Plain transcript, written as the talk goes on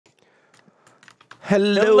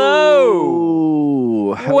Hello.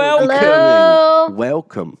 Welcome.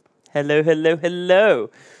 Welcome. Hello.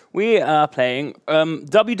 We are playing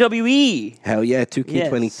WWE. Hell yeah,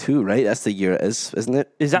 2K22, right? That's the year it is, isn't it?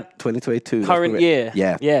 Is that 2022? current year?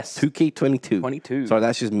 Yeah. Yes. 2K22. 22. Sorry,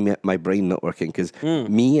 that's just my brain not working because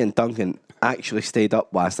me and Duncan actually stayed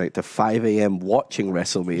up last night to 5 a.m. watching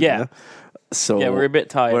WrestleMania. Yeah. So yeah, we're a bit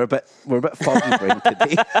tired. We're a bit foggy brain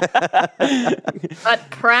today. But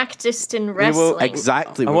practiced in wrestling.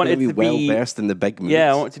 Exactly. I We're want going to it be to well be- versed in the big moves.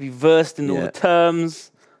 Yeah, I want to be versed in all the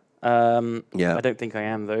terms. Yeah. I don't think I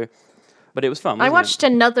am though. But it was fun. I wasn't watched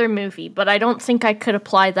another movie, but I don't think I could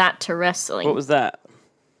apply that to wrestling. What was that?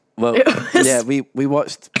 Well, yeah, we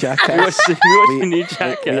watched Jackass. We watched the new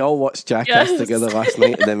Jackass. We all watched Jackass Yes. together last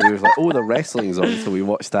night, and then we were like, "Oh, the wrestling's on," so we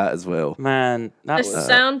watched that as well. Man, that The was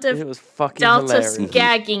sound it of was fucking Delta's hilarious.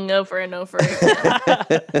 gagging over and over again.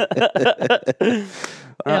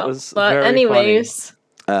 That was But very anyways,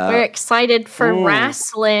 we're excited for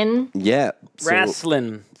wrestling. Yeah, funny.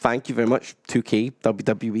 Wrestling. Thank you very much, 2K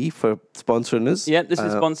WWE, for sponsoring us. Yeah, this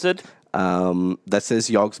is sponsored. This is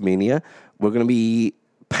Yogsmania. We're going to be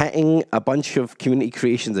pitting a bunch of community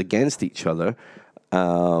creations against each other.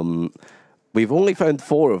 We've only found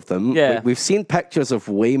 4 of them. Yeah. We've seen pictures of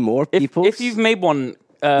way more people. If you've made one,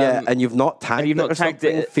 and you've not tagged you've it not or tagged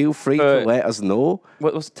something, it feel free for- to let us know.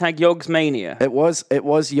 what was tag Yogsmania? It was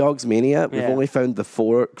Yogsmania. We've Yeah. only found the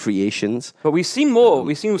 4 creations. But we've seen more.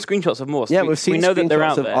 We've seen screenshots of more. So Yeah, we've seen we know that they're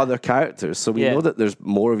screenshots out of there. other characters, so we Yeah. know that there's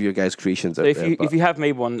more of your guys' creations So out if there. you but- if you have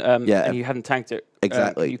made one Yeah. and you hadn't tagged it,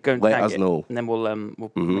 Exactly. you go and Let tag us it, know. and then we'll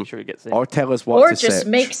make sure it gets in. or tell us what Or to just search.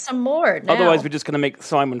 make some more now. Otherwise, we're just going to make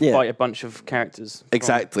Simon Yeah. fight a bunch of characters.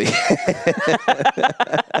 Exactly.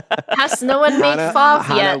 Has no one made Fav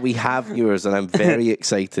Hannah, yet? we have yours, and I'm very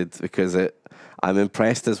excited because I'm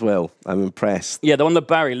impressed as well. I'm impressed. Yeah, the one that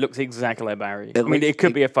Barry looks exactly like Barry. I mean, looks- it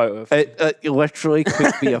could be a photo. It literally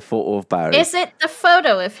could be a photo of Barry. Is it the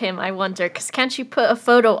photo of him, I wonder? Because can't you put a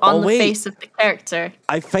photo on the wait. face of the character?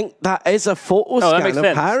 I think that is a photo Oh, that scan makes of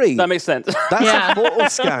sense. Harry. That makes sense. That's Yeah. a photo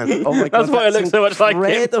scan. Oh my god, That's why it looks so much like him.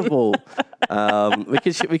 incredible.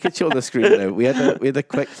 We could show the screen now. We had a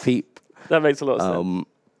quick peep. That makes a lot of sense.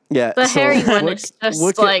 Yeah, The Harry one look, is just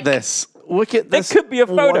look like- at this. Look at That this. could be a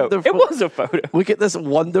photo. It wonderful- was a photo. Look at this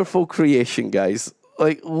wonderful creation, guys.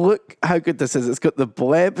 Like, look how good this is. It's got the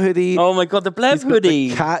Bleb hoodie. Oh my god, the Bleb He's got hoodie.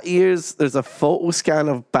 the cat ears. There's a photo scan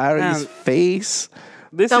of Barry's Man. face.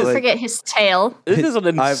 This Don't is forget his tail. this is an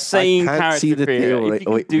insane I can't character see the creator. tail. If Right? you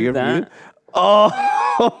can Wait, do rear that. view.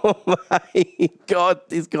 Oh my god,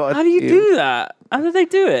 he's got. How do you do that? How do they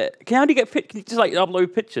do it? How do you get can you just like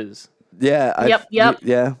upload pictures? Yeah. Yep.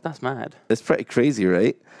 Yeah, That's mad. it's pretty crazy,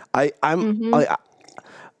 right?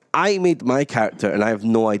 I made my character, and I have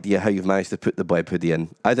no idea how you've managed to put the Bleb hoodie in.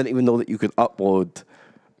 I didn't even know that you could upload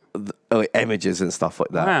images and stuff like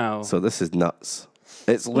that. Wow. So this is nuts.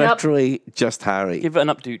 It's literally just Harry. Give it an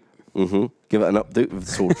update. Give it an update.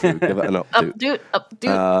 It's so true. Give it an update.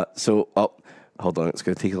 Updo. Hold on. It's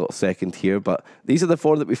going to take a little second here, but these are the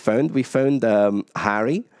 4 that we found. We found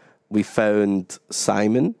Harry. We found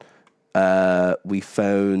Simon. We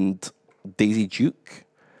found Daisy Duke.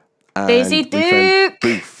 And Daisy we found Duke.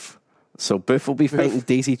 Booth. So Booth will be fighting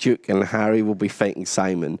Daisy Duke, and Harry will be fighting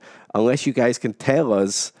Simon. Unless you guys can tell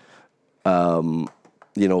us,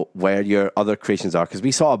 where your other creations are, because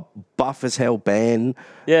we saw a buff as hell Ben.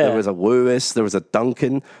 Yeah. There was a Lewis. There was a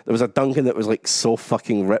Duncan. There was a Duncan that was like so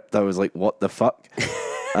fucking ripped. I was like, what the fuck?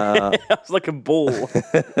 It's like a ball.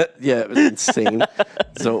 Yeah, it was insane.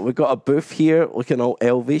 So we got a Booth here, looking all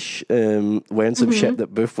elvish, wearing some shit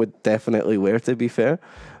that Booth would definitely wear. To be fair,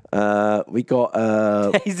 we got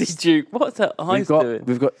Daisy Duke. What's that eyes doing?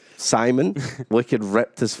 we've got Simon, looking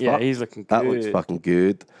ripped as fuck. Yeah, he's looking That looks good. fucking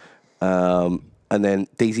good. And then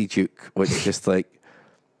Daisy Duke, which is just like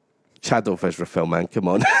Shadow of Israel, man. Come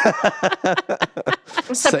on.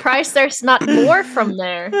 I'm surprised there's not more from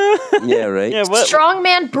there. Yeah, right. Yeah, what?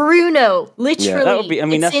 Strongman Bruno. Literally. That would be- I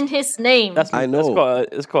mean, it's that's- in his name. I know.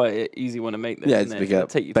 It's quite an easy one to make. Then, Yeah, isn't it's it? It'll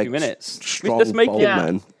take you a big, few minutes. strong, Let's make bold it.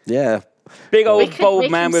 man. Yeah. Big We old could bold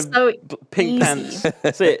make man him with so pink easy. pants.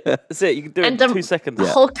 That's it. That's it. You can do it And in 2 seconds.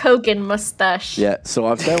 Hulk Hogan mustache. Yeah, so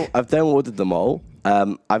I've downloaded them all.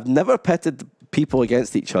 I've never pitted people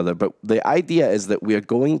against each other, but the idea is that we're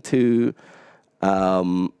going to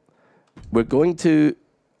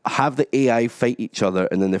have the AI fight each other,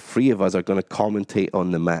 and then the 3 of us are going to commentate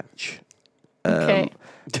on the match. Okay.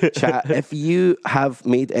 Chat, if you have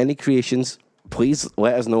made any creations, please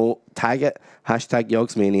let us know. Tag it, hashtag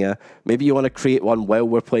Yogsmania. Maybe you want to create one while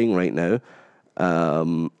we're playing right now,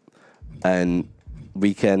 and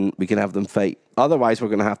we can have them fight. Otherwise, we're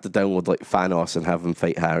gonna have to download like Thanos and have him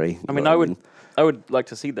fight Harry. I mean, I would like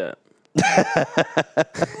to see that. Is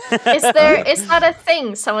that a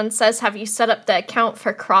thing? Someone says, have you set up the account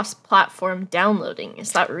for cross-platform downloading?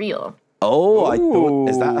 Is that real? Oh, I don't.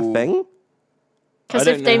 Is that a thing? Because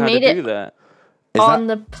if they made it that. on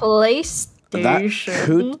the PlayStation, That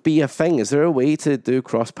could be a thing. Is there a way to do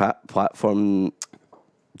cross-platform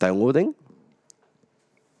downloading?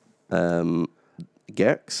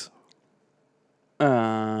 Gerx?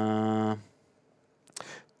 Hold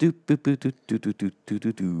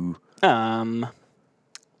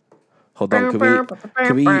on,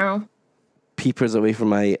 can we peepers away from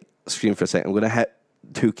my screen for a second? I'm gonna hit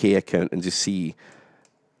 2K account and just see.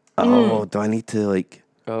 Oh, do I need to like?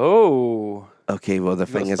 Oh. Okay, well the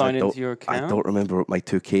thing is, I account? don't remember what my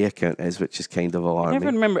 2K account is, which is kind of I alarming.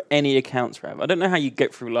 never remember any accounts, Rav. I don't know how you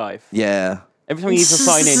get through life. Yeah. Every time he needs to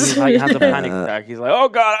sign in, he's like has a panic attack. He's like, "Oh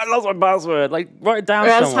God, I lost my password!" Like, write it down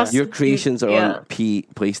somewhere. Your creations are on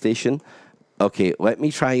PlayStation. Okay, let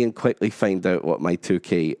me try and quickly find out what my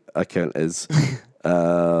 2K account is.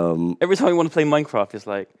 Every time you want to play Minecraft, it's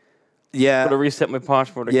like, yeah, gotta reset my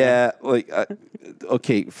password again. Yeah, like,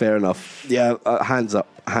 okay, fair enough. Yeah, hands up.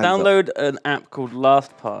 Download an app called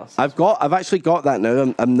LastPass. I've actually got that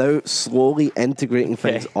now. I'm now slowly integrating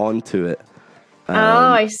things onto it.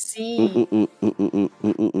 I see.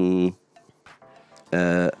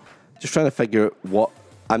 Just trying to figure out what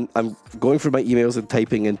I'm going through my emails and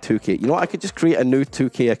typing in 2K. You know what? I could just create a new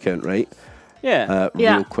 2K account, right? Yeah.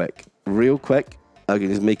 Real quick. I can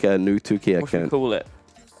just make a new 2K What should we account. call it?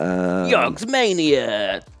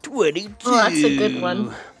 Yogsmania 22. Oh, that's a good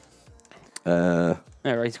one.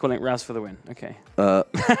 Alright, he's calling it Ravs for the win. Okay.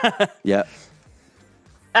 Yeah.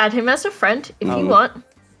 Add him as a friend if you want.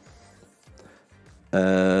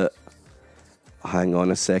 Hang on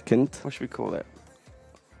a second. What should we call it?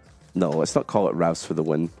 No, let's not call it Ravs for the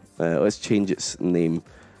win. Let's change its name.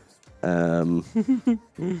 Duncan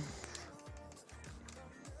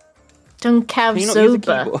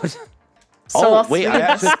Zoba. Oh, wait, I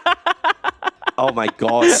actually... Oh my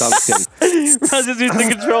God, Duncan. Ravs just using the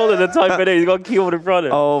controller to type it in. He's got a keyboard in front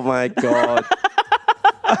of him. Oh my God.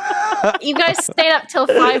 You guys stayed up till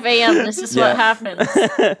 5 a.m. This is what happens.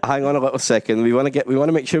 Hang on a little second. We want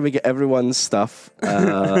to make sure we get everyone's stuff.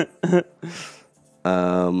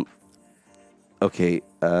 Okay.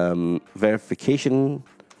 Verification.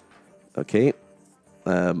 Okay.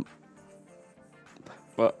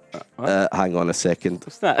 What? Hang on a second.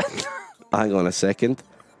 What's that? Hang on a second.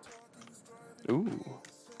 Ooh. Is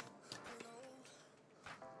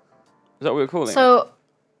that what we're calling it? So,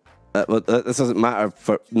 Well, this doesn't matter.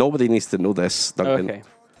 For nobody needs to know this, Duncan.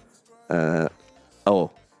 Okay. Oh,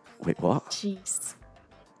 wait, what? jeez.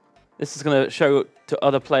 This is going to show to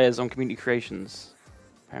other players on Community Creations,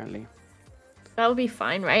 apparently. That'll be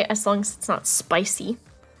fine, right? As long as it's not spicy.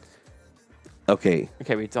 Okay.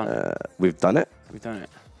 Okay, we've done it. We've done it. We've done it.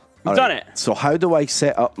 All We've done right. it. So how do I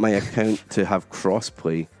set up my account to have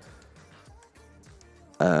crossplay?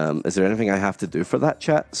 Is there anything I have to do for that,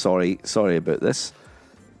 chat? Sorry about this.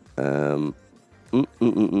 It's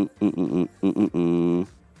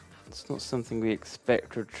not something we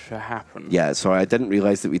expected to happen. Yeah, sorry, I didn't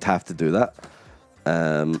realize that we'd have to do that.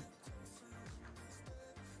 So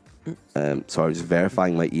I was just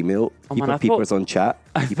verifying my email. Oh, Keep man, our peepers on chat.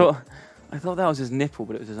 I thought that was his nipple,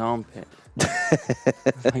 but it was his armpit.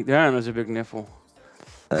 Like, damn, there's a big nipple.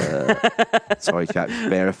 Sorry, chat. Just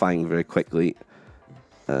verifying very quickly.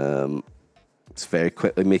 It's very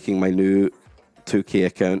quickly making my new 2K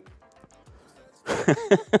account.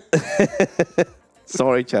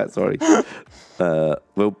 Sorry, chat. Sorry.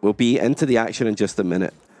 We'll be into the action in just a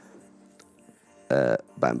minute.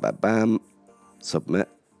 Bam, bam, bam. Submit.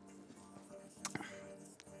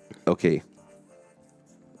 Okay.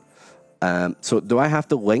 So do I have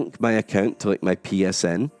to link my account to like my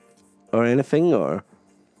PSN or anything, or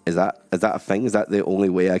is that a thing? Is that the only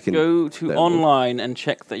way I can go to online and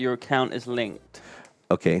check that your account is linked?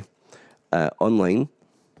 Okay. Online.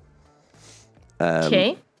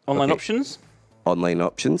 Okay. Online options. Online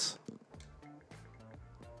options.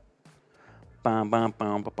 Bam, bam,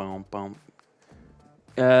 bam, bam, bam.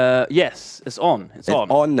 Yes, it's on. It's on.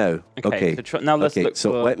 On now. Okay. So now let's look.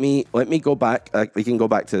 So let me go back. We can go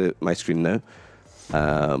back to my screen now.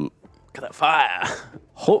 Look at that fire.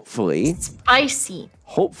 Hopefully. Spicy.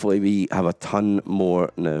 Hopefully we have a ton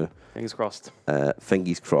more now. Fingers crossed.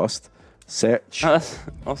 Fingers crossed. Search. Oh, that's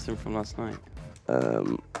Austin from last night.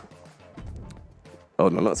 Oh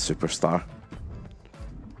no, not Superstar.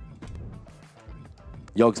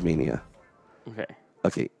 Yogsmania. Okay.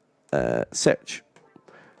 Okay. Search.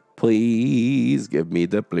 Please give me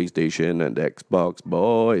the PlayStation and Xbox,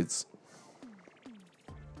 boys.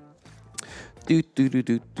 Do do do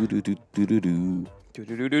do do do do do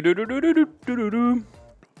do do.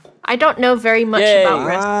 I don't know very much Yay. about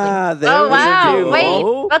wrestling. There Oh we wow! go. Wait,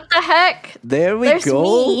 what the heck? There we There's go.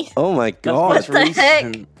 me. Oh my That's god! most What the heck?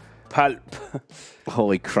 recent. Pulp.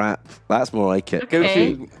 Holy crap! That's more like it.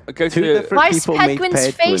 Okay. Go Two to different- Why is people made Pedguin's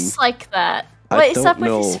Pedguin. face like that? I What is don't up with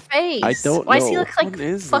know. his face? I don't Why does he know. look like What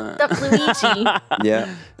is fucked that? up Luigi?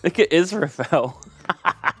 Yeah, Look at Israfel.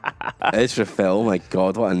 Israfel. Oh my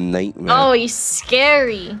god! What a nightmare. Oh, he's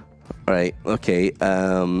scary. Right. Okay. Is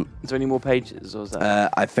there any more pages, or is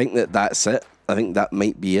that? I think that's it. I think that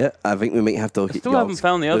might be it. I think we might have to look at still haven't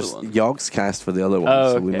found the other there's one. Yogscast for the other one,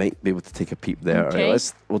 Oh, so we okay. might be able to take a peep there. Okay. All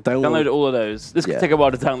right, we'll download. Download all of those. This Yeah. could take a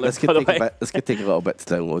while to download. This by could the take a way. bit. This could take a little bit to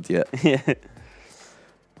download. Yeah. Yeah.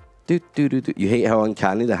 Do. You hate how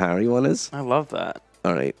uncanny the Harry one is? I love that.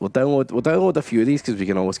 All right, we'll download a few of these because we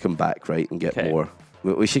can always come back, right, and get Okay. more.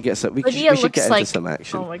 We should get some. We Lydia should looks get into like. some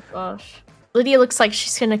action. Oh my gosh. Lydia looks like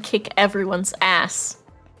she's gonna kick everyone's ass.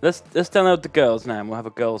 Let's download the girls now, and we'll have a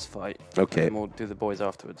girls fight. Okay. And we'll do the boys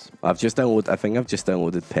afterwards. I think I've just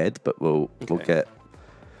downloaded Ped, but we'll get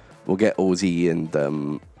Ozzy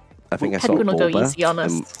and I think I saw Pedguin will go Boba easy on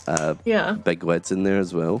us. and Yeah. Big Wed's in there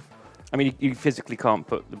as well. I mean, you physically can't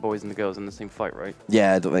put the boys and the girls in the same fight, right?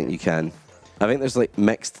 Yeah, I don't think you can. I think there's like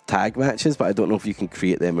mixed tag matches, but I don't know if you can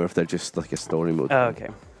create them or if they're just like a story mode. Oh, okay.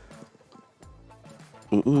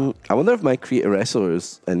 I wonder if my creator wrestler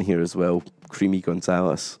is in here as well. Creamy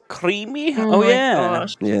Gonzalez. Creamy? Oh, Oh, my yeah.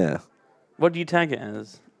 gosh. Yeah. What do you tag it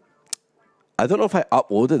as? I don't know if I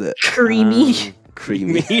uploaded it. Creamy.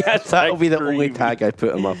 Creamy. Yeah, That'll be the only creamy. tag I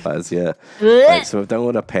put him up as, yeah. Blech. Right, so I've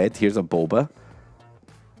downloaded a Ped. Here's a Boba.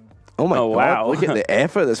 Oh my Oh, god, wow. look at the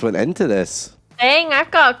effort that's went into this. Dang,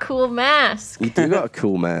 I've got a cool mask. You do got a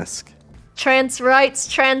cool mask. Trans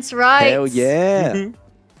rights, trans rights. Hell yeah.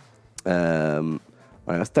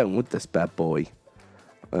 Right, let's download this bad boy.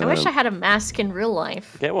 I wish I had a mask in real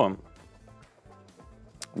life. Get one.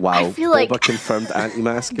 Wow, I feel Boba like- confirmed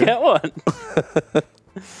anti-masker. Get one.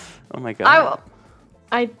 Oh my god.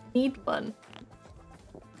 I need one.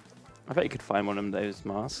 I bet you could find one of those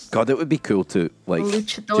masks. God, it would be cool to like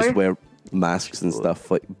Luchador? just wear masks and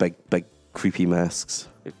stuff, like big creepy masks.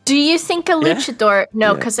 Do you think a Yeah. luchador?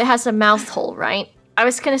 No, Yeah. because it has a mouth hole, right? I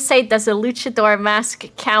was gonna say, does a luchador mask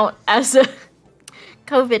count as a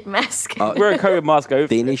COVID mask? Wear a COVID mask over.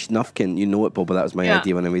 Danish Nufkin, you know it, Boba. That was my Yeah.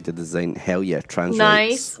 idea when I made the design. Hell yeah, trans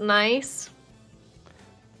Nice, rights. nice.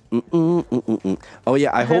 Oh yeah,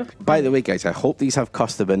 I hope. have By the way, guys, I hope these have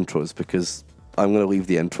custom intros because I'm gonna leave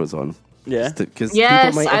the intros on. Yeah. Because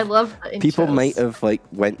Yes, I love the people intros. might have like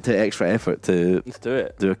went to extra effort to Let's do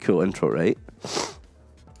it. do a cool intro, right? It's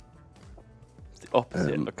the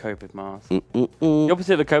opposite of a COVID mask. The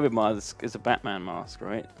opposite of a COVID mask is a Batman mask,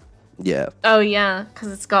 right? Yeah. Oh yeah,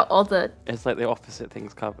 because it's got all the It's like the opposite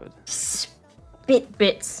things covered. spit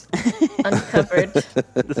bits uncovered.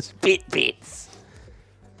 The spit bits.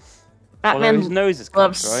 Although his Batman nose is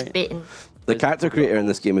loves covered, right? spitting. The character creator in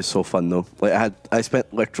this game is so fun though. Like I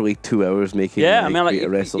spent literally 2 hours making. Yeah, my I mean, like, creator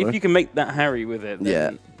wrestler. if you can make that Harry with it,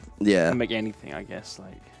 then you Yeah. can make anything, I guess.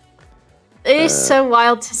 Like, It is so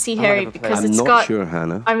wild to see might Harry have a because play. I'm it's not got. sure,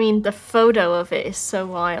 Hannah. I mean, the photo of it is so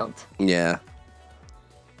wild. Yeah.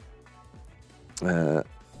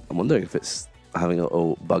 I'm wondering if it's having a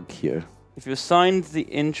little bug here. if you assigned the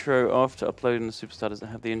intro after uploading the Superstar, does it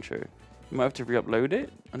have the intro? You might have to re-upload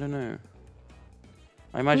it. I don't know.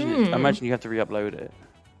 I imagine you have to re-upload it.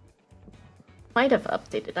 Might have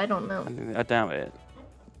updated. I don't know. I doubt it.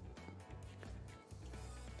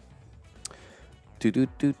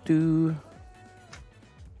 Do.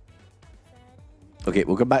 Okay,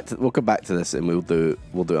 we'll come back to this and we'll do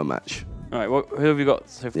a match. All right, who have you got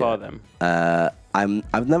so far then?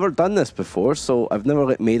 I've never done this before, so I've never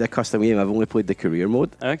like, made a custom game. I've only played the career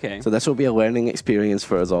mode. Okay. So this will be a learning experience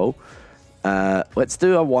for us all. Let's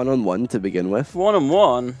do a one-on-one to begin with.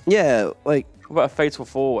 1-on-1. Yeah, like What about a fatal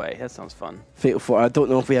 4-way? That sounds fun. Fatal 4. I don't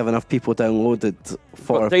know if we have enough people downloaded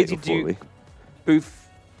for What, a Daisy Fatal 4-way. Duke, Booth,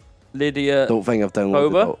 Lydia. Don't think I've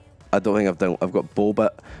downloaded. Boba? I don't think I've got Boba.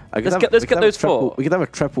 Let's get those four. We could have a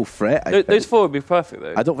triple threat. I Those think. 4 would be perfect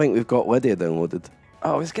though. I don't think we've got Lydia downloaded.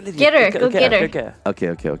 Oh, let's get Lydia. Get her, Let's go get her. Go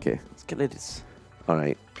get her. Okay. Let's get Lydia's. All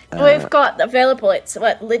right. We've got available. It's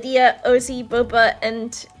what Lydia, Ozzy, Boba,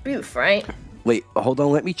 and Booth, right? Wait, hold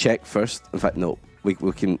on. Let me check first. In fact, no. We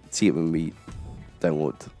can see it when we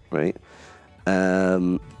download, right?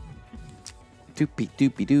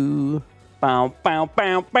 Doopy doo. Bow, bow,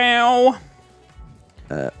 bow, bow.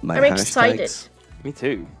 My I'm hashtags. excited. Me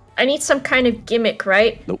too. I need some kind of gimmick,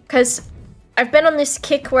 right? Nope. Because I've been on this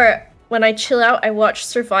kick where when I chill out, I watch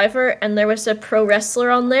Survivor, and there was a pro wrestler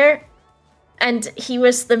on there, and he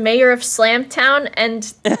was the mayor of Slamtown,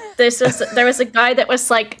 and there was a guy that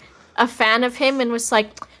was like a fan of him and was like,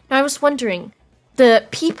 I was wondering, the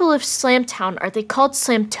people of Slamtown, are they called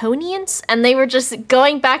Slamtonians? And they were just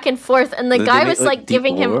going back and forth, and the Did guy they make, was like, like deep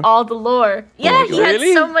giving him lore? all the lore. Yeah, my he God. had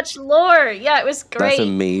Really? so much lore. Yeah, it was great. That's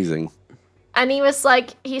amazing. And he's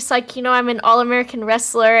like, I'm an all-American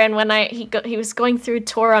wrestler, and when he was going through a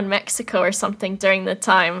tour on Mexico or something during the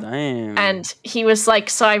time, Damn. and he was like,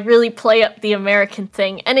 so I really play up the American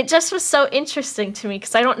thing, and it just was so interesting to me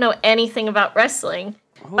because I don't know anything about wrestling,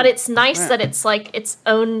 but it's nice crap. that it's like its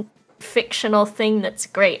own fictional thing that's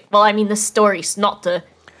great. Well, I mean the story's not the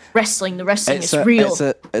wrestling. The wrestling is real.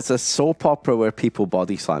 It's a soap opera where people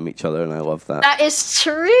body slam each other, and I love that. That is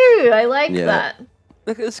true. I like Yeah. that.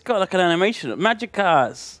 Look, it's got like an animation. Magic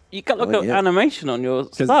cars. You got like Oh, an yeah. animation on your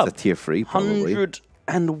Because sub. it's a tier 3, probably.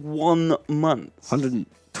 101 months.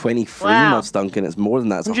 123 Wow. months, Duncan. It's more than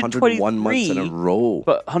that. It's 101 months in a 123, row.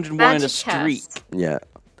 But 101 in a Magic streak. cast. Yeah.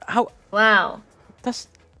 How? Wow. That's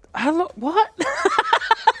how long? What?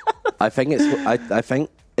 I think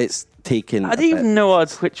it's taken. I didn't even know our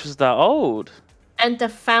Twitch was that old. And the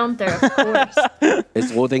founder, of course.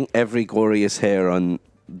 It's loading every glorious hair on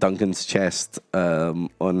Duncan's chest on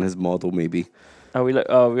his model, maybe.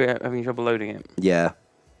 We're having trouble loading it. Yeah.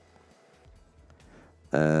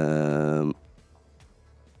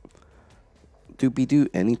 Doobie-doo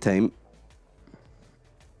anytime.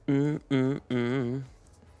 There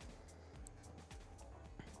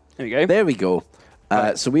we go. There we go.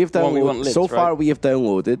 Right. So we have One we want downloaded. lids, So far, right? we have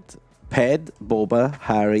downloaded Ped, Boba,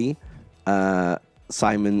 Harry,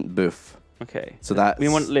 Simon, Booth. Okay. So that's We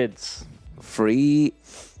want lids. free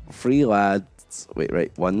lads. Wait,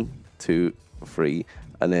 right. 1, 2, 3,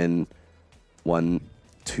 and then 1,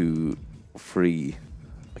 2, 3.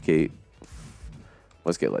 Okay.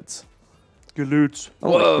 Let's get lids. Good lids.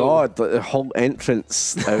 Oh my god, the whole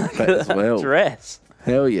entrance outfit as well. Dress.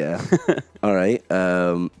 Hell yeah. All right.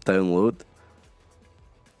 Download.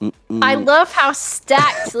 I love how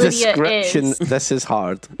stacked Lydia Description. is. This is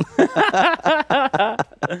hard.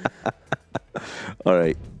 All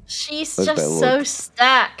right. She's Let's just download. so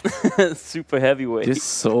stacked. Super heavyweight. Just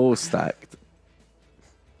so stacked.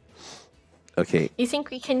 Okay. You think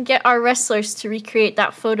we can get our wrestlers to recreate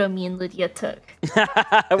that photo me and Lydia took?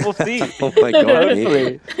 We'll see. Oh my god.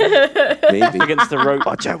 Maybe. Maybe. Against the rope.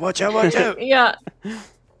 Watch out, watch out, watch out. Yeah.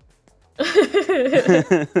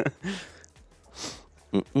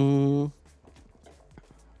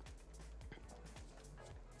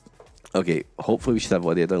 Okay, hopefully we should have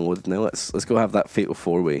Lydia downloaded now. Let's go have that fatal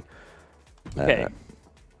 4-way. Okay.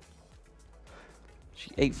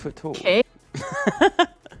 She's 8 foot tall. Okay.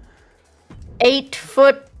 8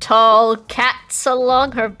 foot tall cats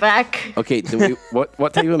along her back. Okay, do we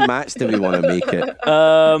what type of match do we want to make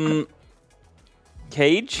it?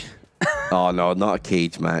 Cage. Oh no, not a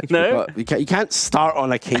cage match. No? You can't start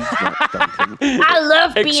on a cage match, Duncan. I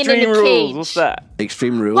love being Extreme in a rules. cage. What's that?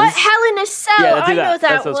 Extreme rules. What? Hell in a Cell? Yeah, let's do I know that.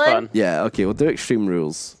 that sounds one. fun. Yeah, okay, we'll do extreme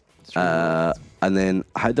rules. And then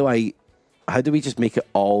how do we just make it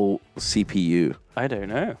all CPU? I don't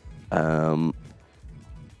know.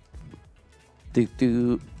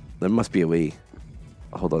 There must be a way.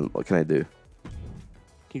 Hold on, what can I do? Can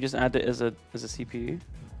you just add it as a CPU?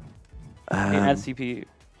 Can you add CPU?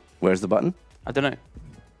 Where's the button? I don't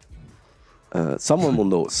know. Someone will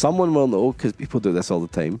know. Someone will know because people do this all the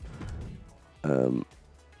time. Who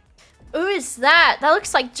is that? That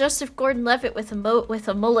looks like Joseph Gordon-Levitt with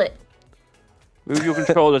a mullet. Move your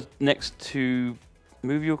controller next to.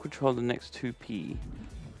 Move your controller next to P.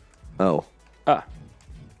 Oh, Ah.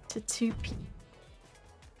 To 2P.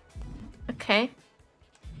 Okay.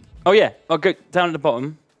 Oh yeah. I'll go down at the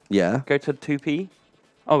bottom. yeah. Go to 2P.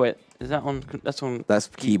 Oh wait, is that on? That's on. That's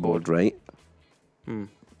keyboard, right?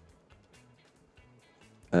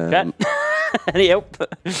 Chat. Any help?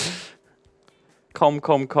 Com.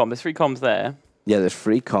 There's 3 comms there. Yeah, there's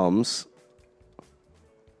 3 comms.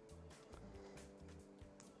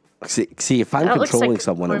 See, if I'm That looks controlling like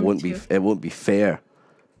someone, it Worm won't be fair.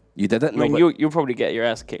 You did it. I mean, you'll probably get your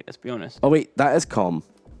ass kicked. Let's be honest. Oh wait, that is com.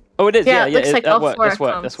 Oh, it is. Yeah, Yeah, it looks like that all worked. 4 That's are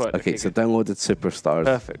worked. That's comms. worked. Okay, so good. downloaded superstars.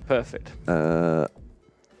 Perfect.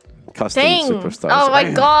 Custom Dang. superstars. Oh my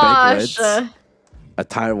Big gosh. lids. A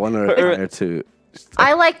tier 1 or a tier 2?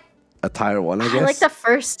 I like A tier 1, I guess. I like the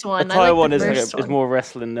first one. The I Thai like one the is like first is one. more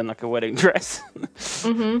wrestling than like a wedding dress.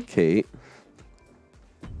 Okay.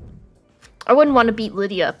 I wouldn't want to beat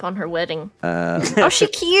Lydia up on her wedding. Um, Oh, she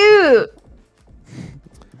cute.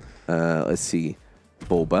 Let's see.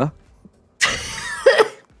 Boba.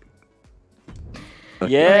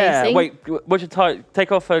 Yeah. Amazing. Wait, what's your type?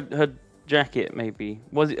 Take off her jacket, maybe.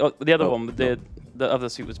 Was it the other one? But the other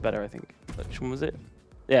suit was better, I think. Which one was it?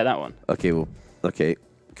 Yeah, that one. Okay, well, okay,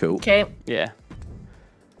 cool. Okay. Yeah.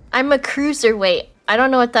 I'm a cruiserweight. I don't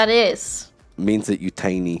know what that is. Means that you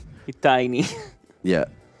tiny. You're tiny. Yeah.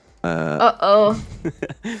 Uh-oh.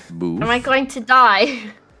 Boo. Am I going to die?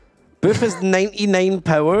 Boof has 99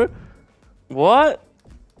 power. What?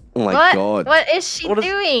 Oh my What? god. What is she What is-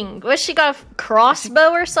 doing? Was she got a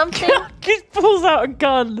crossbow or something? He pulls out a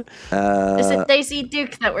gun. Is it Daisy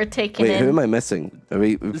Duke that we're taking Wait, in? who am I missing? Are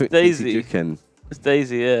we put Daisy. Duke in? It's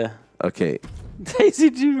Daisy, yeah. Okay.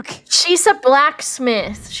 Daisy Duke. She's a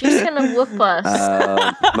blacksmith. She's gonna whoop us.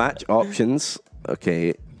 Match options.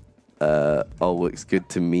 Okay. All looks good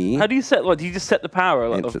to me. How do you set? What do you just set the power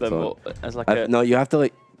of Input them on. as like a? No, you have to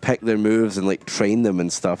like pick their moves and like train them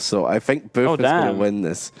and stuff. So I think Boof is going to damn. win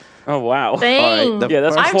this. Oh wow. Dang. the Yeah,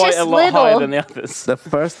 that's first- I'm quite just a lot higher little. than the others. The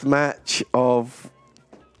first match of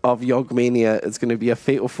Yogmania is going to be a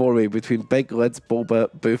fatal four-way between Big Lids, Boba,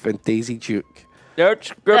 Boof, and Daisy Duke.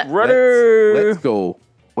 Let's get ready. Let's go.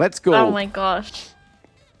 Let's go. Oh my gosh.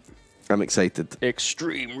 I'm excited.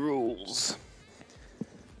 Extreme rules.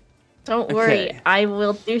 Don't worry. Okay. I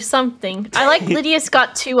will do something. I like Lydia's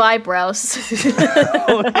got 2 eyebrows.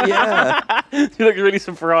 Oh, yeah. You look really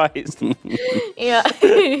surprised. Yeah.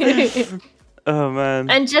 Oh man.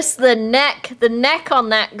 And just the neck on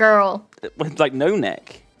that girl. With like no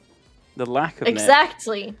neck. The lack of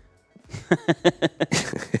Exactly.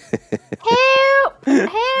 Help!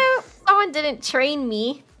 Help! Someone didn't train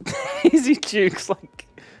me. neck. Daisy Duke's like,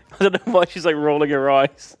 I don't know why she's like rolling her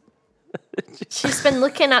eyes. She's been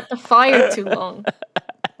looking at the fire too long.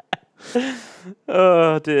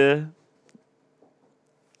 Oh dear.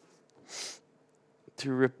 To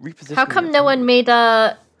reposition. How come your- no one made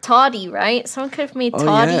Toddy, right? Someone could have made Oh,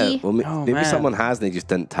 Toddy. yeah. Well, Oh, maybe man. someone has and they just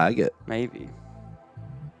didn't tag it. Maybe.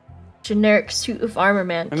 Generic suit of armor,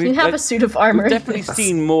 man. I Can mean, you have like, a suit of armor? We've definitely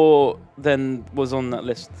seen more than was on that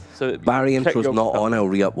list. So Barry check intro's your- not on. I'll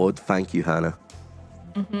re-upload. Thank you, Hannah.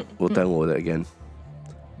 We'll download it again.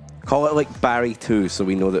 Call it like Barry 2 so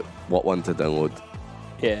we know that what one to download.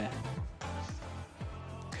 Yeah.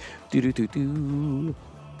 Do-do-do-do.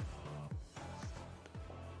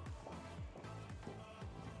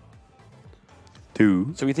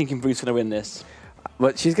 Two. So we're thinking Bruce gonna win this.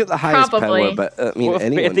 But she's got the highest Probably. power, but I mean, What if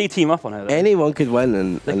anyone, they team up on her? Then? anyone could win.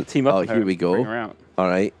 And, They can and team up. oh, on her here we and bring go. her out. All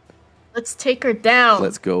right, Let's take her down.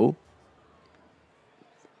 let's go.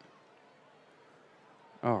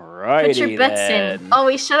 Alrighty. Put your bets then. in. Oh,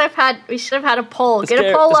 we should have had a poll. Let's Get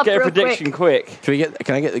a poll let's up get a real prediction quick. quick.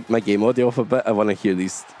 Can I get like, my game audio off a bit? I want to hear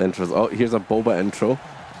these intros. Oh, here's a Boba intro.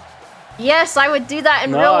 Yes, I would do that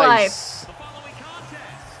in real life. Nice.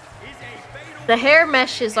 The hair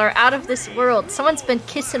meshes are out of this world. Someone's been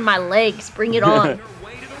kissing my legs. Bring it on.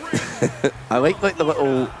 I like the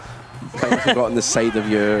little things you got on the side of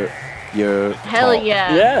your Hell top.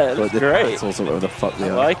 yeah. Yeah, it Like looks the great. pencils or whatever the fuck they I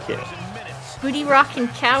are. like it. Booty rocking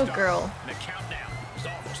cowgirl.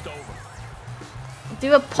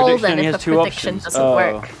 Do a poll Prediction then only if a has two prediction options. doesn't Oh.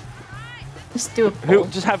 work. Just do a poll.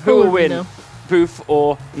 Just have who will would we win, know? Booth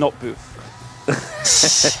or not Booth.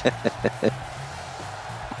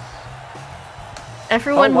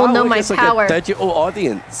 Everyone Oh, will wow, know look, my it's power. Like a digital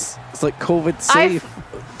audience. It's like COVID safe.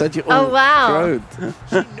 Digital Oh, wow. crowd.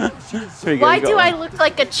 Here you go, Why you got do I one. look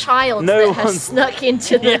like a child No that has one- snuck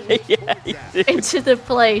into the Yeah, you do. into the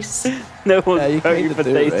place? No one's you voting kinda for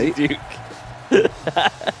do, Daisy right?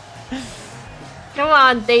 Duke. Come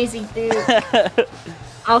on, Daisy Duke.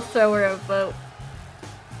 I'll throw her a vote.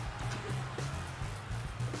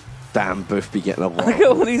 Damn, Booth be getting a lot. Look at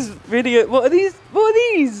all these videos. What are these? What are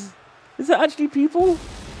these? Is that actually people?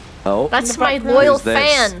 Oh, That's the my background. loyal who's this?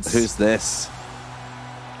 fans. Who's this?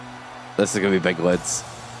 This is gonna be Big Lids.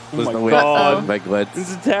 There's my no way God. it's Big Lids.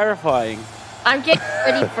 This is terrifying. I'm getting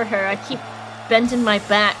ready for her. I keep bending my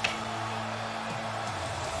back.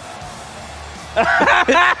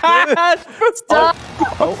 Stop.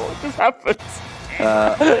 What just happened?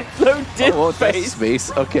 No dip Oh, this face.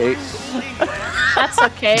 space. Okay. That's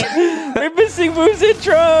okay. We're missing Booth's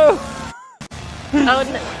intro. Oh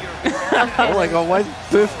no. Oh my god, why is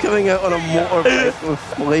Booth coming out on a motorbike with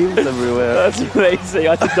flames everywhere? That's amazing.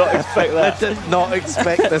 I did not expect I that. did not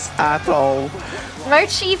expect this at all. Where'd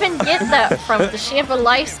she even get that from? Does she have a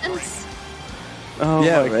license? Oh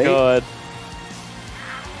Yeah, my right? god.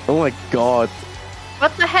 Oh my god.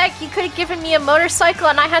 What the heck? You could have given me a motorcycle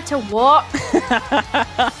and I had to walk.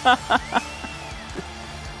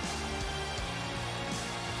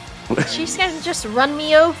 She's gonna just run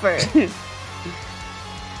me over.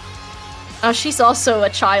 Oh, she's also a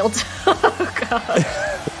child. Oh god.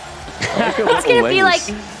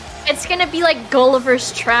 It's gonna be like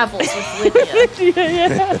Gulliver's Travels with Lydia.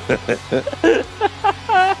 Yeah.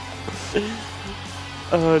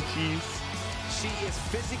 Oh jeez. She is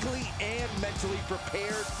physically and mentally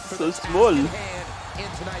prepared for So the small. task at hand in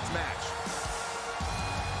tonight's match.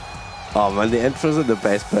 Oh man, the intros are the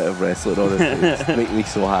best bit of wrestling, honestly. It's make me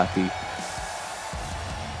so happy.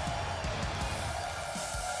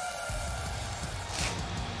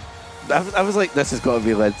 I was like, this has got to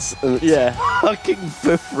be Lids. And it's Yeah. fucking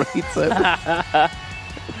Boof right out.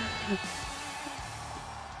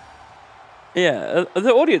 Yeah. Are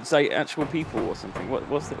the audience like actual people or something? What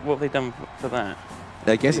have they done for that?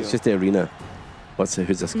 I guess it's just the arena. Who's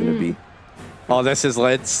this going to be? Oh, this is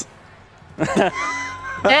Lids.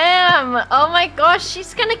 Damn! Oh my gosh,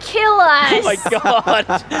 she's gonna kill us! Oh my god!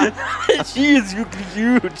 She is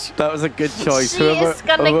huge. That was a good choice. She is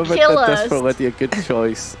gonna whoever kill did this us. for Lydia, good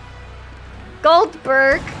choice.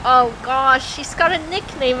 Goldberg! Oh gosh, she's got a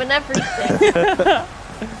nickname and everything.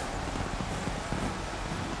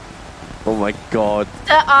 Oh my god.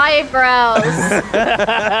 The eyebrows. It's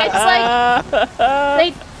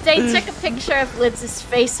like they took a picture of Lidz's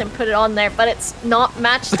face and put it on there, but it's not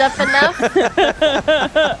matched up enough,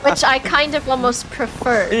 which I kind of almost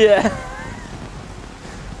prefer. Yeah.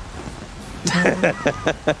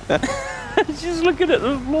 She's looking at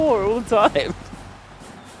the floor all the time.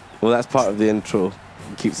 Well, that's part of the intro.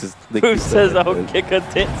 It keeps us. Who says I'll kick her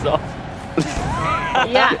tits off?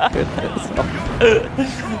 Yeah.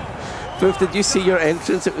 Boof, did you see your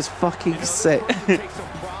entrance? It was fucking sick.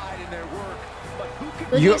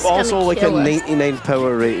 You're Lydia's also gonna like a kill us. 99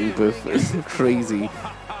 power rating, Boof. It's crazy. You are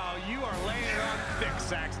laying it on thick,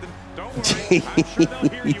 Saxton. Don't worry. I'm sure they'll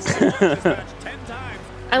hear you repeat this match 10 times.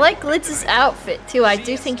 I like Lidz's outfit too. I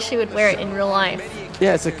do think she would wear it in real life.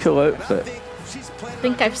 Yeah, it's a cool outfit. I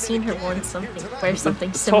think I've seen her wear something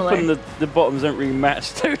Top similar. and the bottoms don't really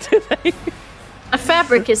match, though, do they? The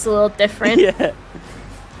fabric is a little different. Yeah.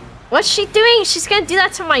 What's she doing? She's gonna do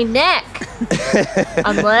that to my neck.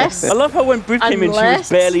 Unless. I love how when Booth came in, she was Unless-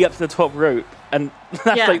 barely up to the top rope, and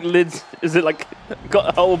that's Yeah. like Lids. Is it like got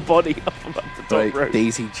a whole body up above the top Right, rope?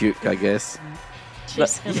 Daisy Duke, I guess.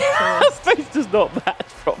 She's gonna kill Her us. face does not match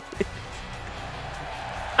properly.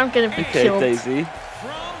 I'm gonna be Okay, killed. Daisy.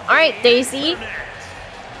 Alright, Daisy.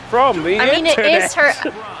 From the I mean, internet.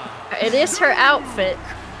 it is her outfit.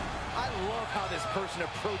 I love how this person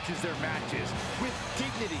approaches their matches with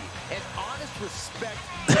dignity and honest respect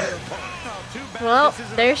to their opponent. Oh, too bad Well, this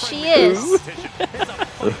isn't a there friendly she is. competition. It's a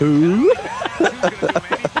fight. Who? Who's gonna do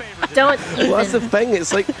any favors Don't Well, that's the even. thing.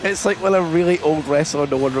 It's like when a really old wrestler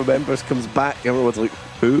no one remembers comes back. Everyone's like,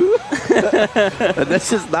 who? And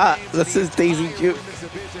this is that. This is Daisy Duke. in this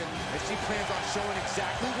division, and she plans on showing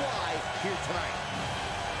exactly why here tonight.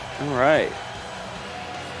 All right.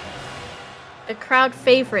 The crowd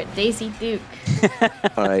favorite, Daisy Duke.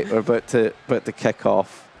 All right, we're about to kick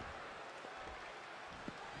off.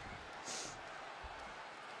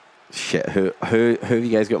 Shit, who have you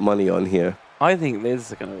guys got money on here? I think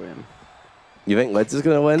Liz is gonna win. You think Lids is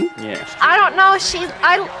gonna win? Yeah. I don't know.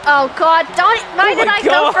 Oh God! Why did my I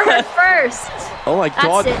go for her God. first? Oh my That's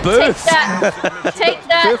God, it. Booth! Take that. Take You're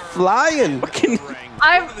that. flying.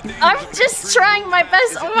 I'm just trying my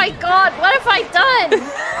best. Oh my God! What have I done?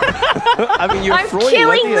 I mean, you're I'm throwing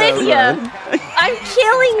killing Lydia. Lydia. around. I'm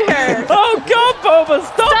killing her. Oh God, Boba,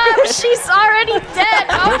 stop Stop! it! She's already dead.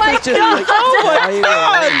 Oh my Just God! like, oh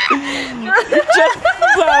my Just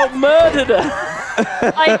about murdered her.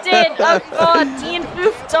 I did. Oh God! Dean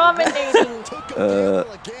Booth dominating.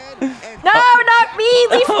 No, not me.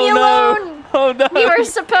 Leave me Oh no! alone. Oh no! We were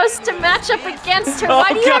supposed to match up against her. Oh,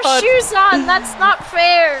 Why do you have God. shoes on? That's not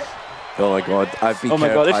fair. Oh my God! I'd be Oh my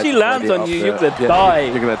careful. God, if I'd she put lands Lydia on up you, there. you're gonna Yeah, die.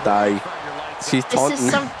 You're gonna die. She's This taunting.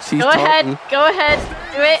 is some. She's Go ahead. taunting. Go ahead.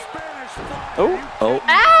 Do it. Oh, Oh,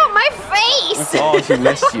 Ow, my face! oh, she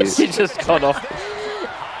missed you. she just got off.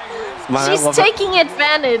 Man, I She's love it. taking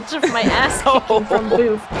advantage of my ass kicking from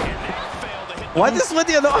Booth. Why does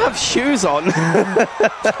Lydia not have shoes on? She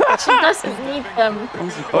doesn't need them.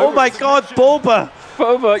 Oh my God, Boba!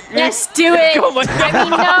 Boba, you- Yes, do it. Oh my God. I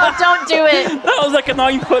mean, no, don't do it. That was like a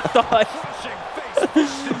 9-foot dive.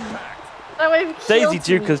 That would have Daisy killed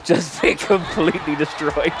Duke me. has just been completely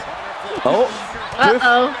destroyed. Oh,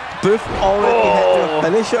 Uh-oh. Booth already hit Oh.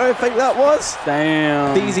 the finisher. I think that was.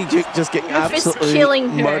 Damn. Daisy Duke just getting Booth is absolutely killing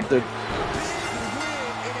her. murdered.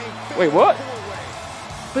 Wait, what?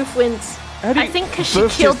 Booth wins. How do I you- think because she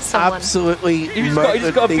Booth killed just someone. absolutely You just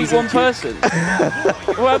murdered got to beat Daisy one Duke. person. What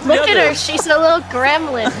happened to Look the at her. others? She's a little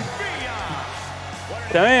gremlin.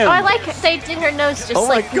 Damn. Oh, I like they did her nose just Oh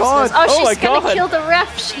my like God. Bruce's. Oh, Oh my she's gonna God. kill the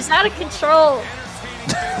ref. She's out of control.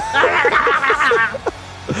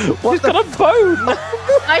 She's got a bone.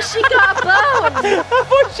 Oh, she got a bone. I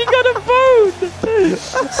thought she got a bone.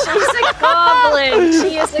 She's a goblin.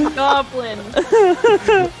 She is a goblin.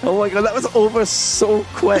 Oh my god, that was over so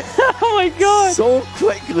quick. Oh my god. So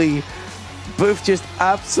quickly. Booth just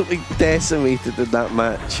absolutely decimated in that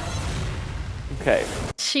match. Okay.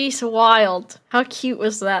 She's wild. How cute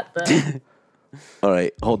was that, though?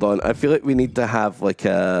 Alright, hold on. I feel like we need to have like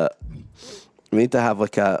a...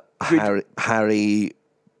 Harry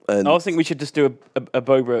and... I was thinking we should just do a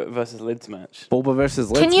Boba versus Lids match. Boba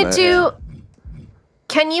versus Lids Can you match. do...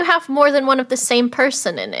 Can you have more than one of the same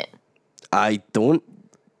person in it? I don't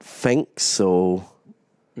think so.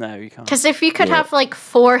 No, you can't. Because if you could Yeah. have like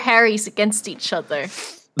 4 Harrys against each other,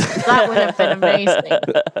 that would have been amazing.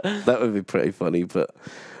 That would be pretty funny, but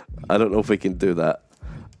I don't know if we can do that.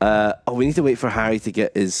 We need to wait for Harry to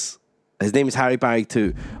get his... His name is Harry Barry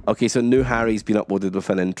 2. Okay, so new Harry's been uploaded with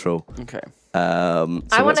an intro. Okay. So I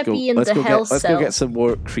let's wanna go- be in let's the go hell Let's go cell. get some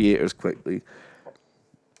more creators quickly.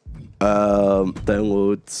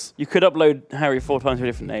 Downloads. You could upload Harry 4 times with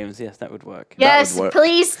different names. Yes, that would work. Yes, work.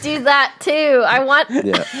 please do that too. I want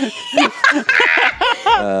Yeah.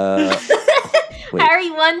 Wait.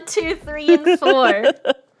 Harry 1, 2, 3, and 4.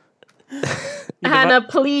 Hannah,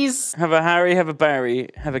 please. Have a Harry, have a Barry,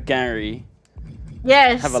 have a Gary,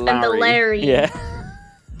 Yes, have a and Larry. the Larry. Yeah.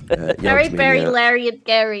 Harry, Yogsmania. Barry, Larry, and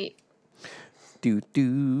Gary. Do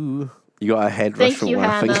do. You got a head rush Thank from you,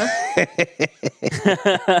 laughing.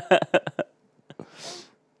 Hannah.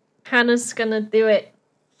 Hannah's gonna do it.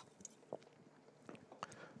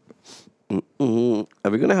 Are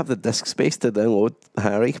we going to have the disk space to download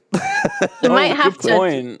Harry? You might have good to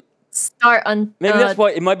point. start on. Maybe that's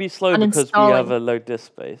why it might be slow because we uninstalling. have a low disk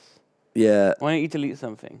space. Yeah. Why don't you delete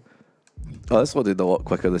something? Oh, this loaded a lot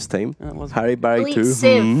quicker this time. That was- Harry Barry Delete 2.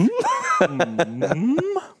 Civ.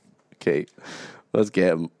 Okay. Let's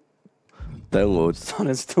get him. Downloads.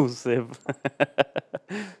 Uninstall Civ.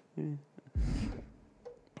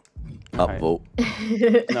 Upvote.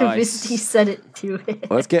 Nice. Misty said it to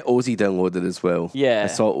it. Let's get Ozzy downloaded as well. Yeah. I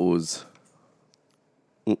saw Oz.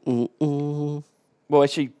 Well,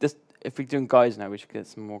 actually, if we're doing guys now, we should get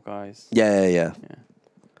some more guys. Yeah.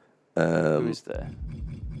 Who's there?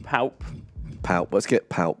 Palp. Palp. Let's get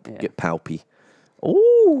Palp. Yeah. Get Palpy.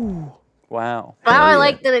 Ooh. Wow. Wow, I yeah.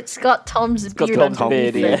 like that it's got Tom's got beard Tom's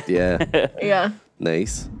underneath beard, it. Yeah. Yeah.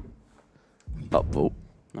 Nice. Upvote.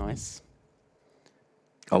 Nice.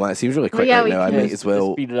 Oh man, it seems really quick yeah, right we now. I can. might as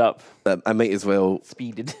well. Speed it up. I might as well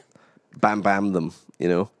Speeded. bam them. You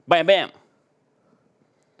know. Bam, bam.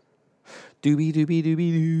 Doobie doobie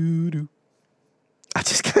doobie doo doo. I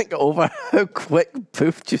just can't get over how quick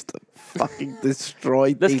Booth just fucking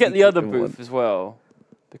destroyed. Let's get Daisy the other Duke in one. booth as well,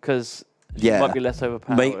 because she Yeah. might be less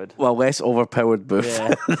overpowered. Less overpowered Booth.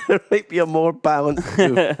 Yeah. There might be a more balanced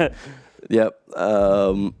Booth. Yep.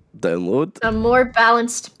 Download. A more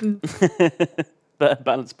balanced booth.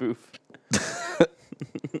 Balanced booth.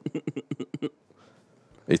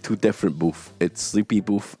 It's two different Booth. It's Sleepy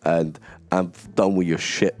Booth and I'm done with your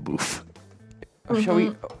shit Booth. Shall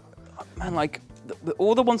we? Man, like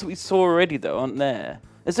all the ones that we saw already though aren't there.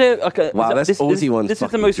 Is there like a? Wow, is this Ozzy one's This is the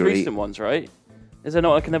fucking most great. recent ones, right? Is there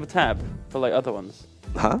not like another tab for like other ones?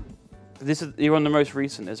 Huh? You're on the most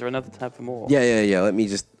recent. Is there another tab for more? Yeah. Let me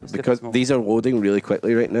just Let's get because this more. these are loading really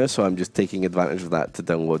quickly right now, so I'm just taking advantage of that to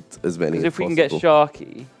download as many. Because as if we can possible. get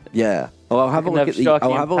Sharky, Yeah. Oh, I'll have a can look have at the. Sharky I'll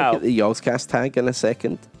and have a look Pal. at the Yogscast tag in a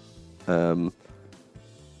second.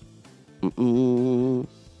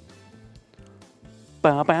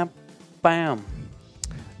 bam, bam, bam.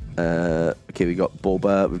 Okay, we got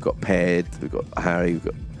Boba, we've got Ped, we've got Harry, we've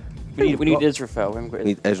got. We need Israfel. We haven't got We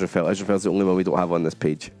need Ezrafel. Ezrafel's the only one we don't have on this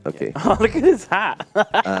page. Okay. Oh, look at his hat.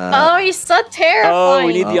 Oh, he's so terrifying. Oh,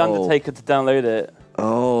 we need the Oh. Undertaker to download it.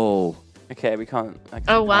 Oh, Okay, we can't.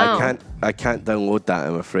 Oh, wow. I can't download that.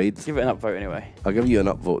 I'm afraid. Give it an upvote anyway. I'll give you an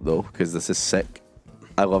upvote though, because this is sick.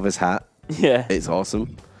 I love his hat. Yeah. It's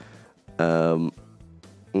awesome.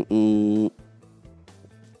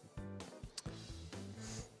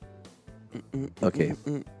 Okay.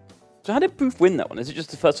 So how did Booth win that one? Is it just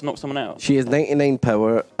the first to knock someone out? She has 99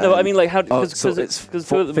 power. No, I mean like how? Oh, Because so it's two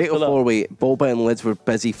of them fatal fill up. four-way. Boba and Lids were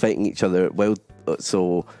busy fighting each other. Well,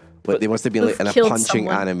 so but they must have been like Booth in a killed punching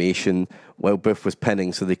someone. animation while Booth was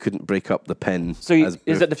pinning, so they couldn't break up the pin. So as is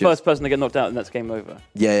Booth that the just- first person to get knocked out and that's game over?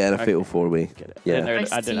 Yeah, in a Okay. fatal four-way. Get it. Yeah, I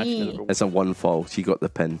didn't I actually know the see. rules. it's a one fall. She got the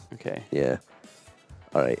pin. Okay. Yeah.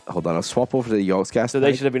 All right, hold on. I'll swap over to the Yogscast. So they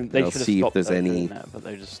tag, should have been. and They I'll should have see if stopped there's doing any that, but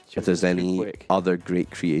they just if there's too any quick. other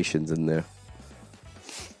great creations in there.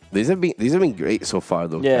 These have been great so far,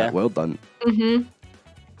 though. Yeah. Well done. Mm-hmm.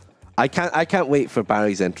 I can't wait for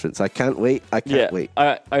Barry's entrance. I can't wait. I can't wait.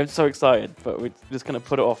 I'm so excited, but we're just gonna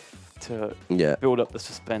put it off to build up the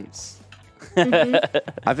suspense.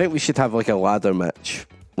 I think we should have like a ladder match,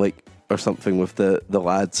 like or something with the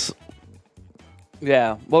lads.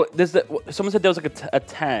 Yeah. Well, someone said there was like a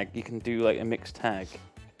tag. You can do like a mixed tag.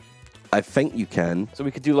 I think you can. So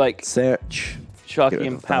we could do like Search. Sharky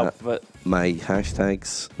and Palp, but my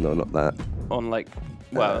hashtags. No, not that. on like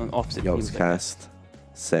on opposite teams. Yogscast.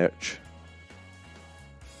 Search.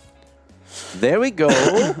 There we go.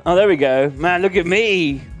 Oh, there we go. Man, look at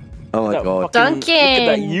me. Oh my That god. fucking- Look at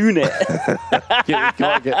that Duncan. unit. You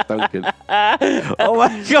gotta get Duncan. Oh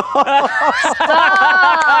my god.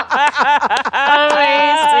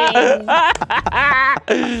 Amazing.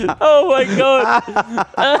 Oh my god.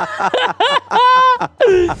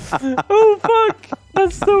 Oh fuck.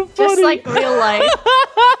 That's so funny. Just like real life.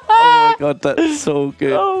 Oh my god, that's so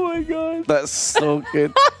good. Oh my god. That's so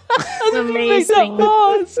good. Amazing.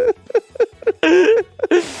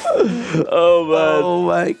 Oh man. Oh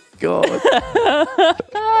my god.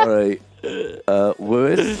 All right.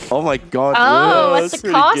 Lewis. Oh my god. Oh, Lewis. it's a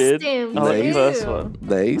that's pretty good. costume. I like the Nice. first one.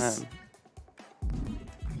 Nice. Man.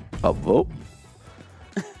 Upvote.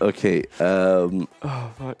 Okay. Oh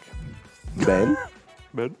fuck. Ben.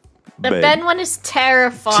 Man. The Ben one is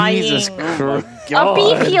terrifying. Jesus Christ. A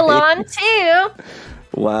Beepulon too.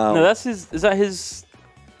 Wow. No, that's his. Is that his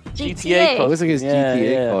GTA GTA. It looks like his Yeah,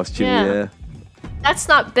 GTA yeah. costume. Yeah. That's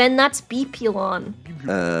not Ben, that's Beepulon.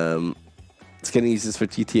 Yeah. Skin uses for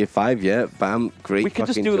GTA 5. Yeah. Bam. Great. We could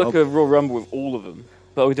just fucking do job. like a Royal Rumble with all of them,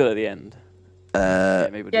 but we'll do it at the end. Yeah,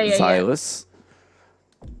 maybe we'll do yeah, it. yeah. Silas.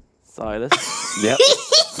 Silas. Yep.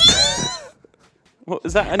 What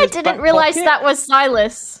is that? I didn't realize that was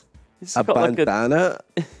Silas. A bandana.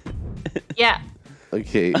 Yeah,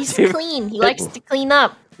 Okay. he's clean. He likes to clean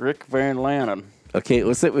up. Rick Van Lannon. Okay.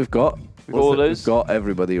 Looks like we've got. We've got all those? We've got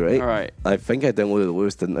everybody right. All right. I think I downloaded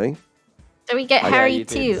Lewis, didn't I? Did we get Yeah, Harry you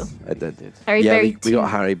did. too? I did. Did. Harry Yeah, Berry we too. got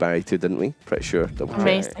Harry Barry too, didn't we? Pretty sure. Double check.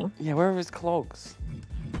 Amazing. Yeah, where are his clogs?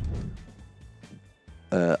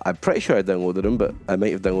 I'm pretty sure I downloaded them, but I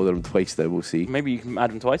might have downloaded them twice now. We'll see. Maybe you can add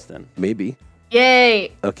them twice then. Maybe.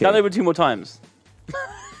 Yay! Okay. Download them 2 more times.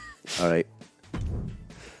 All right.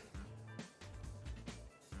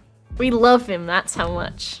 We love him. That's how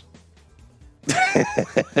much.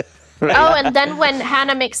 Right. Oh, and then when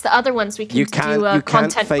Hannah makes the other ones, we can You do can't. You can't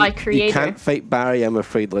content by fight. creator. You can't fight Barry. I'm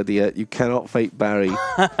afraid, Lydia. You cannot fight Barry.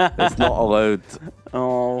 It's not allowed.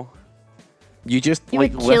 Oh. You just You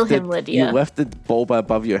like would kill lifted. him, Lydia. You lifted Boba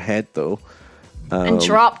above your head though. and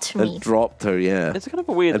dropped me. And dropped her. Yeah. It's kind of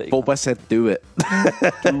a weird And thing. Boba said, "Do it."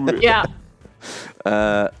 Yeah.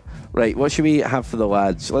 Right. What should we have for the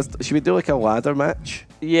lads? Should we do like a ladder match?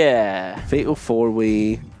 Yeah. Fatal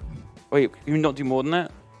 4-way. Wait, can you not do more than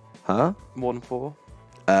that? Huh? More than 4?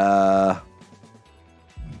 8.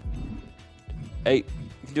 You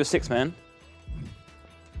can do a 6-man.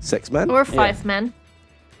 6-man. Or 5 men.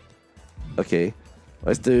 Okay.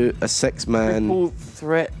 Let's do a 6-man. Triple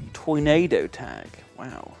threat tornado tag.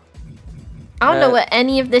 Wow. I don't know what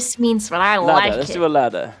any of this means, but I Ladder. like Let's it. do a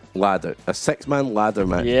ladder. Ladder. A 6-man ladder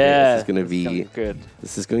match. Yeah. This is going to be. good.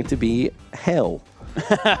 This is going to be hell.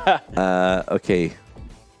 Okay.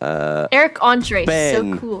 Eric Andre,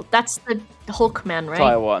 Ben. so cool. That's the Hulk man, right?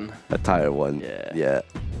 Tire 1. A tire one. Yeah. Yeah.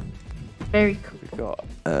 Very cool. We've got.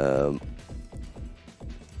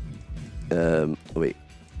 Wait.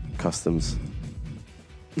 Customs.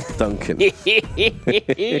 Duncan. Which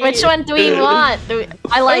one do we want?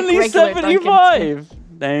 I like Only regular Duncan too. 75.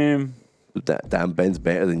 Damn. Damn, Ben's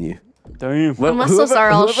better than you. Damn. Well, muscles are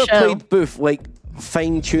all whoever show. played Booth, like,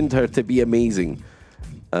 fine-tuned her to be amazing.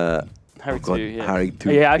 Harry God, 2, yeah. Harry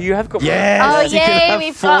 2. Yeah, you have got. Yes! Oh, you can yay, have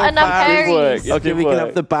we've 4 got enough Barrys. Harrys. Yeah, Okay, good we can work.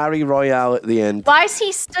 have the Barry Royale at the end. Why is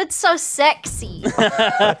he stood so sexy?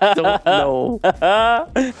 Don't know.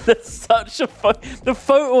 That's such a fun. The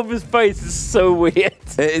photo of his face is so weird.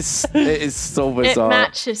 It is so It bizarre.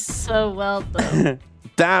 matches so well, though.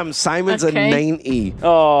 Damn, Simon's Okay. a 90.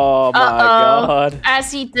 Oh my Uh-oh. god.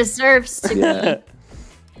 As he deserves to Yeah. be.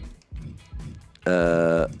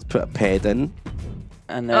 Let's put a ped in.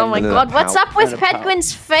 And then Oh my And then a god, what's pout. up with And a pout.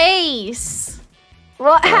 Penguin's face?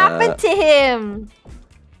 What happened to him?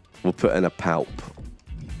 We'll put in a palp.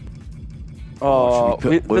 Oh, should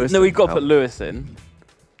we put Lewis no, we've got to out? put Lewis in.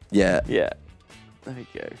 Yeah. Yeah. There we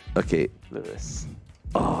go. Okay. Lewis.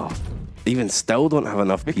 Oh, even still don't have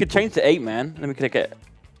enough We people. could change to 8-man, then we could get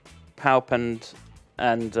Palp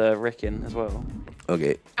and Rick in as well.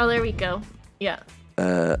 Okay. Oh, there we go. Yeah.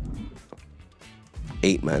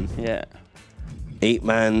 8-man. Yeah.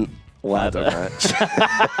 8-man ladder match.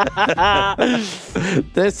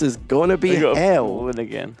 This is gonna be hell. Win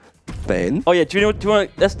again. Ben. Oh yeah, do you want?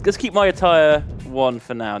 Let's keep my attire 1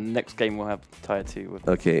 for now. Next game we'll have attire 2 with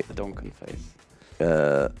Okay. the Duncan face.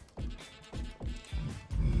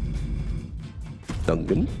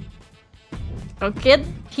 Duncan. Oh, kid,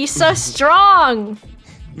 he's so strong.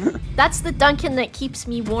 That's the Duncan that keeps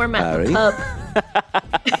me warm at Harry. the pub.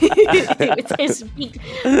 With his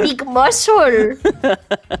big muscle.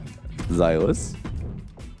 Xylus.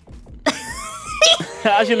 It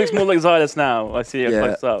actually looks more like Xylus now. I see it Yeah.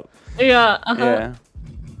 close up. Yeah. Yeah.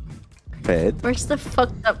 Ped. Where's the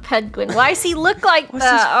fucked up penguin? Why does he look like What's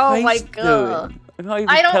that? Oh his my face god. doing? I can't even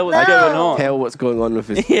I don't tell what's know. going on. Tell what's going on with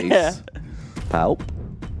his Yeah. face. Palp.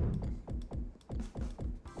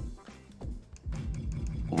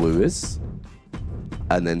 Lewis.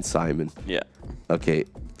 And then Simon. Yeah. Okay.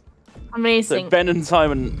 So Amazing. Ben and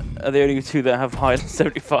Simon are the only 2 that have higher than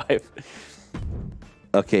 75.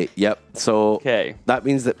 Okay, yep. So Okay. that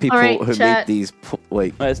means that people Alright, who chat. made these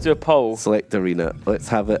like Let's do a poll. select arena. Let's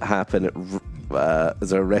have it happen at is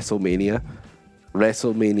there a WrestleMania?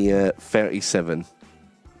 WrestleMania 37.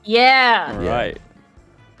 Yeah. All right.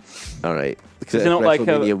 All right. Because Is it's it not like a-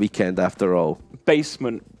 WrestleMania weekend after all.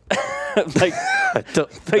 Basement. Like I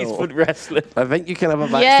don't basement know. wrestling. I think you can have a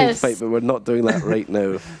backstage Yes. fight, but we're not doing that right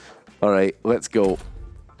now. All right, let's go.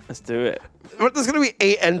 Let's do it. There's going to be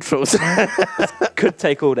 8 intros. Could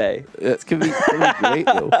take all day. It's going to be great,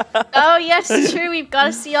 though. Oh yes, true. We've got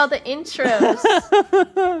to see all the intros.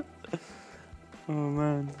 Oh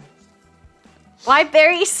man. Why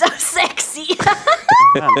Barry's so sexy?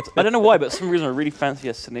 Man, I don't know why, but for some reason I really fancy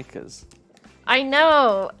a Snickers. I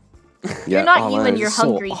know. Yeah. not oh, human, man, you're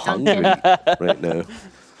so hungry, Duncan. right now.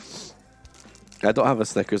 I don't have a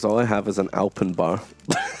Snickers. All I have is an Alpen bar.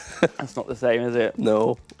 That's not the same, is it?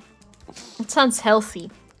 No. It sounds healthy.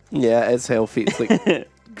 Yeah, it's healthy. It's like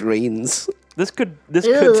grains. This could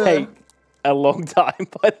Ugh. take a long time,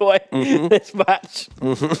 by the way. This match.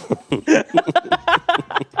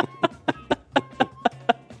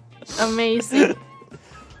 Amazing.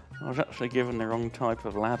 I was actually given the wrong type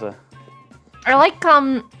of ladder. I like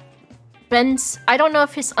Ben's. I don't know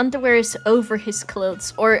if his underwear is over his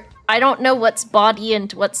clothes, or I don't know what's body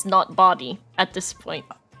and what's not body at this point.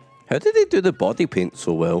 How did they do the body paint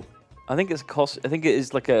so well? I think it's I think it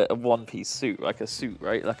is like a one-piece suit, like a suit,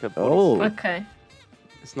 right? Like a body Oh. suit. Okay.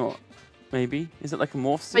 It's not. Maybe is it like a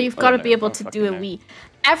morph suit? But you've I got to don't be know. able I to don't do a fucking know. wee.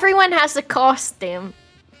 Everyone has a costume,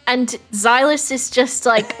 and Xylus is just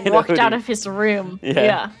like In a walked out hoodie. of his room. Yeah.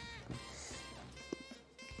 Yeah.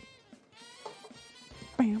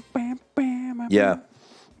 Bam, bam, bam, Yeah.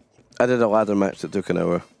 I did a ladder match that took an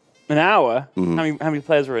hour. An hour? How many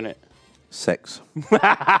players were in it? 6.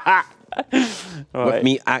 All With right.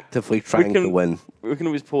 me actively trying to win. We can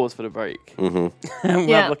always pause for the break. And we'll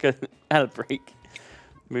Yeah. have like a ad break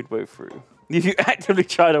midway through. If you actively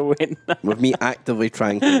try to win. With me actively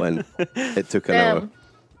trying to win. It took an hour. Damn.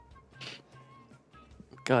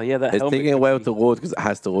 God, yeah, that It's helmet taking a could while be- to load because it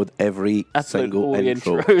has to load every That's like single all the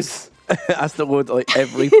intro. intros. It has to load like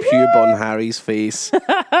every pube on Harry's face.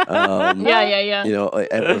 Yeah. You know, like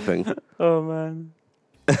everything. Oh man,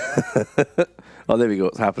 Oh, there we go.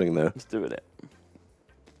 It's happening now. let's do it.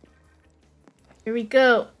 Here we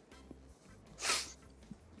go.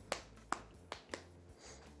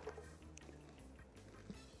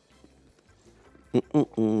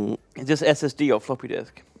 It's just SSD or floppy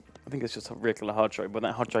disk. I think it's just a regular hard drive, but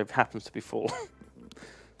that hard drive happens to be full.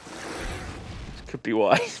 This could be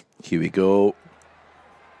why. Here we go.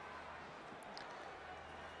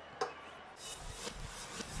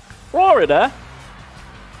 Florida?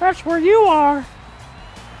 That's where you are.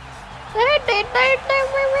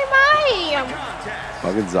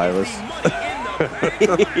 Fucking Xylus.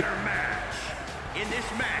 In this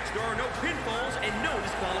match, there are no pinfalls and no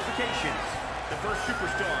disqualifications. The first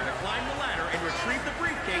superstar to climb the ladder and retrieve the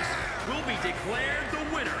briefcase will be declared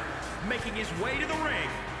the winner, making his way to the ring.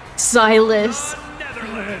 Xylus. The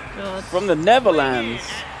Netherlands. God. From the Netherlands.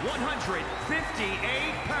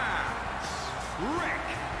 158 pounds. Rick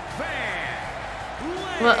Van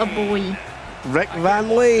Lane. What a boy. Rick Van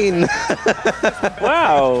Lane.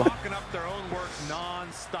 Wow. Talking up their own work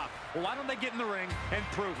non-stop. Well, why don't they get in the ring and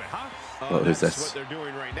prove it, huh? Oh, who's that's this? what they're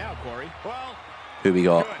doing right now, Corey. Well, Who we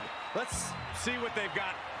got? good. Let's see what they've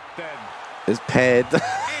got then. It's Ped.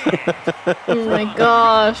 Oh my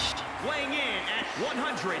gosh. Weighing in at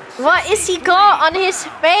 100. What is he got on his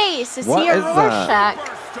face? Is What he a is that?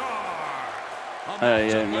 Rorschach?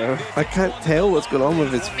 Yeah, no. I can't tell what's going on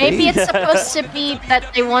with his face. Maybe it's supposed to be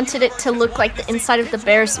that they wanted it to look like the inside of the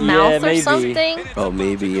bear's mouth or maybe. something. Oh,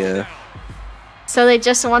 maybe, yeah. So they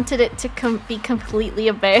just wanted it to be completely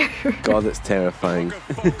a bear. God, it's terrifying.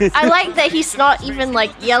 I like that he's not even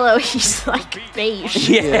like yellow, he's like beige.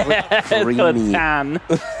 Yeah, like got a creamy. tan.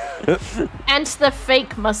 And the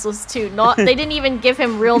fake muscles too. They didn't even give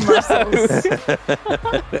him real muscles.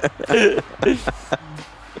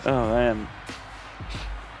 Oh man.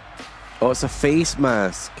 Oh, it's a face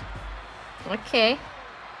mask. Okay.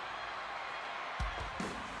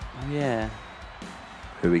 Oh, yeah.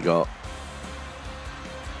 Who we got?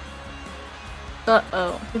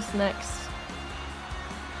 Uh-oh, who's next?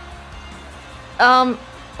 Oh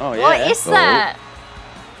yeah. What is that?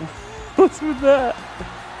 What's with that?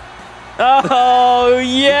 Oh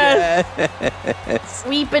yes.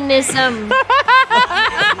 Weebinism.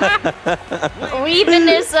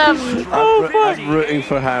 Weebinism. I'm rooting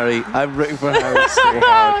for Harry. I'm rooting for Harry so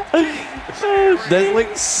hard. That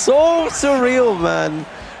looks so surreal, man.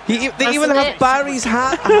 They even have Barry's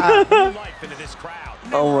hat.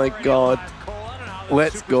 Oh my god.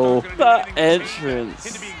 Let's go. That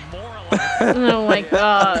entrance. Oh my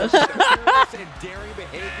gosh.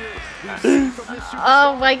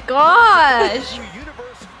 Oh my gosh.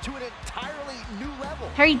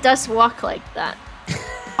 Harry does walk like that.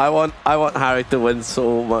 I want Harry to win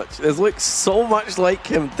so much. It looks so much like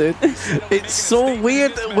him, dude. It's so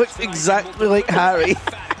weird. It looks exactly like Harry.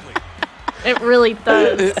 It really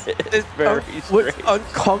does. It's very looks strange.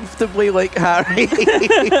 uncomfortably like Harry.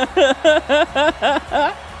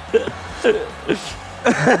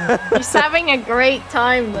 He's having a great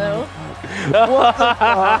time though.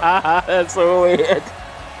 That's so weird.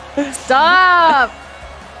 Stop!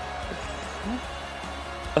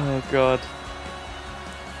 Oh god.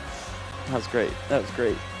 That's great. That was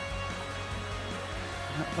great.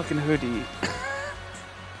 That fucking hoodie.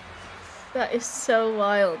 That is so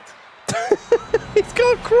wild. He's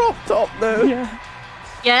got a crop top now. Yeah.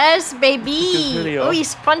 Yes, Good baby! video. Oh,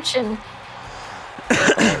 he's punching.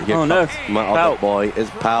 Oh no. My Pout. other boy is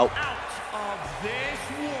Pout.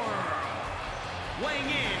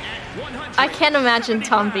 I can't imagine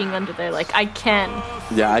Tom being under there. Like, I can.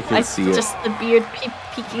 Yeah, I can see it. Just the beard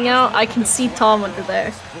peeking out. I can see Tom under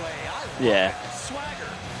there. Yeah.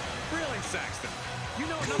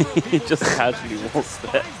 He just casually walks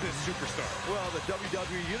there.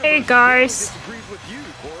 Hey guys.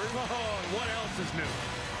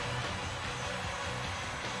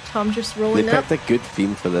 Tom just They rolling up. picked a good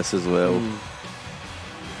theme for this as well.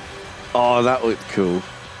 Oh, that looked cool.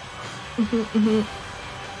 Do you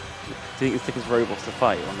think it's his robots to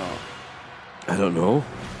fight or not? I don't know.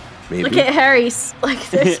 Maybe. Look at Harry's like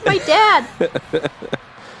this. My dad.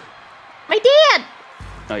 My dad.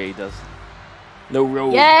 Oh yeah, he does. No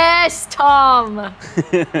roll. Yes, Tom.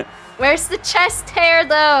 Where's the chest hair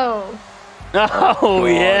though? Oh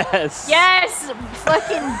yes. Yes,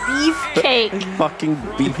 fucking beefcake. Fucking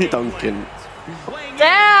beef Duncan.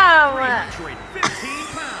 Damn.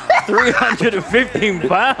 315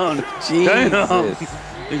 pounds. Jesus.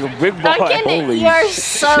 He's a big boy. Duncan, Holy you're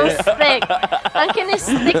so shit. thick. Duncan is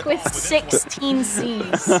thick with 16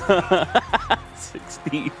 C's.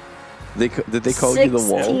 16. Did they call you the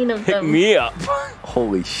wall? 16 of Pick them. me up.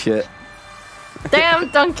 Holy shit. Damn,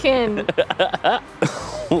 Duncan.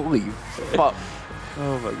 Holy fuck.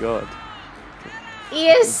 Oh my god. He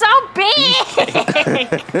is so big.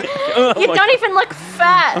 Oh You my- don't even look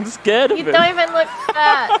fat. I'm scared of You him. don't even look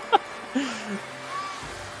fat.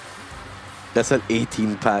 That's an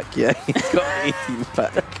 18 pack, yeah. He's got an 18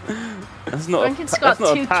 pack. That's not Duncan's a, got that's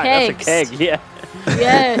not two a pack, that's a kegs. keg, yeah.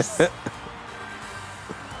 Yes.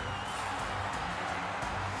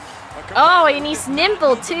 Oh, and he's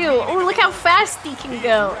nimble too. Oh, look how fast he can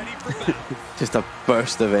go. Just a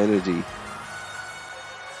burst of energy.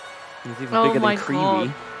 He's even Oh bigger my than Creamy. God.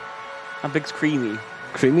 How big's Creamy?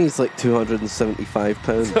 Creamy's like 275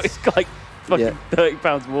 pounds. So he's got like fucking Yeah. 30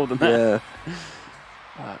 pounds more than that. Yeah.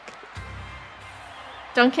 Fuck.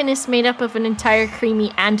 Duncan is made up of an entire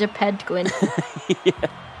creamy and a penguin.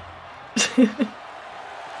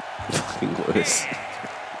 Fucking Lewis.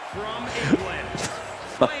 From England.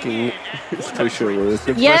 Fucking Pusher Lewis.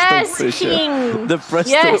 The Yes, Bristol Pusher. King. The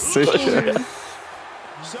Bristol Yes, Pusher. King.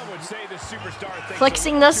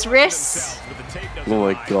 Flexing those wrists. Oh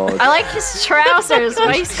my god. I like his trousers.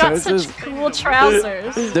 Why he's got Trousers. such cool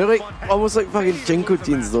trousers. They're like almost like fucking Jinko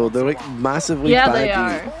jeans though. They're like massively Yeah, baggy. they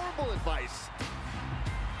are.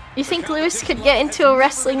 You think Lewis could get into a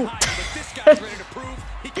wrestling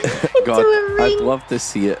God, a ring? I'd love to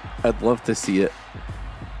see it. I'd love to see it.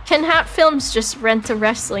 Can Hat Films just rent a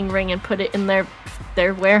wrestling ring and put it in their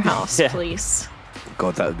warehouse, Yeah. please?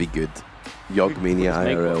 God, that would be good. Yogmania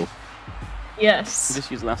Make IRL. Yes.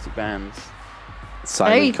 Just use elastic bands. There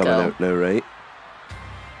Simon you coming go. out now, right?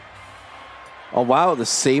 Oh wow, the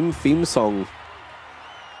same theme song.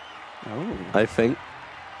 Oh. I think.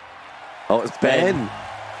 Oh, it's Ben. And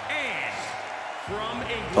from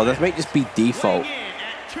England, Oh, this might just be default. weighing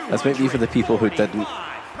in at This might be for the people who didn't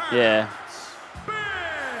 245 pounds, Yeah.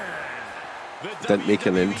 didn't make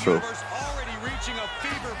an intro.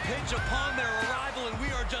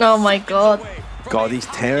 Oh my god. God, he's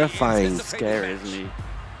terrifying. Scary, isn't he?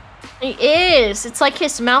 He is. It's like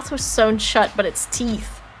his mouth was sewn shut, but it's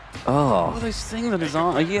teeth. All Oh, those things on his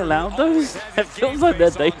arm. Are you allowed those? It feels like they're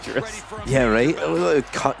dangerous. yeah, right. It would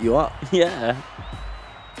cut you up. Yeah.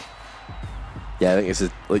 Yeah, I think it's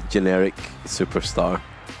a like generic superstar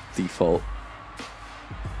default.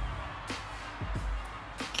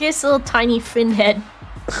 His little tiny fin head.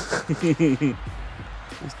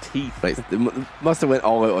 His teeth. Right, they must have went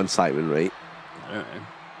all out on Simon, right? I don't know.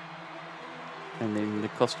 And then the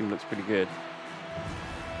costume looks pretty good.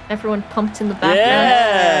 Everyone pumped in the background.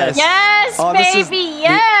 Yes! Yes, Oh, this is baby, the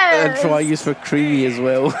yes! intro I use for Creamy as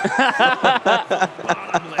well.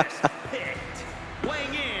 bottomless pit.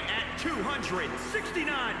 Weighing in at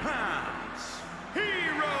 269 pounds,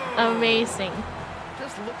 Hero. Amazing.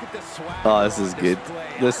 Just look at the swagger. Oh, this is on good. display.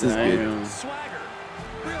 This is good. Damn. Swagger.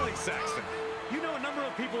 Really, Saxton? You know a number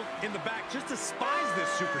of people in the back just despise this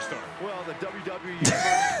superstar. Well, the WWE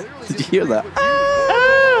clearly Did you hear that? disagree with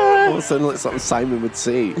you. Oh, it sounded like something Simon would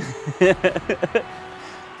say.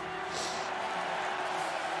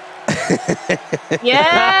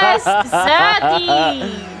 Yes,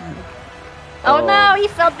 Zaddy! Oh no, he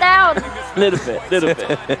fell down. Little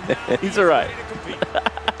bit. He's alright.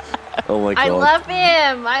 Oh my god. I love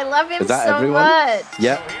him. I love him Is that so everyone? much.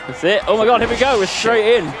 Yep. That's it. Oh my god, here we go. We're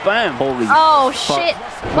straight in. Bam. Holy Oh fuck. shit!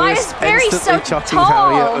 Why Lewis is Barry so instantly chucking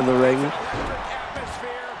Harry out in tall? the ring.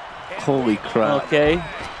 Holy crap. Okay.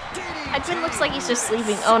 Edwin looks like he's just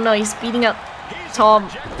sleeping. Oh no, he's beating up Tom.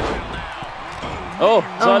 Oh,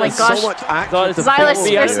 Oh my Xylas. gosh. So much action. Xylas to is Xylas follow He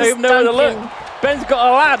here. has versus even nowhere to look. Duncan. Ben's got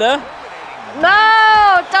a ladder.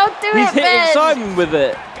 No, don't do He's it, hitting Ben. Simon with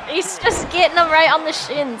it. He's just getting him right on the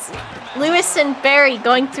shins. Lewis and Barry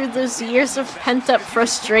going through those years of pent-up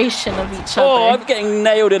frustration of each Oh, other. I'm getting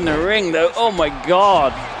nailed in the ring though. Oh my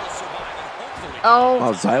god. Oh,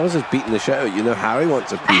 Oh, Xylas is beating the shit out. You know, Harry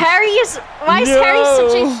wants a piece. Harry is. Why is Harry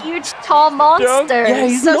such No. a huge, tall monster? Yeah,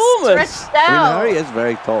 he's so enormous. stretched I mean, out. Harry is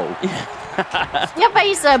very tall. Yeah, but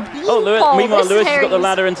he's a beanpole. Oh, meanwhile, This Lewis has got the Harry's-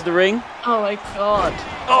 ladder into the ring. Oh my god.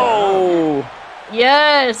 Oh.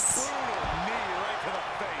 Yes.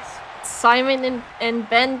 Simon and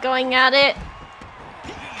Ben going at it.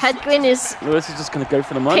 Hedwin is Lewis is just going to go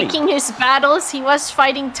for the money. picking his battles. He was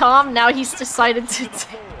fighting Tom. Now he's decided to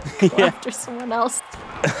go Yeah. after someone else.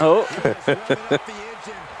 Oh.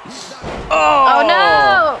 Oh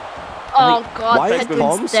no! Oh god, Why is Hedwin's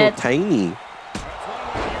Tom so dead. tiny?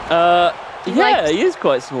 Yeah, Like- he is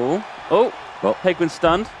quite small. Oh, Oh. Penguin's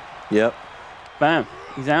stunned. Yep. Bam,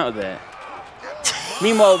 he's out of there.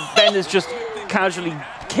 Meanwhile, Ben is just casually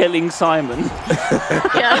killing Simon.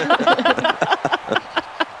 Yeah.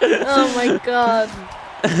 Oh my god.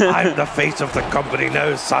 I'm the face of the company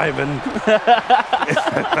now, Simon.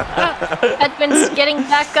 Hedwin's getting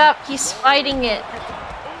back up. He's fighting it.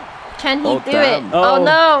 Can he Oh, do damn. it? Oh, Oh.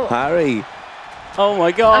 no! Harry. Oh my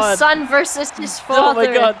A god. son versus his Oh father.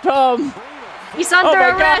 my god, Tom. He's under my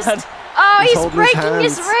arrest. God. Oh, He's he's holding his breaking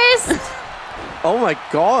his hands. wrist. Oh my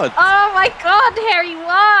god. Oh my god, Harry,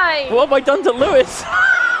 why? What have I done to Lewis?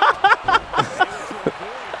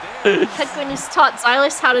 Hedwin has taught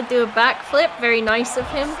Xylas how to do a backflip. Very nice of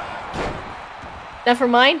him. Never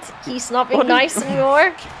mind. He's not being What nice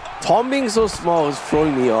anymore. Tom being so small is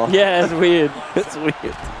throwing me off. Yeah, it's weird. It's weird.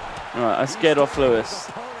 Alright, I scared off Lewis.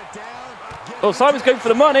 Oh, Simon's going for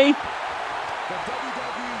the money.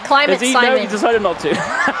 Climb it, Is he? No, he Simon. decided not to.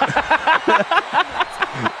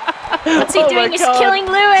 What's he Oh my doing? He's God. killing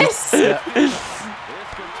Lewis.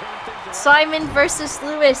 Simon versus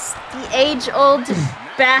Lewis. The age-old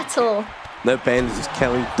battle. Now Ben is just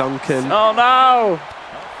killing Duncan. Oh no!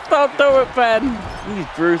 Don't do it, Ben. He's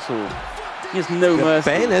brutal. He has no Yeah, mercy.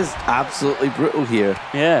 Ben is absolutely brutal here.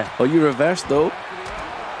 Yeah. Oh, you reversed though.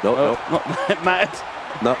 No, Oh, not mad.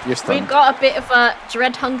 no, you're We've stunned. got a bit of a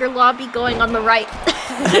Dread Hunger lobby going on the right.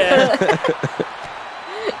 Yeah.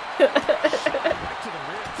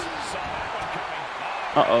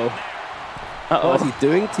 Uh-oh. What Uh-oh. is he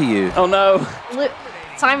doing to you? Oh no.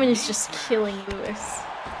 Simon is just killing Lewis.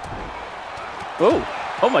 Oh.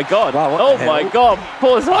 Oh my god. Wow, what oh the my hell? god.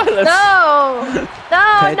 Poor Silas. No!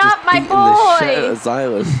 No, Ben not just my beating the shit out boy! of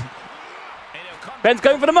Xylas. Ben's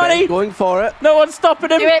going for the Ben money. going for it. No one's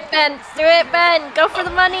stopping him. Do it, Ben! Do it, Ben! Go for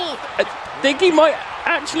the money! I think he might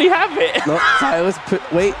actually have it. No,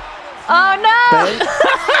 Xylas wait. Oh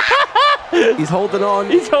no! Ben. He's holding on.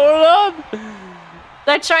 He's holding on.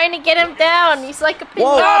 They're trying to get him down. He's like a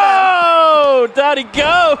pinata. Oh, down he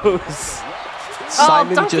goes.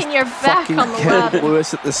 Simon Duncan, just you're back fucking on the killed ladder.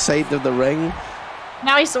 Lewis at the side of the ring.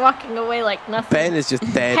 Now he's walking away like nothing. Ben is just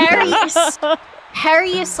dead. Harry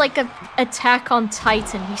is like a Attack on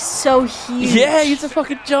Titan. He's so huge. Yeah, he's a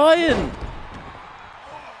fucking giant.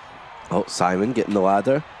 Oh, Simon getting the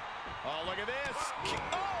ladder. Oh, look at this.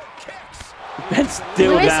 Oh, kicks. Ben's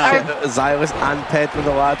still Lewis down. Xylus and Ped with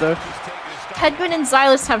the ladder. Pedguin and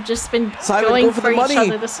Xylus have just been Simon, going go for the each money.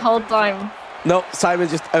 other this whole time. No,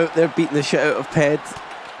 Simon's just out there beating the shit out of Ped.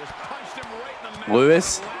 Just punched him right in the mouth.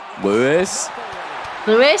 Lewis.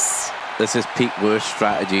 Lewis, This is peak Lewis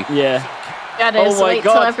strategy. Yeah. that Oh is. my Wait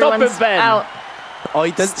God, till stop everyone's it, Ben. out. Oh,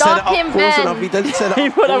 he didn't Stop set it up him, close Ben. enough. He didn't set it He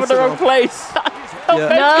up put him close in the wrong enough. place. Oh, Yeah.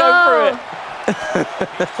 Ben's going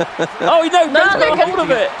for it. Oh, no, Ben's they're got a hold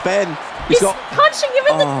of it. Ben, He's he's got... punching him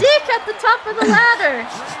in the dick at the top of the ladder.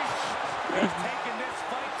 Taking this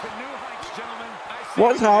fight to new heights, gentlemen. I say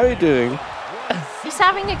What's Harry doing? He's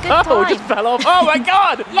having a good Oh, time. just fell off. Oh, my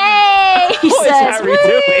God. Yay! He What is says, Harry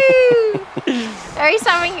 "Woo!" Harry's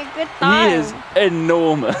having a good time. He is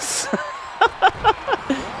enormous.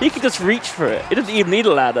 He can just reach for it. He doesn't even need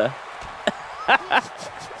a ladder.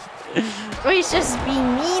 Oh, he's just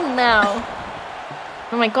being mean now.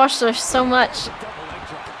 Oh my gosh, there's so much.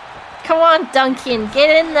 Come on, Duncan,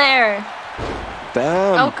 get in there.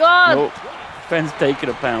 Damn. Oh god. Nope. Ben's taking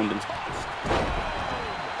a pounding.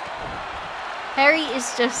 Harry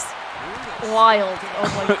is just wild.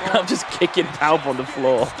 Oh my I'm god. just kicking Palp on the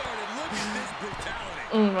floor.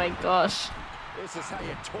 Oh my gosh. this is how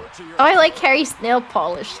you torture your Oh, I like Harry's nail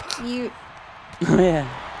polish. Cute. Oh, yeah.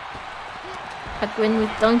 Pedguin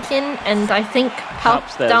with Duncan, and I think Palp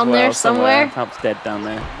Palp's there down as well, there somewhere. Palp's dead down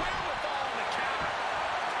there.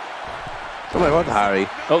 Oh my god, Harry.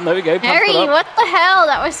 Oh, there we go. Palp's Harry, got up. what the hell?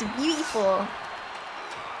 That was beautiful.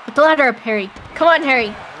 Put the ladder up, Harry. Come on,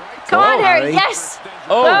 Harry. Come Whoa, on, Harry. Harry. Yes.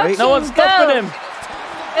 Oh, Duncan, no one's stopping go. him.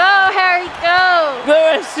 Go, Harry, go.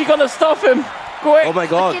 Lewis, you gotta stop him. Quick. Oh my Look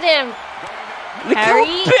god. at him. Look how Harry.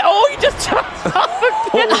 big- Oh, you just jumped off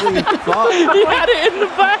again. Holy fuck. He had it in the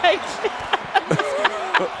bag.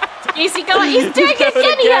 Easy going. He's doing it going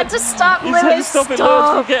again. He again. had to stop He's had to Lewis. stop it, Lewis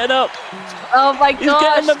Stop. from getting up. Oh my He's gosh.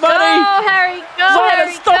 getting the money. Go, Harry. Go, Simon,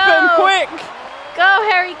 Harry. stop go. him, quick. Go,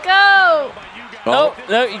 Harry. Go. Oh,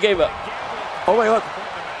 no, he gave up. Oh my god.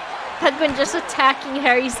 Pedguin just attacking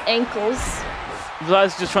Harry's ankles.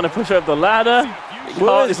 Zai's just trying to push over the ladder. He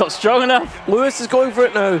can't, it's not strong enough. Lewis is going for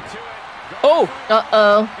it now. Oh,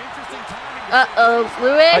 Uh-oh. Uh-oh.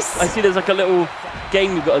 Lewis. I see there's like a little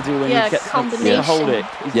game you've got to do when Yeah, you get combination. to hold it.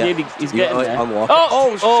 He's Yeah. nearly, he's You getting gotta there. unlock it. Oh,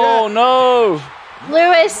 Oh, shit. oh no.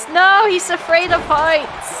 Lewis, no, he's afraid of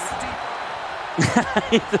heights.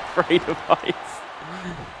 He's afraid of heights.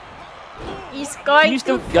 He's going You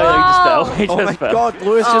still to go. He just fell. fall. He Oh just my fell. god,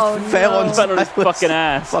 Lewis Oh, just fell no. on Fell on his Silas. fucking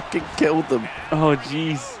ass. Fucking killed him. Oh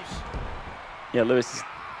jeez. Yeah, Lewis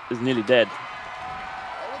is nearly dead.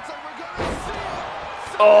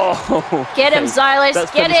 Oh. Get him, okay. Xylus.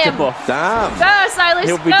 That's Get finished him. off. Damn. Go, Silas.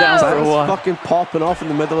 He'll go. be down for a Silas while. fucking popping off in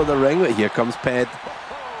the middle of the ring, but here comes Ped.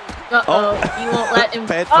 Uh-oh. You won't let him.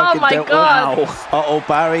 Ped Oh fucking my dealt with god. it. Uh-oh,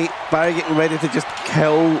 Barry getting ready to just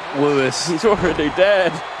kill Lewis. He's already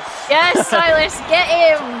dead. Yes, Silas. Get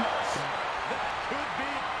him.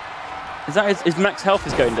 Is that his max health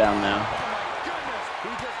is going down now?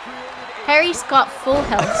 Harry's got full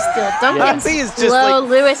health still. Duncan's He is just low. like,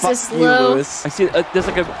 Lewis fuck is you, low. Lewis. I see. There's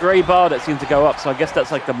like a grey bar that seems to go up, so I guess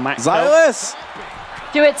that's like the max health. Xylus!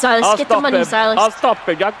 Do it, Silas. I'll Get the stop money, him. Silas. I'll stop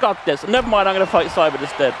him. I got this. Never mind. I'm going to fight Simon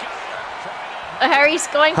instead. Harry's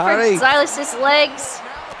going Harry. for Silas's legs.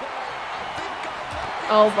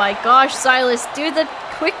 Oh my gosh, Silas, do the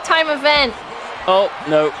quick time event. Oh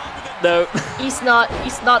no, no. He's not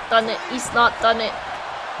done it. He's not done it.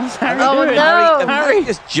 What's Harry Oh, doing? no. If Harry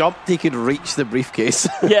just jumped, he could reach the briefcase.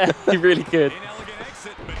 Yeah, he really could.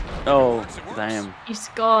 Oh, damn. He's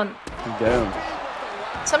gone. I'm down.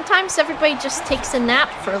 Sometimes everybody just takes a nap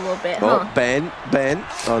for a little bit, Oh, huh? Ben.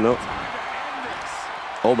 Oh no.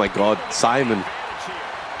 Oh my god, Simon.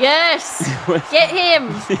 Yes! Get him!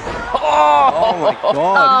 Oh my god.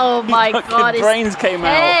 Oh my Fucking god, his brains came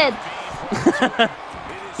out. head!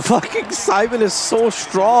 Fucking Simon is so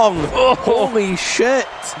strong. Oh. Holy shit.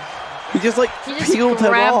 He just like He just peeled him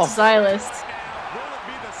grabbed off. Silas.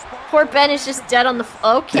 Poor Ben is just dead on the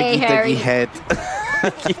okay, Diggy Harry. diggy head.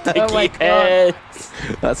 Oh my god. Head.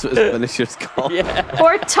 That's what his finisher's called. Yeah.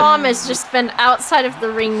 Poor Tom has just been outside of the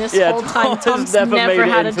ring this Yeah, whole time. Tom has Tom's never made it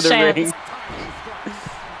had a into the chance. ring.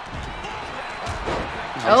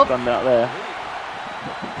 Oh. Stunned out there.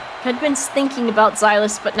 Pedguin's thinking about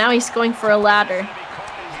Xylus, but now he's going for a ladder.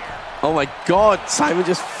 Oh my God, Simon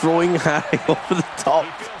just throwing Harry over the top.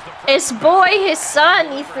 His boy, his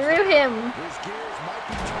son, he threw him.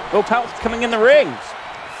 Oh, Palp's coming in the ring.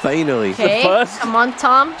 Finally. Okay, first. come on,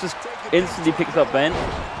 Tom. Just instantly picks up Ben.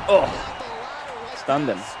 Oh, stunned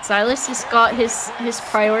him. Xylus has got his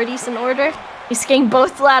priorities in order. He's getting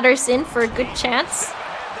both ladders in for a good chance.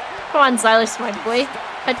 Come on, Xylus, my boy.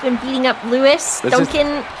 Pedguin beating up Lewis.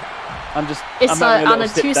 Duncan It's on a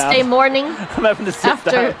Tuesday morning. I'm having to sit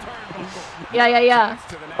down. Yeah.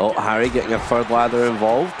 Oh, Harry getting a third ladder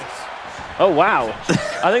involved. Oh, wow.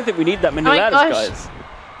 I don't think we need that many Oh my ladders, gosh. guys.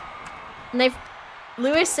 And they've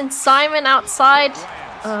Lewis and Simon outside.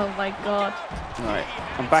 Oh my God. All right,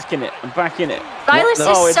 I'm back in it. Xylus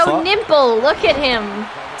Oh, is it's so what? nimble. Look at him.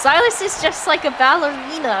 Xylus is just like a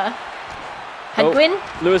ballerina. Pedguin,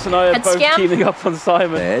 Oh, Lewis and I are Head both scam? teaming up on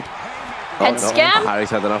Simon. Dead. head no. scam. Harry's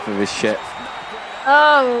had enough of his shit.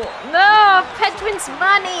 Oh no, Pedguin's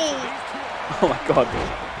money. Oh my God.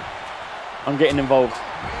 I'm getting involved.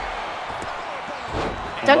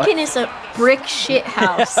 Duncan is a brick shit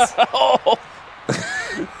house. Oh!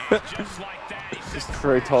 Just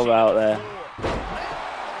throw Tom out there.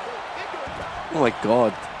 Oh my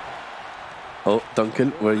God. Oh,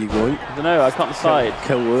 Duncan, where are you going? I don't know, I can't decide.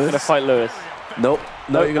 Kill I'm gonna Lewis. fight Lewis. Nope.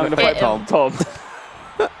 No, you're I'm gonna fight fight Tom.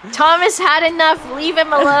 Tom has had enough. Leave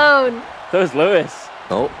him alone. There's Lewis.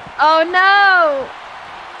 Oh, Oh no.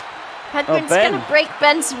 Pedguin's Ben. gonna break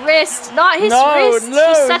Ben's wrist, not his No, wrist. no,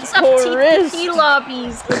 he sets up poor TPP wrist.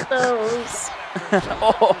 lobbies with those.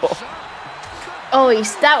 Oh. Oh,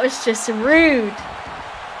 that was just rude.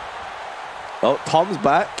 oh, Tom's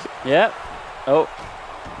back. Yep. Oh.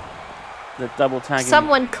 The double tagging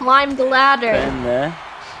Someone climbed the ladder. Ben there.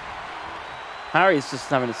 Harry's just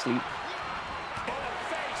having a sleep.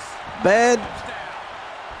 Ben.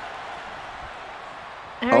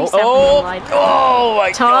 Harry's Oh. having a lie. Oh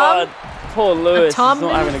my Tom? God. Poor Lewis. Tom He's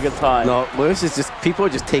not having a good time. No, Lewis is just, people are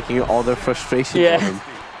just taking all their frustration Yeah. from him.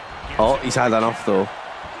 Oh, he's had enough though.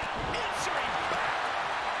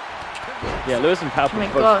 Yeah, Lewis and Palp Oh my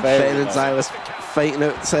are both gosh. very Ben and good. Xylus fighting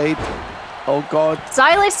outside. Oh God.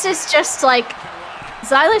 Xylus is just like...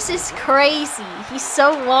 Xylus is crazy. He's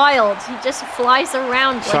so wild. He just flies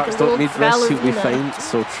around Sharks like a don't little need rest, who we ballerina. find.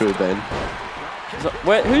 So true, Ben. So,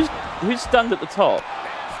 who's stunned at the top?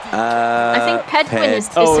 I think Pedguin has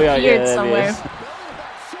disappeared Oh, yeah, there he somewhere. is.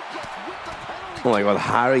 Oh my God,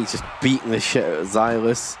 Harry's just beating the shit out of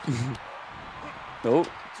Xylus. Oh. Oh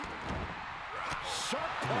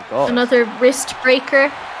my God. Another wrist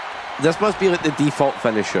breaker. This must be like the default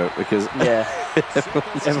finisher because Yeah.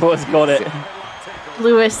 Everyone's got it.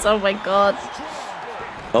 Lewis, oh my God.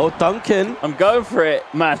 oh, Duncan. I'm going for it.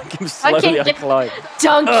 Man, I'm slowly Okay, climb.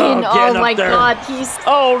 Duncan, Oh, getting oh my up there. God, he's...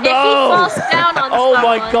 Oh If he no! falls down on Oh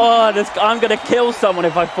my someone- God! I'm gonna kill someone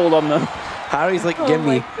if I fall on them. Harry's like, Oh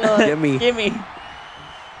gimme, my God. gimme. Gimme!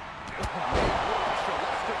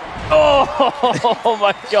 Oh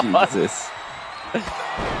my God! Jesus.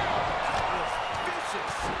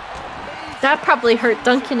 That probably hurt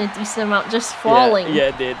Duncan a decent amount, just falling. Yeah,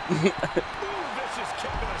 it did.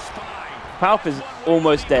 Palp is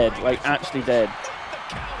almost dead, like actually dead.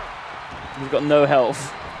 He's got no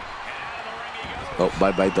health. Oh,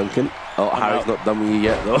 bye-bye, Duncan. Oh, Harry's out. not done with you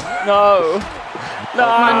yet, though. No! No!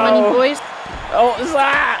 Come on, money boys. Oh, what was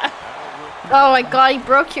that? Oh my God, he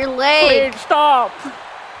broke your leg. Please stop!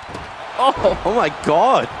 Oh! Oh my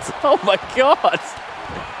God. Oh my God!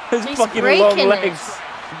 His He's fucking breaking long it. legs.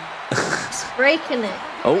 He's breaking it.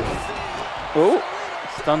 Oh, Oh!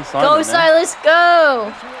 Stun Simon Go, there. Silas,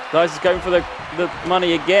 go! Guys is going for the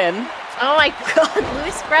money again. Oh my God,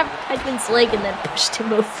 Lewis grabbed Pedguin's leg and then pushed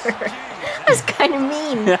him over. That's kind of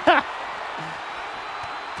mean.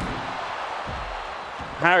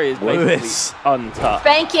 Harry is basically Lewis. untouched.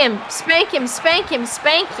 Spank him, spank him, spank him,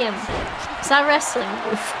 spank him. Is that wrestling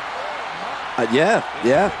move? yeah,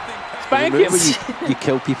 yeah. Spank Remember him. you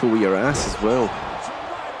kill people with your ass as well.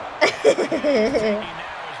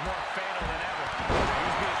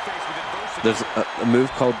 There's a move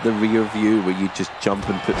called the rear view where you just jump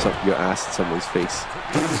and puts up your ass in someone's face.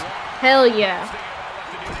 Hell yeah.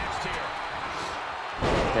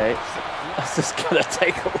 Okay. That's just gonna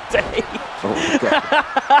take all day. Oh my God.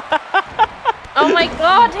 Oh my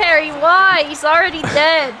God, Harry, why? He's already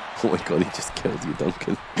dead. Oh my God, he just killed you,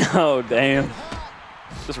 Duncan. Oh damn.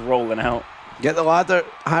 Just rolling out. Get the ladder,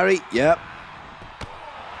 Harry. Yep.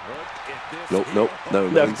 Nope, nope, no,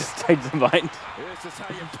 No, no. just changed the mind.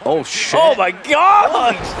 Oh shit. Oh my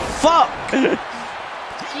God! Fuck. I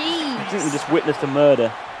think we Jeez. just witnessed a murder.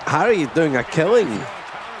 Harry is doing a killing.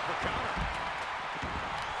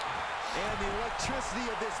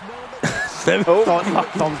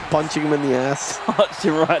 Tom's punching him in the ass. Touched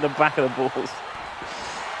him right in the back of the balls.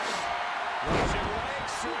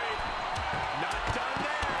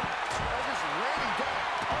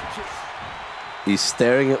 He's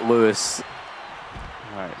staring at Lewis.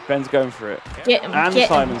 Right, Ben's going for it. Get him. And Get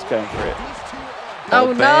him. Simon's going for it.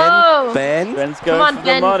 Oh, no. Ben. Ben's going on, for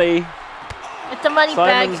Ben. the money. Get the money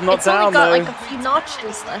Simon's bag. not It's only down, got though. like a few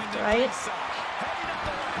notches left, right?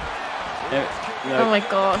 No, Oh my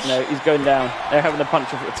gosh. no, he's going down. They're having a punch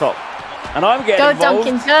off at the top. And I'm getting Go, involved.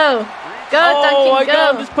 Duncan, go. Go, Oh, Duncan,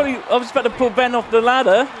 go. I'm just about to pull Ben off the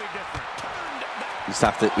ladder.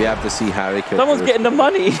 We have to see Harry. Someone's getting the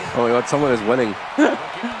money. Oh my god, someone is winning.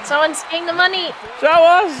 Someone's getting the money. Show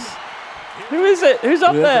us. Who is it? Who's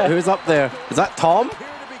up there? Who's up there? Is that Tom?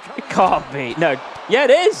 It can't be. No. Yeah, it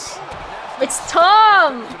is. It's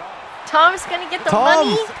Tom. Tom's gonna get the Tom.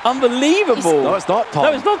 money. Unbelievable. No, it's not Tom.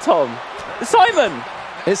 No, it's not Tom. It's Simon.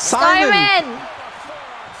 It's Simon. Simon.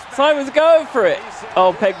 Simon's going for it.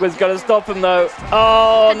 Oh, Pegwin's going to stop him, though.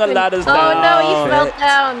 Oh, and the ladder's Oh down. no, he fell Shit.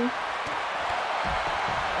 down.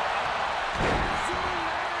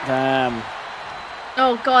 Damn.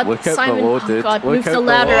 Oh god, Look out Simon. below, Oh dude. god, Look move out the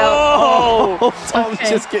ladder below. out. Oh, Tom's Okay.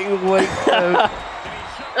 just getting wiped out.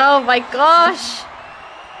 Oh my gosh.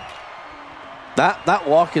 That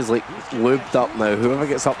walk is like looped up now. Whoever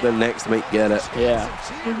gets up there next might get it. yeah.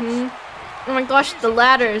 Oh my gosh, the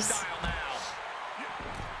ladders.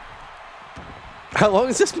 How long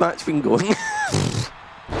has this match been going?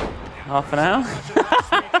 Half an hour.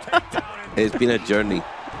 It's been a journey.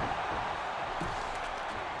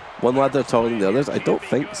 One ladder taller than the others? I don't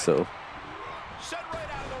think so.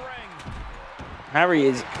 Harry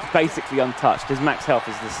is basically untouched. His max health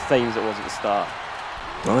is the same as it was at the start.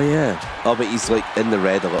 Oh yeah. Oh, but he's like in the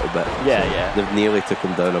red a little bit. Yeah, yeah. They've nearly took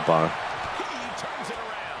him down a bar.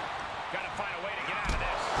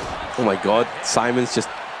 Oh my god, Simon's just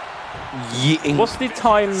yeeting. What's the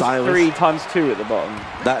times Silence. 3 times 2 at the bottom?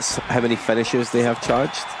 That's how many finishers they have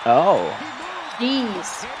charged. Oh.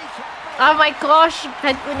 Jeez. Oh my gosh,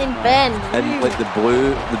 Penguin and Ben. And like the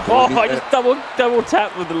blue Oh, I meter, just double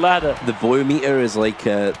tapped with the ladder. the blue meter is like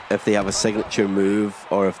if they have a signature move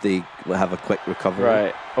or if they have a quick recovery.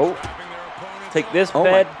 Right. Oh. Take this, Oh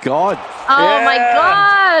bed. my god. Oh my Yeah.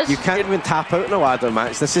 gosh. You can't even tap out in a ladder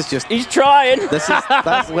match. This is just He's trying.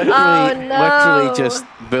 that's literally Oh, no. literally just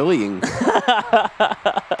bullying.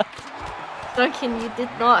 Duncan, you did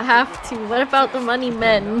not have to. What about the money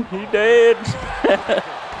men? He did.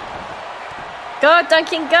 Go,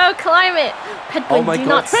 Duncan, go, climb it. Penguin, Oh my do god,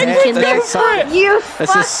 not Ped, sink in this there. is such- You This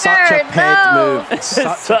fucker, is such a ped no. move.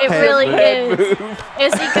 Such a It ped really move.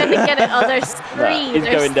 is. Is he going to get it? Oh, there's three. He's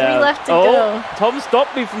There's going three down. left to oh, go. Tom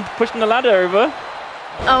stopped me from pushing the ladder over.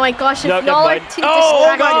 Oh my gosh, if No, y'all never are mind. too Oh,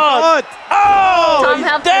 distracted. God. Oh, Tom he's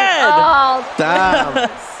helped dead. him. Oh, Damn.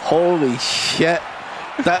 Holy shit.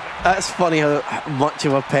 That's funny how much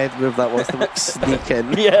of a ped move that was to like sneak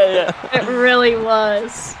in. Yeah. it really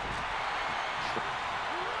was.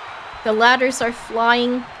 The ladders are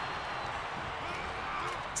flying.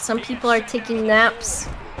 Some people are taking naps.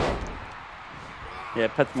 Yeah,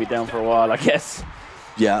 petted me down for a while, I guess.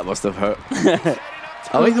 Yeah, it must have hurt.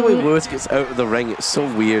 I like the way Lewis gets out of the ring. It's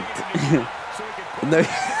so weird. No,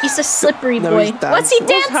 He's a slippery No, boy. he's What's he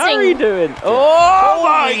dancing. What's Harry dancing? doing? Oh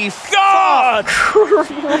Holy my god! poor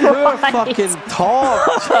fucking Tom.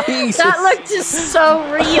 Jesus. That looked just so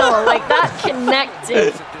real. Like that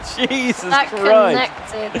connected. Jesus That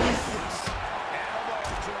Christ. connected.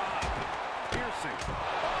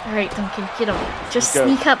 Alright, Duncan, get him. Just Go.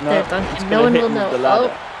 sneak up No, there, it's Duncan. gonna No one hit will him with know. the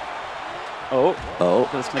ladder. Oh, Oh, Oh,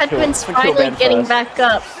 that's gonna kill- Penguin's it's gonna kill finally Ben getting first. back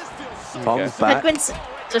up. Tom's back. Penguin's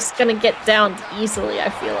just gonna get downed easily, I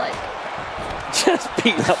feel like. Just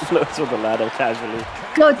beat up Lewis with the ladder casually.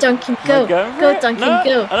 Go, Duncan, Am I go. going for Go, it? Duncan, No,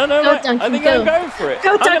 go. I don't know. Go, Mate. Duncan, I think go. I'm going for it.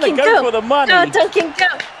 Go, I'm Duncan, gonna go go. for the money. Go, Duncan, go.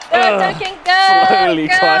 Go, Ugh. Duncan, go. Slowly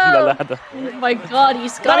go. climb the ladder. Oh my god,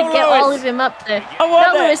 he's gotta No, get all Lewis. of him up there. I want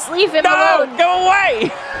No, it. Lewis, leave him No, alone. go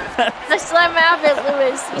away! Just let him have it,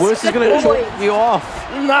 Lewis. He's Lewis a is good going to boy. choke you off.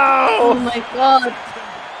 Oh No! my god.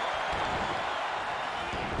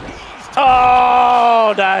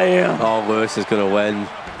 Oh, damn. Oh, Lewis is going to win.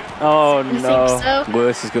 Oh, You no. think so?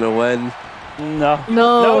 Lewis is going to win. No.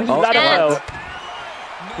 No, he he ladder can't.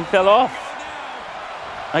 fell. He fell off.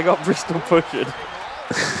 I got Bristol pushed.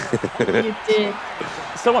 You did.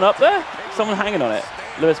 Someone up there? Someone hanging on it.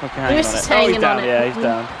 Lewis must be hanging Lewis on is it. hanging oh, he's down. on it. Yeah, he's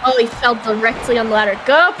down. Oh, he fell directly on the ladder.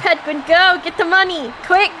 Go, Pedguin, go! Get the money!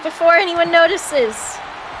 Quick, before anyone notices.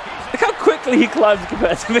 Look how quickly he climbs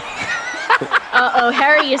compared to me. Uh-oh,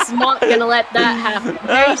 Harry is not gonna let that happen.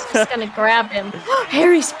 Harry's just gonna grab him.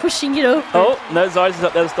 Harry's pushing it over. Oh, no, Zayas is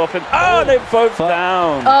up there to stop him. Oh, they're both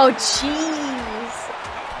down. Oh, jeez.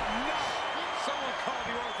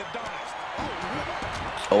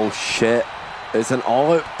 Oh, shit. It's an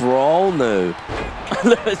all-out brawl now.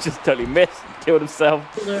 Lewis just totally missed. Killed himself.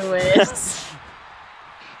 Lewis.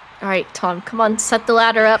 All right, Tom, come on, set the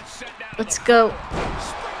ladder up. Let's go.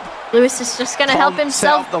 Lewis is just gonna help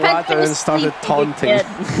himself. Set up the ladder and started taunting.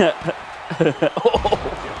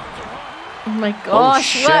 Oh my gosh,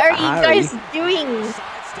 shit, what are Harry. you guys doing?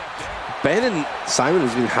 Ben and Simon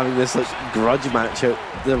has been having this like grudge match out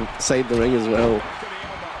the side of the ring as well.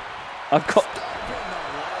 I've got.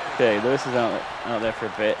 Okay, Lewis is out there for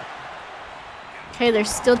a bit. Okay,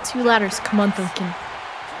 there's still 2 ladders. Come on, Duncan.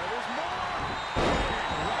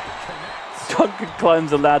 Duncan climbs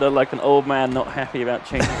the ladder like an old man not happy about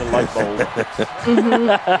changing the light bulb.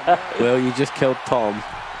 Well, you just killed Tom.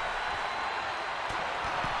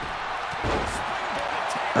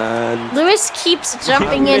 And Lewis keeps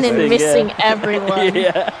jumping in and missing everyone.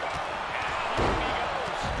 Yeah.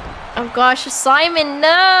 Oh gosh, Simon,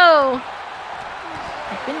 no!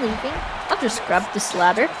 I've been leaving. I'll just grab this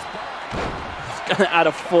ladder. Gonna add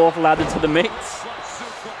a 4th ladder to the mix.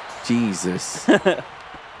 Jesus.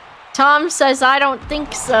 Tom says I don't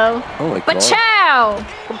think so. Oh my But god. chow!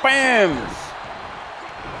 Bam!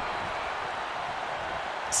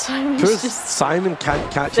 Simon's Poor just Simon can't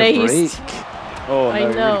catch a dazed. break. Oh, no, I he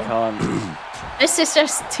really know. can't. This is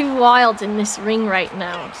just too wild in this ring right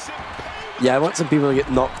now. Yeah, I want some people to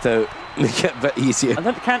get knocked out. Make it a bit easier.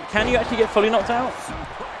 Can you actually get fully knocked out?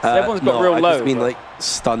 Everyone's got no, real I've low. just been like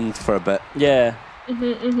stunned for a bit. Yeah.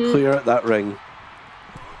 Clear out that ring.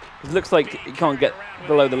 It looks like you can't get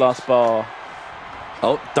below the last bar.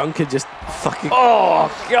 Oh, Duncan just fucking. Oh,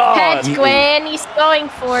 God! Pedguin, he's going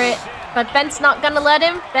for it. But Ben's not gonna let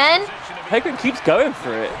him. Ben? Pedguin keeps going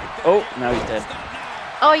for it. Oh, now he's dead.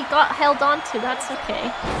 Oh, he got held onto. That's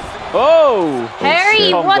okay. Oh! Harry,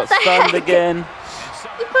 Tom what got the stunned heck? again.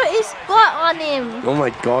 He put his butt on him. Oh my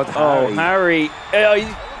god, Oh, Harry. Harry.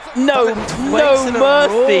 No Twice in a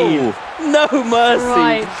mercy. row. No mercy.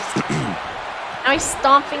 Right. Now he's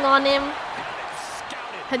stomping on him.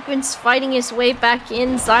 Pedguin's fighting his way back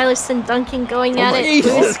in. Xylus and Duncan going at it.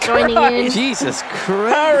 Jesus Lewis joining in. Jesus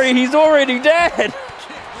Christ. Harry, he's already dead.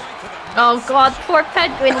 Oh god, poor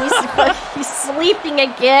Pedguin. He's sleeping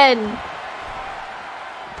again.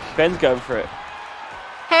 Ben's going for it.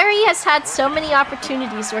 Harry has had so many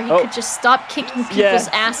opportunities where he could just stop kicking people's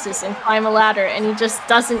asses and climb a ladder, and he just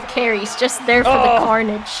doesn't care. He's just there for the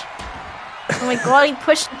carnage. Oh my god, he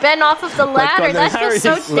pushed Ben off of the ladder. That Harry's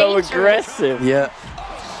feels so dangerous. aggressive. Yeah.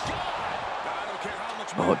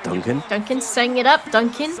 Oh, Duncan. Duncan's setting it up.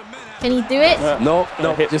 Duncan, can he do it? No,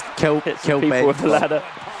 just kill people Ben. with the ladder.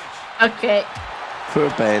 Okay. Poor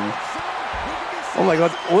Ben. Oh my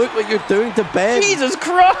god, look what you're doing to Ben. Jesus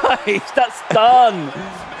Christ, that's done.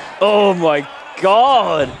 Oh my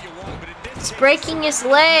god. It's breaking his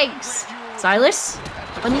legs. Xylus,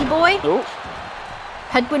 bunny boy. Oh,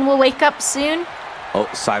 Pedguin will wake up soon. Oh,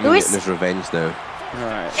 Simon Lewis? getting his revenge now. all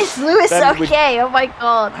right. Is Lewis Ben would- okay? Oh my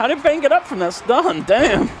god. How did Ben get up from that stun?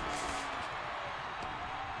 Damn.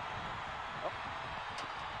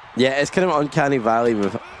 Yeah, it's kind of uncanny valley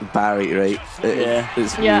with Barry, right?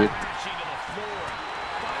 It's Yeah. weird.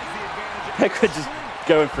 Pedguin just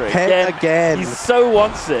going for it Head again. He so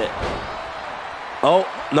wants it. Oh,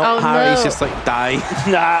 no, Oh, Harry's no. just like, die.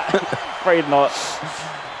 Nah, afraid not.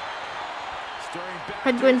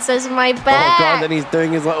 Pedguin says my Oh back. god, then he's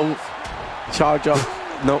doing his little charge up.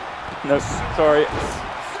 Nope. No, sorry.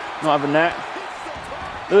 Not having that.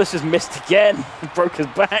 Lewis just missed again. Broke his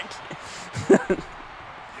back.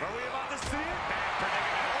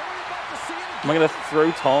 Am I going to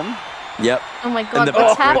throw Tom? Yep. Oh my god, the-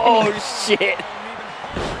 what's happening? Oh, shit.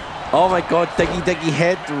 Oh my god, diggy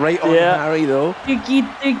head right on Yeah. Harry though. Diggy,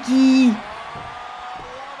 diggy.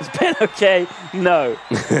 Is Ben okay? No.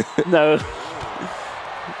 No.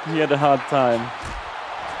 He had a hard time.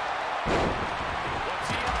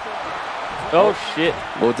 Oh, shit.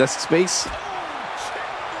 Oh, disc space.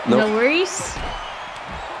 No Nope. worries.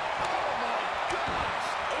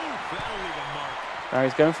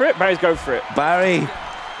 Barry's going for it. Barry's going for it. Barry,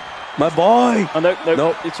 my boy. Oh, no, no.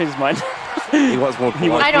 Nope. He changed his mind. He wants more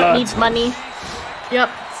blood. I don't blood. need money. Yep.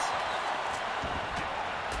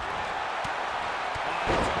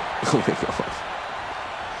 Oh my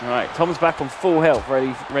god. All right, Tom's back on full health,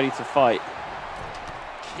 ready to fight.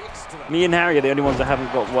 Me and Harry are the only ones that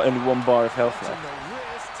haven't got only 1 bar of health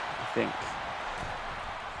left, I think.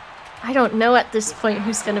 I don't know at this point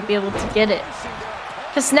who's going to be able to get it.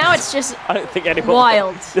 Because now it's just I don't think anyone.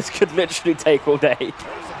 wild. This could literally take all day.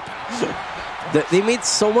 They made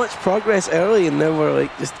so much progress early, and then we're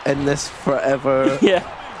like just in this forever. Yeah.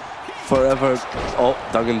 Forever. Oh,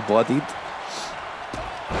 Duncan bloodied.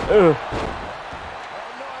 Ugh.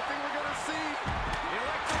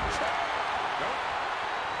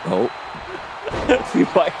 Oh, We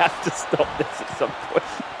might have to stop this at some point.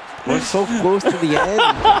 we're so close to the end.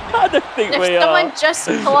 I don't think If we someone are. just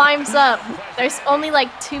climbs up, there's only like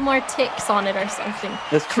 2 more ticks on it or something.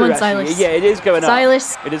 That's Come true. on, actually. Silas. Yeah, it is going up.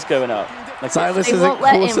 Silas. It is going up. Like, Silas They isn't won't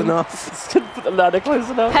let close him. enough. put the ladder close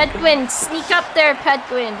enough. Pedguin, sneak up there,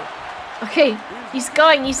 Pedguin. Okay, he's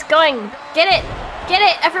going. Get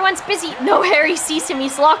it, everyone's busy. No, Harry sees him,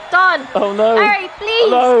 he's locked on. Oh no. Harry,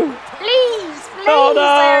 please. Oh no. Please, Oh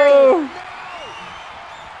Harry. no.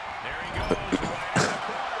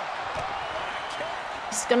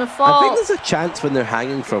 He's gonna I fall. think there's a chance when they're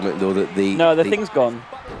hanging from it, though, that they. No, the they- thing's gone.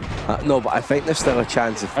 No, but I think there's still a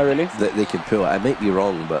chance Oh really? that they can pull it. I might be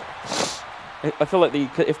wrong, but I feel like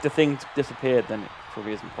if the thing disappeared, then it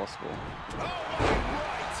probably isn't possible.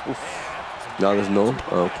 no, there's no.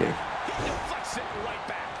 Oh, okay.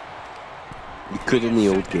 You could in the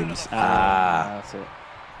old games. That's it.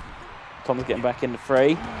 Tom's getting back in the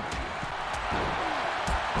fray.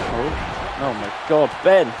 Oh my God,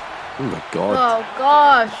 Ben. Oh my God, Oh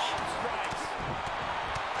gosh.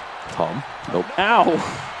 Tom. Nope.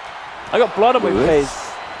 Ow. I got blood on my Lewis.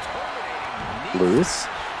 face. Lewis.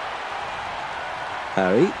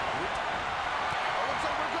 Harry.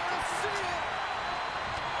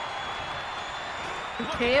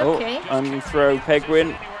 Okay, Oh, okay. I'm gonna throw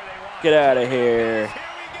Pedguin. Get out of here.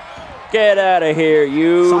 Get out of here,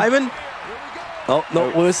 you. Simon. Oh no,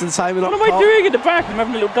 Lewis and Simon What up am I top. doing in the back? I'm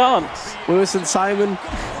having a little dance. Lewis and Simon.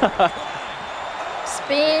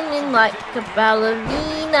 Spinning like a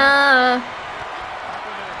ballerina.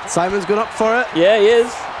 Simon's going up for it. Yeah, he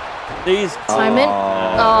is. These. Simon.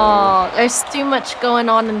 Oh, there's too much going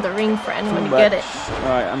on in the ring for anyone to get it.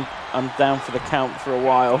 Alright, I'm down for the count for a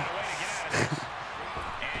while.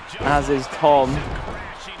 As is Tom.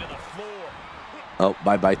 Oh,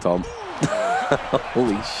 bye bye, Tom.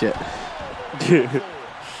 Holy shit.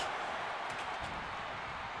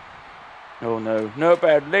 Oh no. No,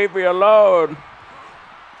 Ben, leave me alone.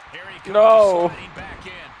 No.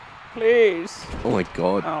 Please. Oh my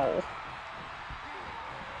God. Ow.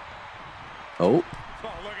 Oh. Oh,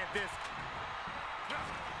 look at this.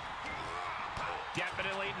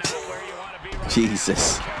 Definitely not where you want to be right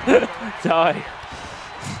Jesus. Die.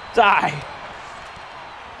 Die.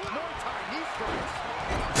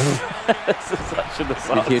 This is such an You're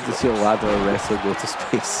assault. here to see a ladder or wrestler go to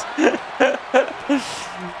space.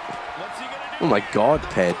 Oh my God,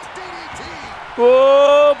 Ped.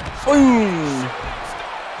 Whoa, boom.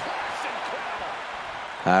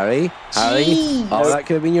 Harry? Harry? Jeez. Oh, that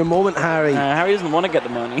could have been your moment, Harry. Harry doesn't want to get the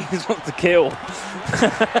money. He just wants to kill.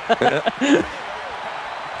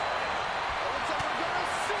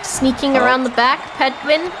 Sneaking around the back,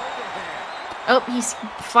 Pedguin. Oh, he's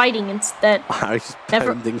fighting instead. Harry's just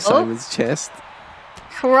Never- pounding oh. Simon's chest.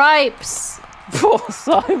 Cripes. Poor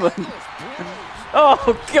Simon.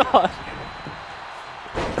 Oh, God.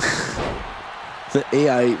 The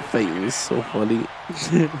AI fight was so funny.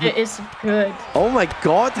 It is good. Oh my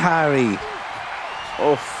God, Harry.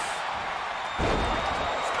 Oh.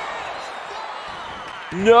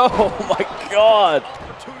 No, oh my God.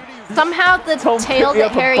 Somehow the Tom tail picked me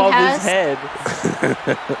that up Harry above has, his head.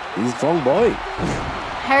 He's a strong boy.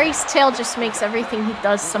 Harry's tail just makes everything he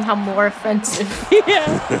does somehow more offensive.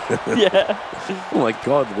 Yeah. Yeah. Oh my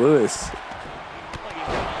God, Lewis.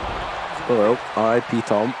 Hello, R.I.P.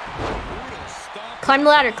 Tom. Climb the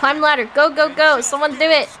ladder, go, go, go. Someone do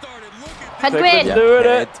it. Pedguin. Yeah. Doing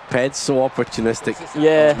it. Ped's so opportunistic.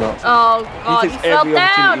 Yeah. No. Oh, God, he takes fell every down.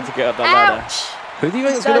 opportunity to get up that ladder. Ouch. Who do you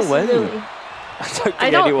think is going Does to win? really. I don't think I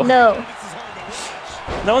don't anyone. know.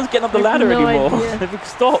 No one's getting up the I have ladder no anymore. idea. They've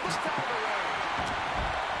stopped.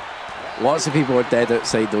 Lots of people are dead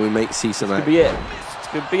outside, though. We might see some Could be it.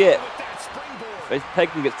 Could be it. If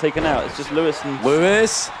Pedguin gets taken out, it's just Lewis and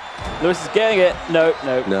Lewis? Lewis is getting it. No,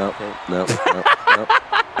 no. No, Okay. no.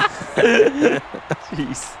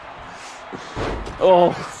 Jeez.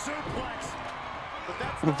 Oh.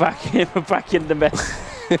 We're back in the mess.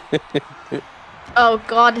 Oh,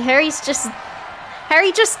 God, Harry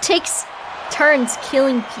just takes turns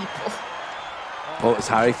killing people. Oh, is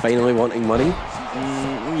Harry finally wanting money?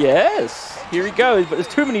 Yes. Here he goes, but there's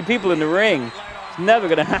too many people in the ring. It's never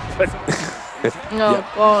going to happen. Oh,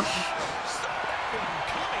 gosh.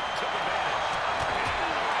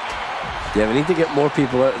 Yeah, we need to get more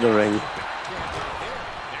people out of the ring.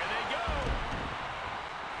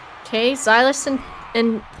 Okay, Xylus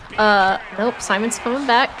and nope, Simon's coming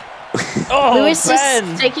back. Oh, Lewis Ben!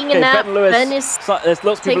 is taking a Okay, nap. Ben, Lewis. Ben is There's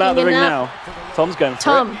lots of people out of the taking ring a now. Tom's going for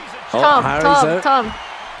Tom. it. Harry's out. Tom.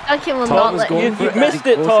 Duncan will Tom not is let going him. for You've it. missed Is he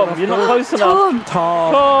it, close Tom. enough? You're not close enough. Tom.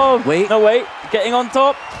 Tom. Wait. No, wait. Getting on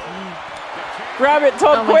top. Grab it,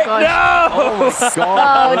 Tom, Oh my quick. gosh. No! Oh my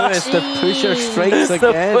God. Oh, Lewis, the pusher jeez. strikes The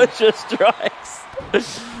again. pusher strikes.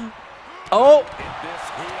 Oh.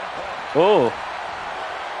 Oh.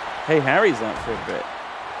 Hey, Harry's out for a bit.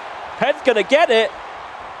 Head's gonna get it.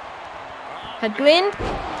 Hedwin?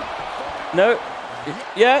 No.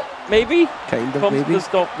 Yeah, maybe. Kind of, Tom's maybe. gonna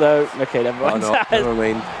stop though. Okay, never Oh, mind. no. Never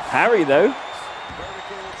mind. Harry though.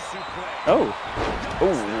 Oh.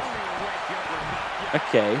 Oh.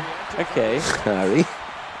 Okay. Okay. Harry.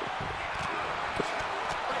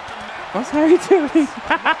 What's Harry doing?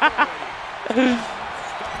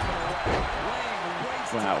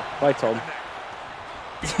 Wow. Bye, Tom.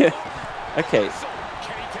 Okay.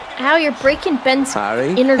 How you're breaking Ben's Harry.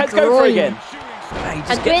 inner Let's go for groin. it again. Ah, he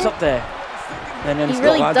just Hedwin? gets up there. And then He stop.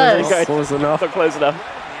 really Ladder does. not close enough. Not close enough.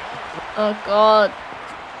 Oh God.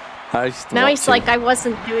 Harry's still Now he's watching. like, I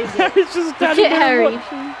wasn't doing it. He's just Look standing at there Harry.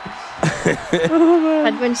 watching.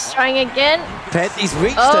 Hedwin's trying again. Petty's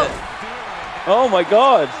reached Oh. it. Oh my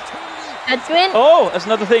God. Hedwin. Oh, that's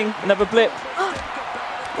another thing. Another blip.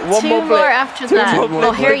 One Two more more blip. after Two that. more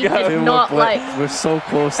Well, blip. Harry Two did Two more not blip. like. We're so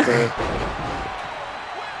close to.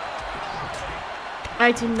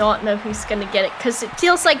 I do not know who's gonna get it because it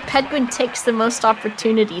feels like Pedguin takes the most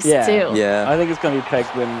opportunities Yeah. too. Yeah. I think it's going to be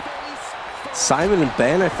Pegwin. Simon and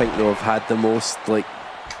Ben, I think, though, have had the most like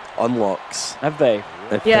unlocks. Have they? I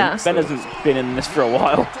think Yeah. so. Ben hasn't been in this for a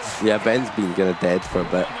while. Yeah, Ben's been kind of dead for a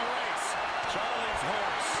bit.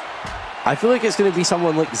 I feel like it's going to be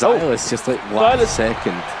someone like Xylus, just like last Xylus.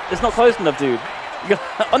 second. It's not close enough, dude.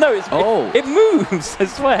 Oh no, it's, Oh. it moves, I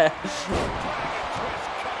swear.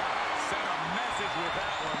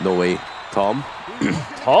 No way. Tom?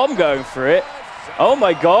 Tom going for it. Oh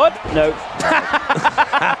my God. No.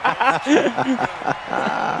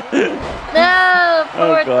 No,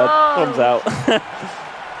 poor Oh God. Tom. Tom's out.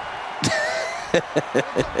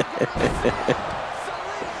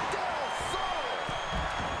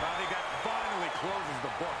 Finally closes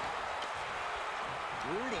the book.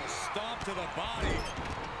 Brutal stomp to the body.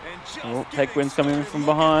 And just Oh, getting Pegwin's coming in started from with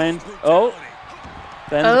behind. brutality. Oh.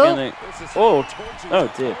 Ben's Oh. gonna. Oh.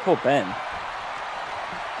 Oh dear. Poor Ben.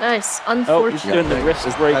 Nice, Oh, he's unfortunate. doing the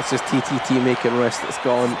wrist break. That's just TTT making wrist that's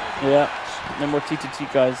gone. Yeah. No more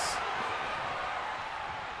TTT, guys.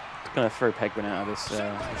 Gonna throw Pegwin out of this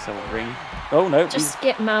little ring. Oh no. Just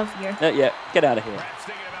get him out of here. Yeah. Get out of here. Perhaps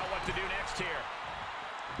thinking about what to do next here.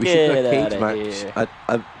 We should do a Get cage outta match. here.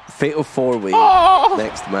 A fatal four-way Oh!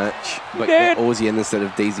 next match. But Good. get Ozzy in instead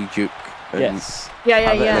of Daisy Duke. And Yes. Yeah,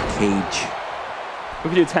 have it yeah. in a cage. We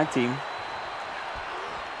could do a tag team.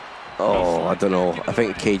 Oh, I don't know. I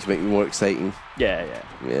think a cage might be more exciting. Yeah.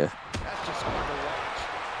 Yeah. That's just hard to watch.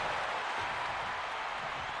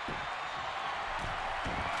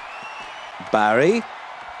 Barry?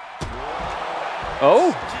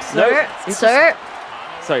 Oh. Sir, No. He sir.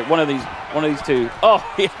 Sorry, one of these two. Oh,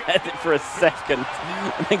 he had it for a second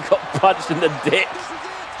and then got punched in the dick.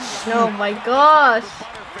 Oh my gosh.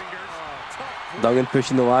 Duncan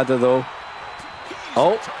pushing the ladder though.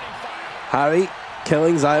 Oh. Harry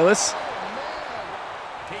killing Xylus.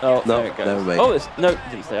 Oh, No, there it goes. never mind. Oh, it's, no,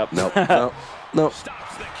 didn't stay up. No, no, no.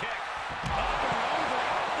 Stops the kick.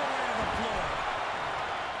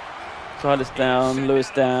 Silas down, Lewis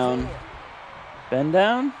down, Ben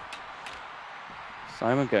down.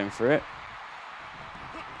 Simon going for it.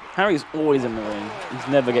 Harry's always in the ring. He's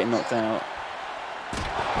never getting knocked out.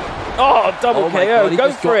 Oh, double Oh my KO. God, he Go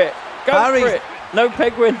just for got- it. Go Harry. for it. No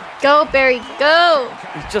Pegwin. Go, Barry, go.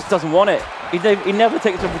 He just doesn't want it. He never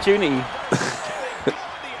takes the opportunity.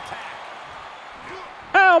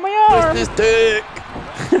 Ow, my arm. This dick.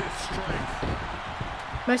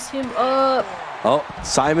 Mess him up. Oh,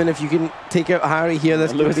 Simon, if you can take out Harry here,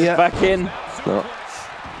 this could Lewis be is it. back in. No.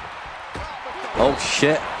 Oh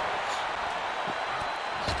shit.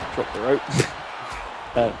 Drop the rope.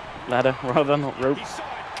 Ladder, rather, not rope.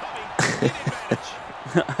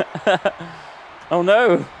 Oh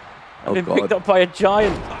no! I've Oh, been God. picked up by a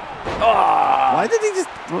giant. Ah, Why did he just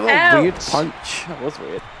throw a Ouch. weird punch? that was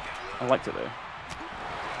weird. I liked it though.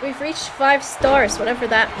 We've reached 5 stars, whatever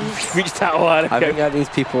that means. Reached that one. I think that means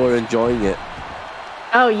people are enjoying it.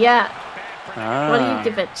 Oh yeah. Ah. What do you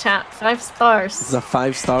give it, chat? 5 It's stars. a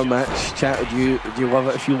 5-star match. Chat, would you love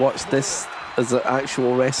it if you watched this as an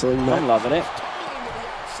actual wrestling I'm match? loving it.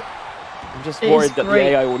 I'm just It is worried that great.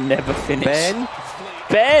 the AI will never finish. Ben?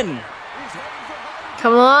 Ben!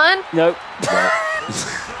 Come on. Nope.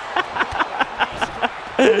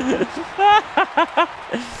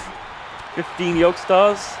 15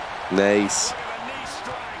 Yogstars. Nice.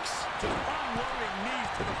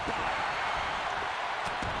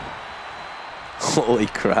 Holy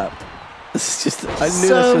crap. This is just, I knew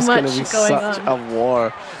So this was going to much be going such on. a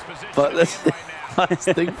war. But this is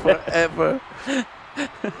lasting forever.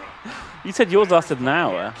 You said yours lasted an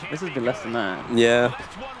hour. This has been less than that. Yeah.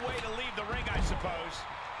 That's one way to leave the ring, I suppose.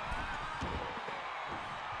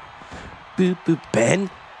 Boop, boop.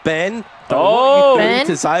 Ben. Oh! What are you doing Ben?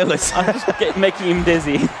 to Silas? Making him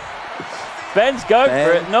dizzy. Ben's going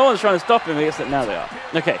for Ben. it. No one's trying to stop him. Except now they are.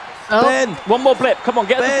 Okay. Oh, Ben. One more blip. Come on,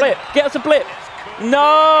 get us a Ben. blip. Get us a blip.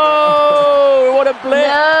 No! What a blip.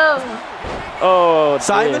 no. Oh, dear.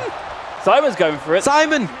 Simon? Simon's going for it.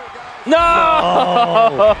 Simon! No!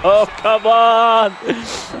 Oh, come on!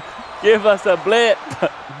 Give us a blip. Down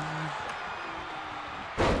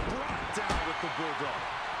with the bulldog.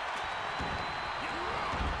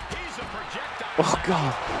 He's a projectile. Oh,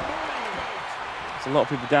 God. There's a lot of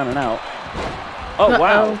people down and out. Oh,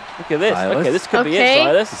 wow. Uh-oh. Look at this. Silas. Okay, this could be it, Okay.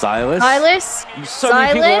 Silas. Silas? Silas. So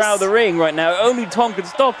many people are Silas? out of the ring right now. Only Tom can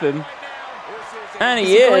stop him. And he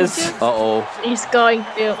he going is. to? Uh-oh. He's going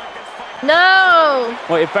to. No.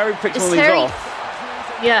 Wait, if Barry picks Is one of these Harry- off.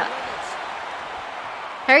 Yeah.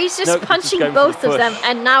 Harry's just No, he's just punching going for both the of them, push.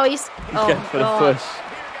 and now he's. He's Oh, going for the God. push.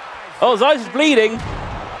 Oh, his eyes is bleeding.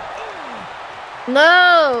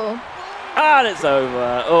 No. And it's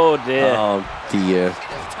over. Oh, dear. Oh, dear.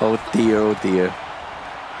 Oh, dear. Oh, dear.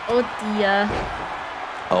 Oh, dear.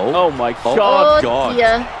 Oh. Oh, my Oh. God. Oh, God.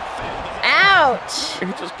 dear. Ouch. He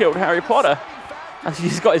just killed Harry Potter. Actually,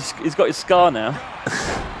 he's got his scar now.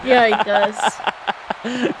 Yeah, he does.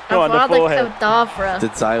 Go on, the Avada forehead. Kedavra.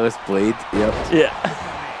 Did Silas bleed? Yep. Yeah.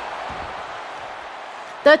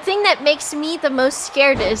 The thing that makes me the most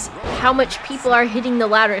scared is how much people are hitting the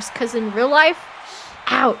ladders, because in real life,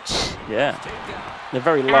 ouch. Yeah. They're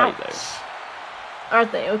very light, though. Ouch. Are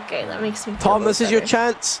they? Okay, that makes me feel Tom, a this is little your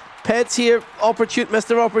chance. Pet's here.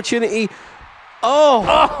 Mr. Opportunity. Oh!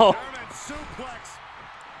 Oh! Suplex.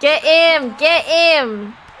 Get him! Get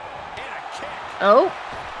him! Oh,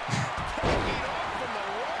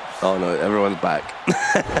 Oh, no. Everyone's back.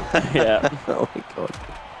 Yeah. Oh, my God.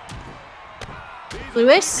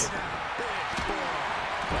 Lewis?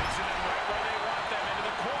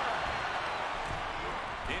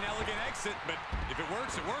 Inelegant exit, but if it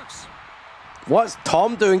works, it works. What's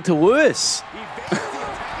Tom doing to Lewis?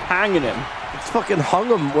 Hanging him. He's fucking hung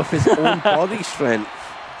him with his own body strength.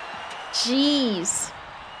 Jeez.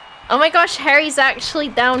 Oh my gosh, Harry's actually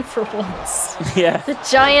down for once. Yeah. The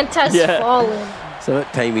giant has Yeah. fallen. So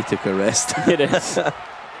at time he took a rest. It is.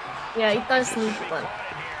 Yeah, he does need one.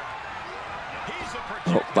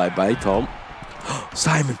 Oh, bye-bye, Tom.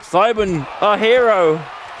 Simon. Simon, our hero.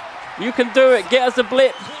 You can do it. Get us a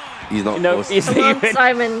blip. He's not No, close. he's Come on, leaving.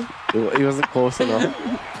 Simon. He wasn't close enough.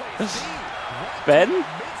 Ben?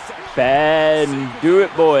 Ben, do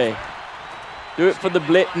it, boy. Do it for the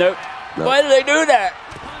blip. Nope. No. Why did they do that?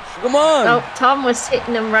 Come on. Oh, Tom was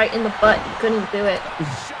hitting him right in the butt. He couldn't do it.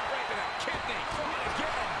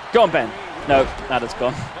 Go on, Ben. No, that has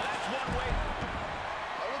gone.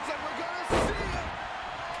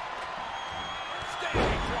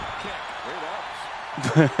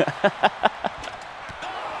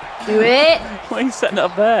 Do it. Why are you setting it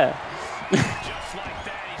up there? Just like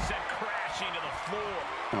that, he sent crashing to the floor.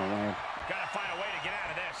 Oh, man. Gotta find a way to get out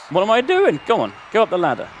of this. What am I doing? Go on. Go up the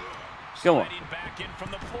ladder. Go on. Sliding back in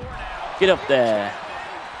from the floor now. Get up there.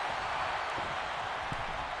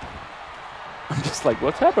 I'm just like,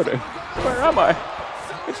 what's happening? Where am I?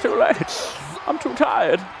 It's too late. I'm too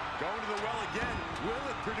tired. Going to the well again. Will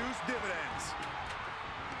it produce dividends?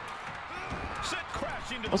 Sent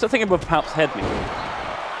crashing to What's that thing above Palp's head mean?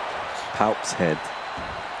 Palp's head.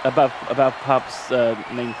 Above Palp's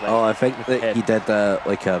nameplate. Oh, I think that head. he did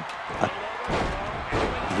like a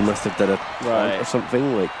he must have did a Right. or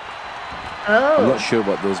something. Like I'm Oh. not sure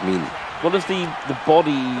what those mean. What does the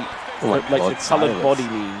body, Oh my like God, the coloured Silas. body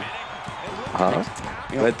mean? Huh?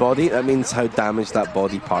 Red body? That means how damaged that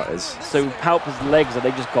body part is. So Palp's legs, are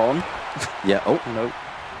they just gone? Yeah. Oh. No.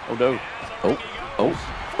 Oh no. Oh. Oh.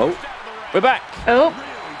 Oh. We're back. Oh.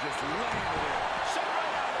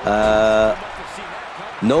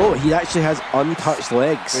 No, he actually has untouched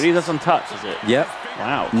legs. Really, that's untouched, is it? Yep.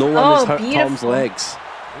 Wow. No one Oh, has hurt Tom's beautiful. legs.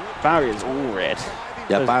 Barry is all red.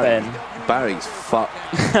 Yeah, So's Barry. Ben. Barry's fucked.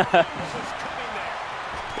 look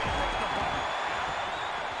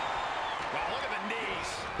at the knees.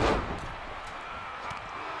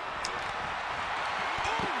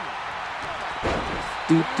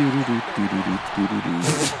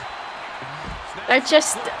 They're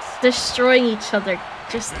just destroying each other,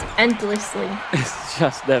 just endlessly. It's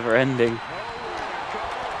just never ending.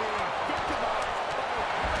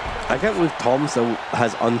 I can't believe Tom still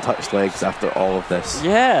has untouched legs after all of this.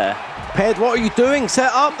 Yeah. Ped, what are you doing?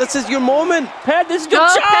 Set up. This is your moment. Ped, this is your Go,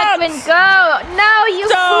 chance. Pedguin, go! No, you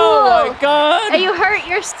fool! Oh my god. And you hurt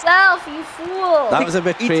yourself, you fool! That was a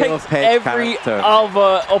He betrayal of takes Ped's every character.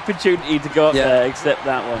 other opportunity to go up Yeah. there except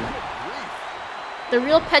that one. The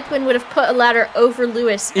real Pedguin would have put a ladder over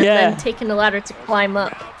Lewis and Yeah. then taken a ladder to climb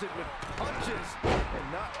up.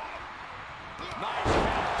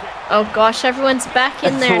 Oh gosh, everyone's back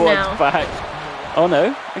in there Everyone's now. back. Oh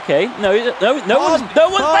no. Okay. No one's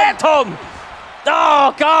Tom, there, Tom.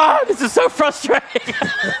 Oh god, this is so frustrating. Here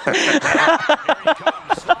he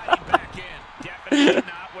comes, sliding back in. Definitely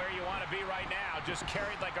not where you want to be right now. Just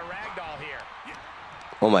carried like a rag doll here.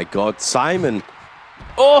 Oh my God, Simon.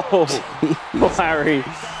 Oh, poor Harry.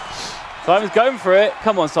 Simon's going for it.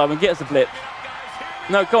 Come on, Simon, get us a blip.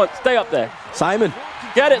 No, come on, stay up there. Simon.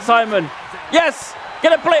 Get it, Simon. Yes,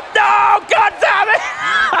 get a blip. No, god damn it.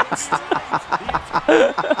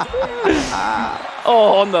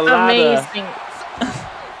 Oh, on the ladder. Amazing.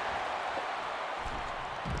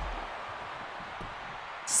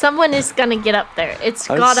 Someone is gonna get up there. It's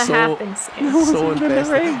I'm gotta so- happen. So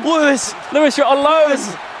invested. Lewis. Lewis, you're alone.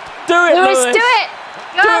 Do it, Lewis, Lewis. do it!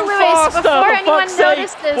 Go, Do it Lewis, faster, before for anyone fuck's sake.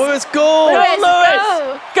 notices. Lewis, go. Lewis, Lewis.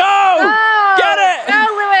 go! Go. Go! Get it. Go,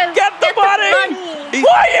 Lewis! Get the money. He's-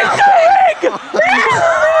 What are you doing?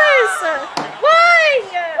 Lewis! Why?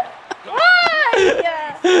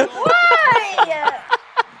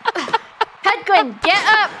 Pedguin, get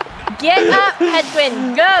up! Get up,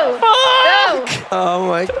 Pedguin! Go! Go! Oh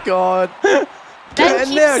my God. Ben Get in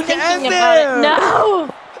keeps there. thinking Get in about there. it. No!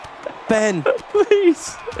 Ben.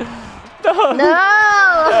 Please. No.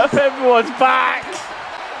 No! Everyone's back.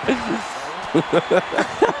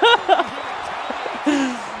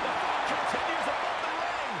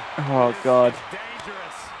 Oh God.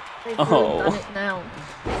 They've Oh. really done it now.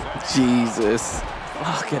 Jesus.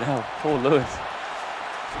 Fucking hell. Poor Lewis.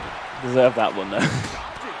 Deserve that one though.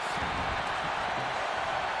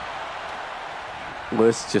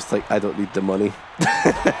 Lewis just like, I don't need the money.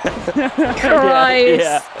 Christ.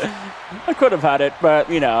 Yeah. I could have had it, but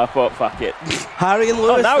you know, I thought fuck it. Harry and Oh,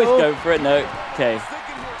 Lewis. now he's though. going for it. No. Okay.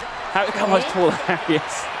 How much taller Harry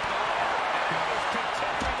is?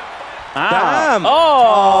 Ah. Damn.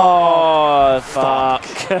 Oh, fuck.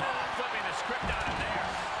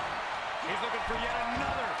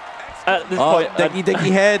 At this Oh, point,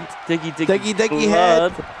 diggy head. Diggy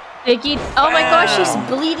head. Iggy, oh my gosh, she's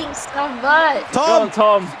bleeding so much. Go on,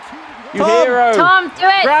 Tom. Tom. You Tom. hero. Tom, do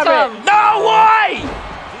it, Grab Tom. it. No, why?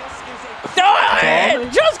 Do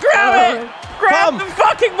it. Just grab it. Grab Tom. the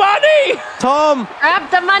fucking money. Tom. Grab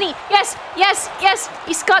the money. Yes, yes, yes.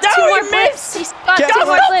 He's got No, two he more blips. missed. He's got Get two him.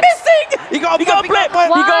 more Stop blips. missing. He got a You got a blip. blip.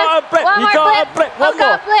 You got a blip. One You more got a blip. blip. One I've got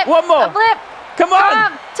more. a blip. One more. A blip. Come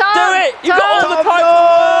on. Tom, Do it. You got all the Tom, time. no.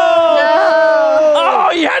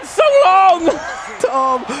 Oh, you had so long.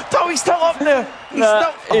 Tom. Tom, he's still up there. He's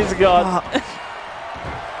Nah, still. he's gone.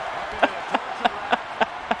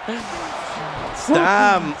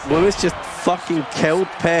 Damn. Lewis just fucking killed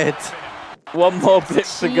Ped. One more blip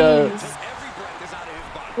to go. Jeez.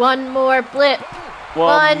 One more blip.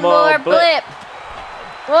 One more blip.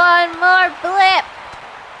 One more blip.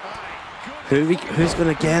 Who's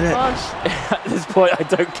gonna get it? Gosh. At this point, I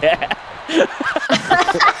don't care.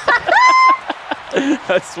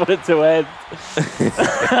 I just want it to end.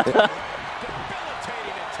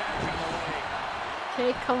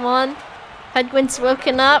 Okay, come on. Pedguin's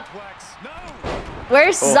woken up.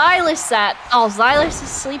 Where's Xylus at? Oh, Xylus is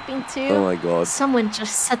sleeping too. Oh my God. Someone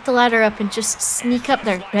just set the ladder up and just sneak up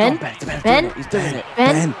there. Ben? Ben's doing Ben? it. He's doing it.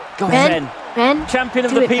 Ben? Go on, Ben? Ben? Champion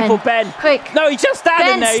of Do the it, people, Ben. Ben. Quick. No, he's just standing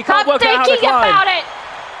Ben, there. You stop can't work out how to thinking climb. about it!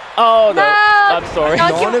 Oh, no. No. I'm sorry. No,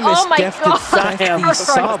 you- Anonymous oh my gifted God. 50 Damn,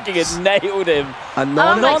 subs. fucking nailed him. Oh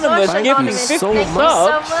my Anonymous gosh, giving Anonymous, 50 thank you so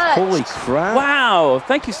subs. much. Holy crap. Wow,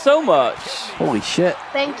 thank you so much. Holy shit.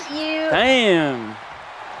 Thank you. Damn.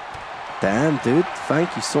 Damn, dude.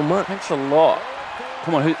 Thank you so much. Thanks a lot.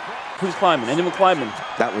 Come on, who's climbing? Anyone climbing?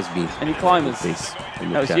 That was me. Any climbers? Please.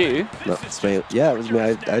 That was you? No, it's me. Yeah, it was me.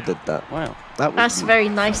 I did that. Wow. That was That's me. very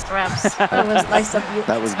nice, Ravs. That was nice of you.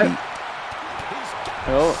 That was me.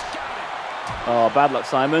 Oh, bad luck,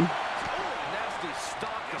 Simon.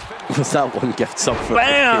 Was that one gift sub for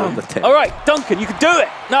Bam! the tip? All right, Duncan, you can do it.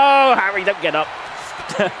 No, Harry, don't get up.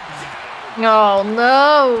 Oh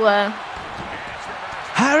no.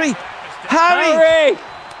 Harry! Harry! Harry!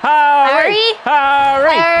 Harry! Harry?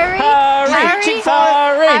 Harry! Harry? Harry! Harry? Harry!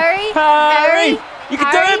 You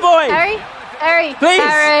can do it, boy. Harry, Please.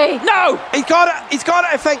 Harry. No. He's got it. He's got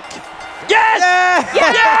it, I think. Yes. Yeah.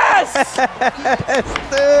 Yes.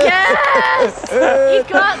 Yes! You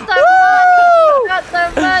got the money! You got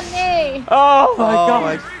the money! Oh my Oh god.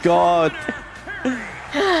 my god.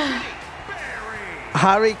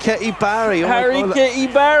 Harry Kitty Barry. Oh my Harry God. Kitty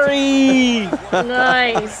Barry.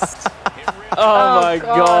 Nice. Oh my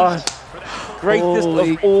God. god. Greatest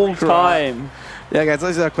Holy of all crap. time. Yeah, guys,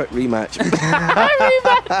 let's do a quick rematch.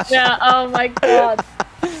 Yeah, oh my god.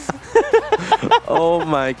 Oh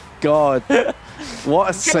my god. What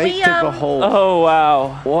a sight we, to behold. Oh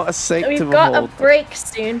wow. What a sight to We've behold. got a break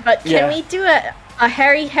soon, but can Yeah. we do a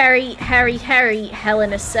Harry Hell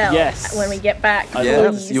in a Cell Yes. when we get back? Yeah,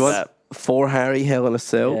 please? you want 4 Harry Hell in a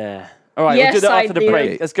Cell? Yeah. All right, Yes, we'll do that I after the do.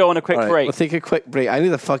 break. Let's go on a quick All right, break. we'll take a quick break. I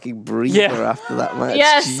need a fucking breather Yeah. after that match.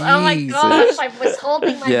 Yes, oh my Jesus. gosh, I was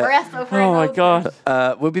holding my Yeah. breath over Oh and my over.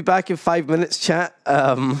 god. We'll be back in 5 minutes, chat.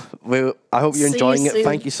 I hope you're See you enjoying it. soon.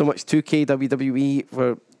 Thank you so much, 2K WWE,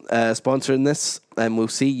 for sponsoring this, and we'll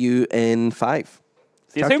see you in 5.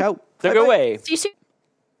 See you Ciao, soon. ciao. Don't go away. See you soon.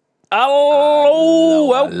 Hello,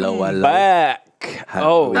 welcome hello. back. How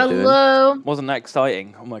Oh, are we doing? Hello. wasn't that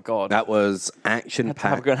exciting? Oh my god. That was action Have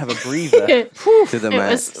packed go and have a breather. It to the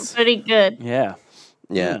max. was pretty good. Yeah.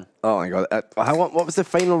 Yeah. Oh my god. What was the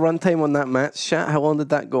final runtime on that match, chat? How long did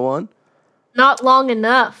that go on? Not long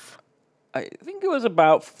enough. I think it was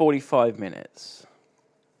about 45 minutes.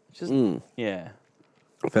 Just yeah.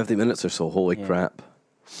 50 minutes or so. Holy Yeah. crap.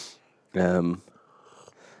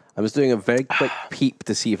 I was doing a very quick peep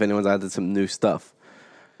to see if anyone's added some new stuff.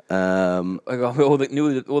 I got all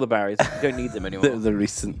the barriers. You don't need them anymore. The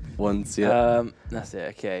recent ones, yeah. That's it.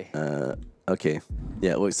 Okay. Okay.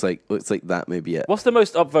 Yeah, it looks like that may be it. What's the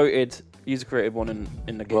most upvoted user created one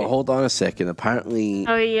in the game? Well, hold on a second. Apparently,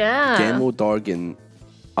 Oh yeah. Demo Dorgan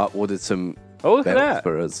uploaded some Oh, look at belts that.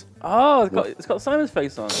 for us. Oh, it's got Simon's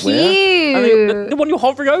face on. Cute. And the one you're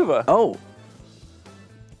hovering over. Oh,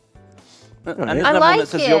 And right. there's I another one that like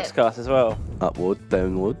says it. Yogscast as well. upload,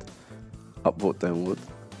 download. Upvote, download.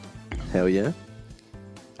 Hell yeah.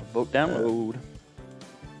 Vote download.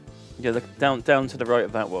 Yeah, look down to the right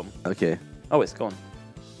of that one. Okay. Oh, it's gone.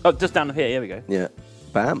 Oh, just down here. Here we go. Yeah.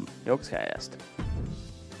 Bam. Yogscast.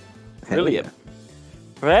 Hell Brilliant. yeah.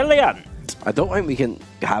 Brilliant. I don't think we can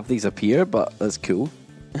have these appear, but that's cool.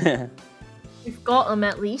 We've got them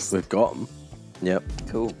at least. We've got them. Yep.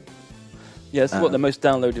 Cool. Yeah, this is what the most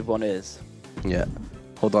downloaded one is. Yeah.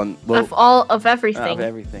 Hold on. Well, Of everything. Out of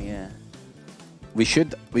everything, yeah. we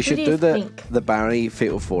should do do you the think? Barry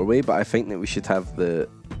Fatal 4-Way, but I think that we should have the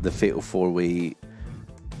Fatal 4-Way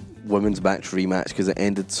women's match rematch because it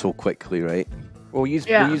ended so quickly, right? We'll use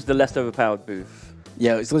the less overpowered booth.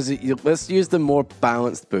 Yeah, let's use the more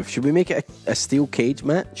balanced booth. Should we make it a steel cage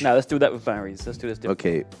match? No, let's do that with Barry's. Let's do this different.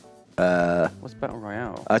 Okay. What's Battle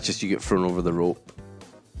Royale? That's just you get thrown over the rope.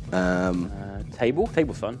 Table?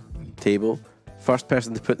 Table fun. Table. First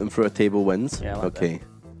person to put them through a table wins. Yeah, I like okay.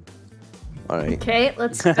 All right. Okay,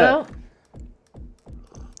 let's go.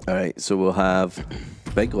 All right. So we'll have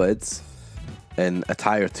big lids in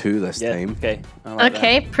attire 2 this Yeah, time. okay. I like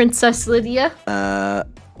Okay, Princess Lydia.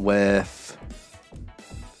 With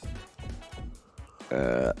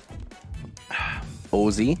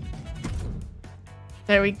Ozzy.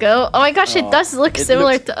 There we go. Oh my gosh, it does look it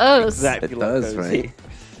similar looks to O's. Exactly It like does, Cozy.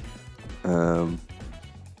 right?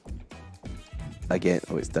 Again,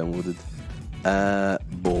 oh, it's downloaded.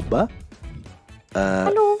 Boba.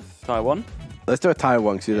 Hello. Taiwan. Let's do a tire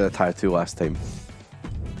 1 because we did a tire 2 last time.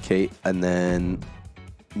 Okay, and then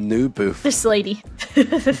new booth. This lady.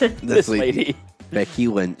 This lady. Becky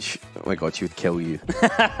Lynch. Oh my god, she would kill you.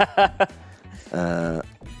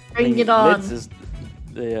 Bring it on. Lids is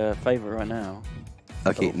the favourite right now.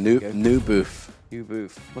 Okay, Oh, new go. new booth. You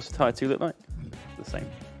booth. What's the tire 2 look like? The same.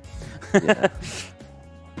 Yeah.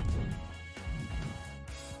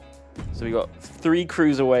 So we got 3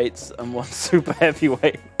 cruiserweights and 1 super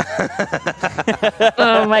heavyweight.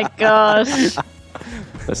 Oh my gosh.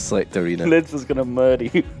 A select arena. Lids is gonna murder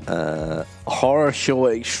you. Horror show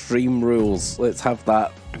extreme rules. Let's have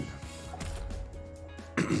that.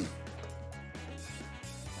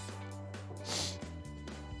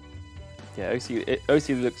 Yeah, OC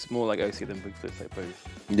looks more like OC than Booth looks like Booth.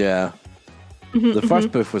 Yeah. The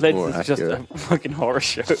first booth was Lids more is accurate. just a fucking horror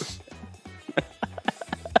show.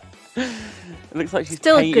 It looks like she's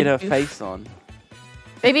Still a painted good her Booth. face on.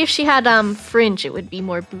 Maybe if she had fringe, it would be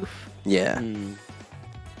more boof. Yeah. Mm,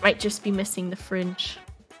 Might just be missing the fringe.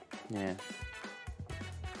 yeah.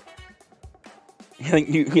 I think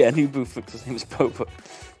new Booth looks the same as Boba.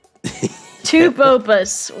 2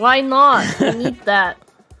 Bobas. Why not? We need that.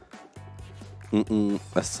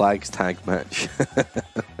 A Slags tag match.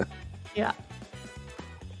 Yeah.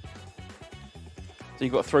 So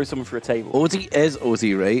you've got to throw someone through a table. Ozzy is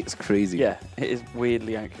Ozzy, right? It's crazy. Yeah, it is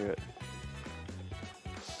weirdly accurate.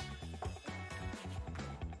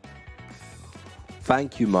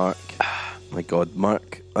 Thank you, Mark. My God,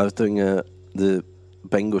 Mark. I was doing the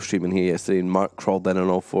bingo streaming here yesterday, and Mark crawled in on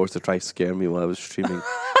all fours to try to scare me while I was streaming.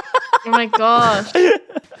 Oh my gosh.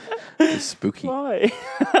 It's spooky. Why?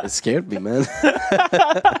 It scared me, man.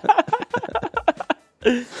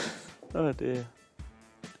 Oh dear.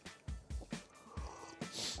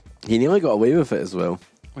 He nearly got away with it as well.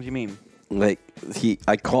 What do you mean? Like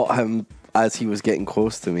I caught him as he was getting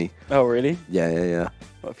close to me. Oh really? Yeah.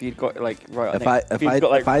 What if you'd got like right? If you'd I'd-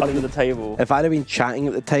 got like if I'd- under the table. If I'd have been chatting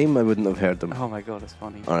at the time, I wouldn't have heard him. Oh my god, that's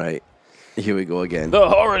funny. All right, here we go again. The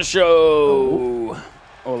horror show.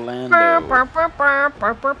 Orlando.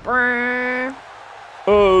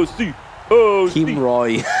 Oh, see. Oh, Team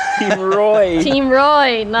Roy. Team Roy. Team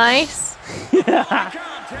Roy, nice. The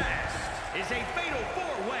contest is a fatal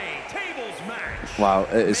four-way tables match. Wow,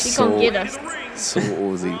 it is She gonna get us. so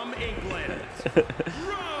Ozzy. From England.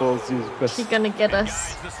 She gonna get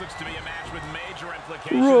us. This looks to be a match with major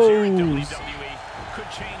implications here in Rose. WWE.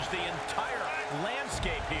 Could change the entire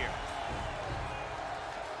landscape here.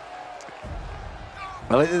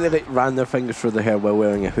 I like that they like, ran their fingers through their hair while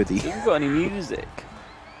wearing a hoodie. He hasn't got any music.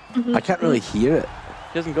 I can't really hear it.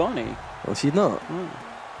 He hasn't got any. Oh, she's not.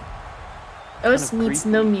 Oz Kinda needs creepy.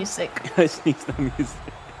 no music. He needs no music.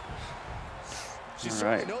 She All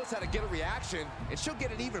certainly right. knows how to get a reaction, and she'll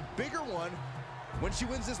get an even bigger one when she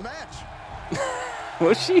wins this match.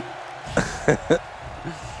 Was she?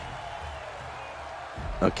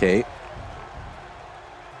 Okay.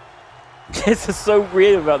 This is so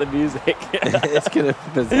weird about the music. It's kind of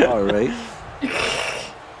bizarre, right?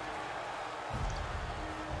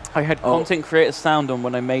 I had Oh. content creator sound on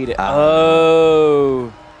when I made it. Ah.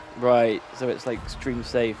 Oh, right. So it's like stream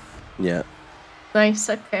safe. Yeah. Nice,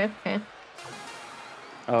 okay.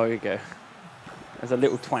 Oh, here you go. There's a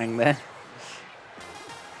little twang there.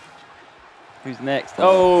 Who's next?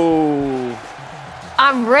 Oh,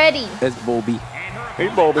 I'm ready. It's Bobby. hey,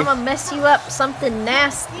 Bobby. I'm gonna mess you up something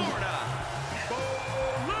nasty.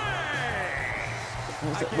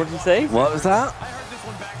 What did you say? What was that?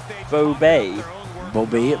 Bobay.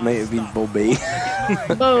 Bobby. It might have been Bobby.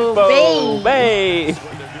 Bo Bobay.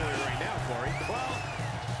 What they're doing right now, Corey. Well,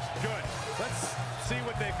 good. Let's see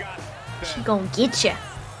what they've got. She gonna get ya.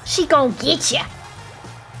 She gonna get ya.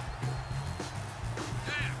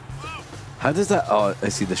 How does that? Oh, I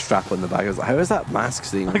see the strap on the back. I was like, how is that mask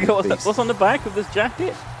staying on Okay, your face? what's on the back of this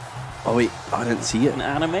jacket? Oh wait, I didn't see it. An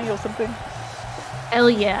anime or something? Hell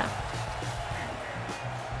yeah.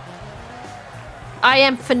 I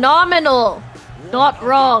am phenomenal. Not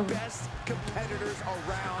wrong. Best competitors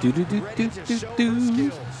around, Do do do ready do to do show their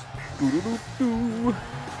do. skills.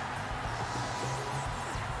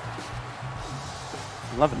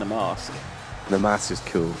 I'm loving the mask. The mask is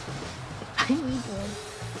cool. I need one.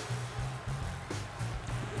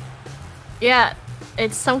 Yeah,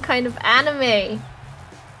 it's some kind of anime.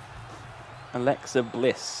 Alexa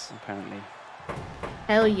Bliss, apparently.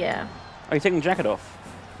 Hell yeah. Are you taking the jacket off?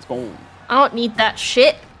 It's gone. I don't need that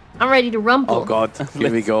shit. I'm ready to rumble. Oh god,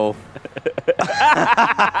 here we go.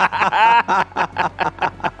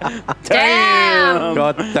 Damn!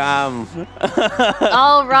 God damn.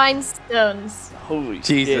 All rhinestones. Holy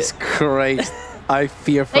Jesus shit. Christ. I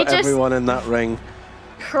fear for They just- everyone in that ring.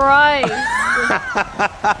 Christ.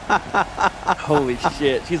 Holy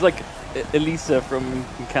shit. She's like Elisa from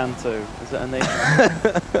Encanto. Is that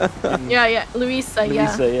her name? Yeah, Luisa, yeah.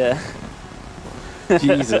 Elisa, yeah.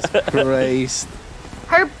 Jesus Christ.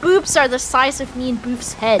 Her boobs are the size of me and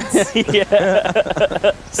Boof's heads.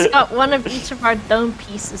 Yeah. She's got one of each of our dome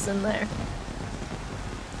pieces in there.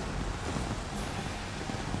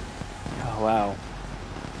 Oh, wow.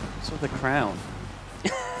 What's with the crown?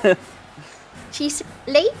 She's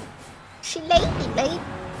late. She late. Like,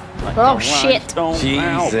 Oh, wow, shit. don't-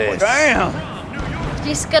 wow, Jesus. Damn.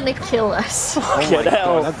 She's gonna kill us. Oh my Get out.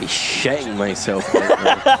 god, I'd be shitting myself right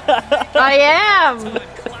now. I am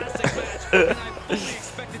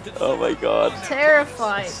Oh my god.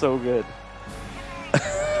 terrified. So good.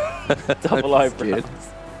 Double I'm eyebrows. scared.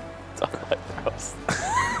 Double eyebrows.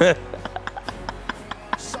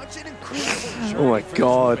 Such an incredible Oh my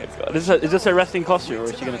god. God. Is this her wrestling costume or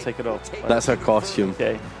is she going to take it off? That's her costume.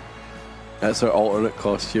 Okay. That's her alternate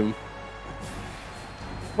costume.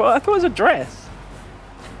 Well, I thought it was a dress.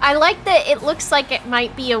 I like that it looks like it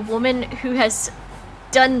might be a woman who has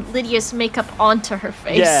done Lydia's makeup onto her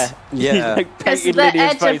face. Yeah. Yeah. Like Because painted the Lydia's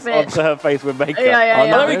edge of face it. onto her face with makeup. Yeah, yeah, Oh,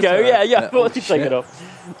 yeah. there we go. Yeah, yeah. I thought she'd take shit. it off.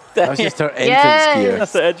 That was just her entrance Yes. gear.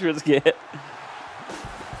 That's the entrance gear.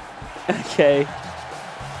 Okay.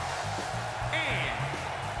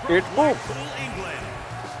 It's Liverpool, England.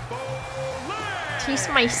 She's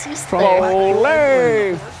my sister.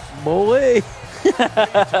 Ole! Boy.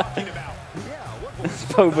 Talking about.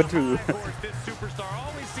 Boba too. Course, this superstar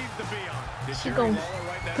always seems to be on. Did She you gonna really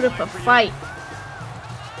write that put up line a for you? fight.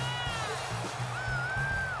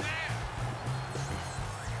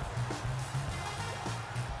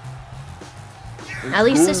 At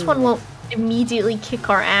least this one won't immediately kick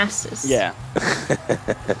our asses. Yeah.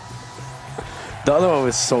 The other one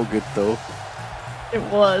was so good though. It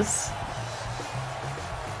was.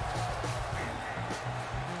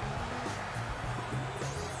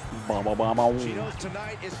 She knows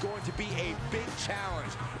tonight is going to be a big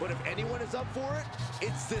challenge, but if anyone is up for it,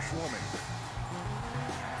 it's this woman.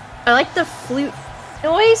 I like the flute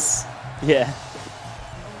noise. Yeah.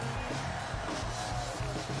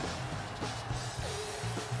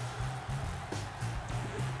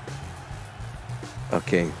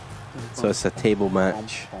 Okay. So it's a table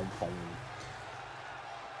match.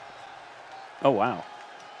 Oh wow.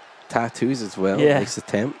 Tattoos as well. Yeah. Nice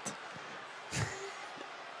attempt.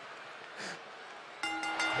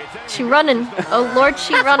 She running. Oh Lord,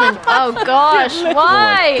 she running. Oh gosh,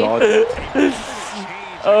 why? Oh my god.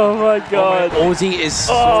 Oh my god. Ozzy is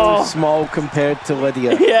so Oh. small compared to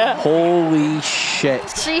Lydia. Yeah. Holy shit.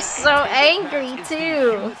 She's so angry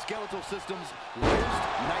too. Skeletal System's worst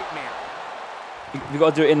nightmare. You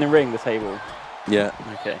got to do it in the ring, the table. Yeah.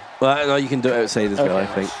 Okay. Well, no, you can do it outside as well, I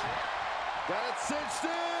Okay. think. Got it cinched in.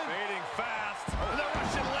 Fading fast. The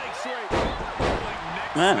Russian leg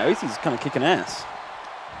sweep. Man, Ozzy's kind of kicking ass.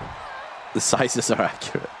 The sizes are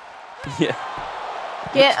accurate. Yeah.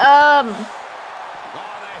 Get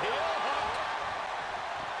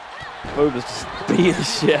Boba's just beating the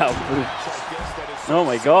shit out of Boba. Oh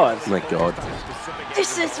my god. Oh my god.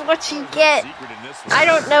 this is what you get. I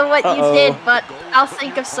don't know what you did, but I'll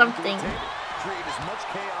think of something. Create as much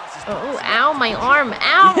chaos as Oh, ow, my arm.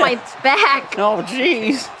 Ow, my back. Oh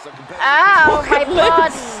jeez. Ow, my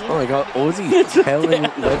body. Oh my god, Ozzy killing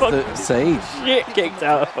left outside. Shit kicked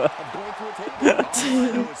out of her.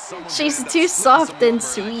 She's too soft and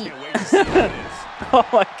sweet. Oh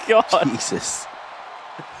my god. Jesus.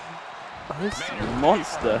 This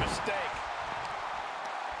monster.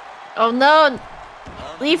 Oh no.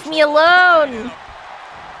 Leave me alone. Do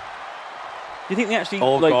you think they actually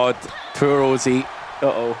Oh like god. Poor Ozzy.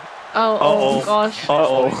 uh-oh. Oh gosh.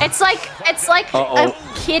 Uh-oh. It's like Uh-oh. a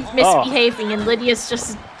kid misbehaving and Lydia's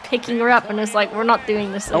just picking her up and it's like, we're not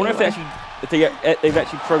doing this I wonder anymore. if they've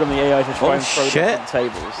actually programmed the AI to try Oh, and throw shit. different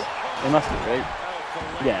tables. They must have,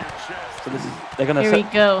 right? Yeah. So this is they're gonna Here we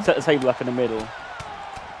go. set the table up in the middle.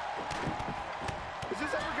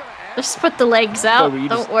 Just put the legs out. Boba, you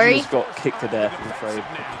Don't just, worry. You just got kicked to death, I'm afraid.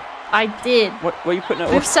 I did. What are you putting it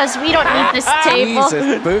Boof on? says we don't need this table.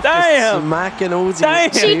 Jesus, Boof Damn. is smacking Ozzy.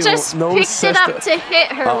 Damn. She just No picked sister. it up to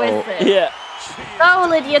hit her with it. Yeah. No,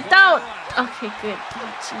 Lydia, don't. Okay, good.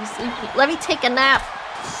 Oh, jeez. Let me take a nap.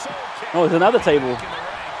 Oh, there's another table.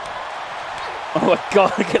 Oh my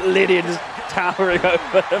god, look at Lydia just towering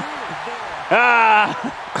over them. Ah!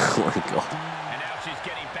 Oh my god. And now she's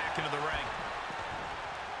getting back into the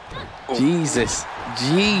ring. Jesus.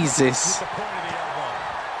 Jesus.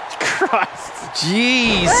 Christ.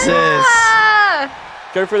 Jesus. Ah!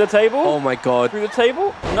 Go through the table? Oh my god. Through the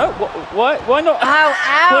table? No, why not? Ow,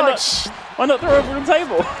 Why not? ouch. Why not throw over the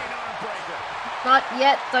table? Not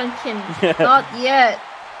yet, Duncan. Not yet.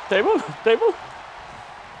 Table?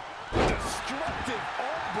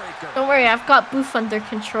 Don't worry, I've got Boof under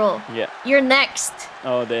control. Yeah. You're next.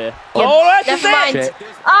 Oh dear. Yeah, Oh, that's never it! mind. Shit.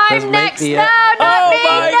 I'm Doesn't next. make me No, up. not Oh me.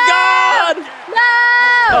 my no! god!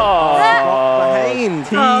 No! Oh, Behind.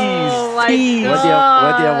 Oh my Tease.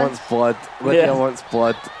 god. Lydia wants blood. Lydia Yeah. wants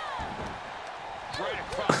blood.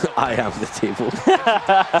 I am the table. Oh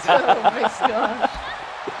my god.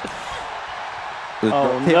 There's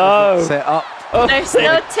Oh, no table no. set up. Oh, There's thank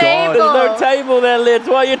no God. table. There's no table there, Liz.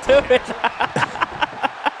 What are you doing?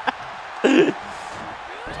 Talk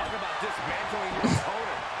about dismantling your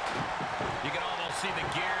opponent. You can almost see the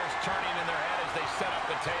gears turning in their head as they set up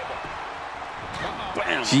the table.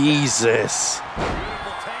 Bam. Jesus.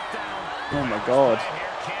 Beautiful takedown. Oh my god.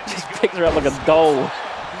 Here can't be Just good. picked her up like a doll.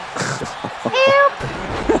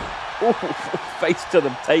 Ooh, face to the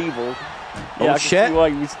table. Yeah, Oh, I can shit. see why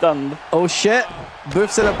you'd be stunned. Oh shit.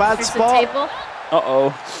 Boof's in a bad There's the spot. table.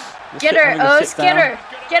 Uh-oh. Get her, Oz, get her.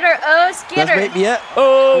 Get her, Oz, get That's her. maybe it.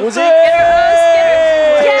 Oh, Was it? Get her, Oz, get her.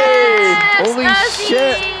 Holy Ozzy!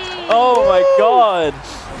 shit. Oh my god.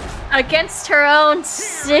 Against her own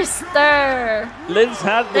sister. Liz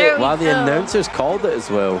had There it. we Wow, the go. announcers called it as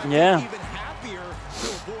well. Yeah. Even happier to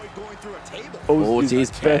avoid going through a table.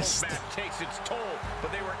 Ozzy's best. Takes its toll,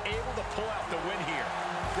 but they were able to pull out the win here.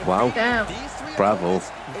 Wow. Damn. These three Bravo.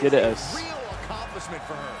 opponents Did is it, a Oz. real accomplishment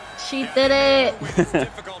for her. She did it. It's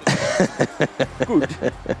difficult as Good.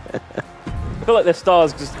 I feel like their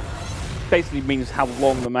stars just basically means how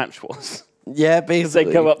long the match was. Yeah, Because they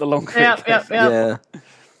basically. go up the long creek. Yep. Yeah.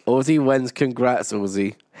 Ozzy wins. Congrats,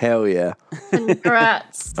 Ozzy. Hell yeah.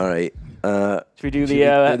 Congrats. All right. Should we do Should we do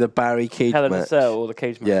the the Barry cage Hell in a match? Cell or the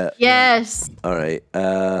cage match? Yeah. Yes. All right.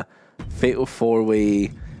 Fatal 4-way.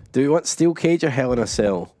 Do we want steel cage or Hell in a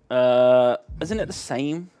Cell? Isn't it the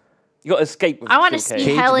same? You got to escape with I wanna steel see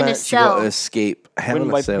cage. Cage Hell in a match, you got to Cell. escape. Hell Win in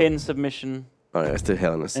by a Cell. pin submission. All right, let's do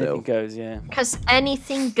Hell in a Cell. Anything goes, yeah. Because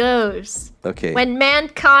anything goes. Okay. When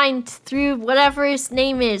Mankind threw whatever his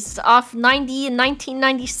name is off 90 in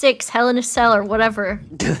 1996, Hell in a Cell or whatever.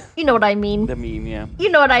 You know what I mean. The meme, yeah. You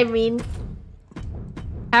know what I mean.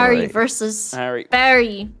 Harry Alright. versus Harry.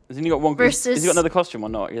 Barry. Hasn't he got one? Versus- Has he got another costume or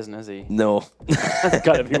not? He hasn't, has he? No. That's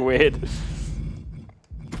gotta be weird.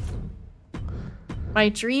 My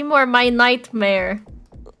dream or my nightmare?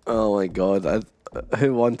 Oh my god.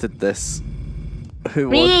 Who wanted this? Who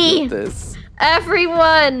Me! wanted this?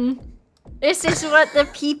 Everyone! This is what the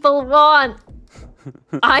people want.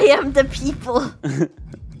 I am the people.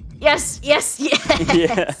 Yes. Yeah.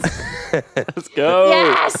 Let's go.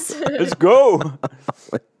 Yes! Let's go. Oh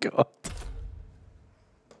my god.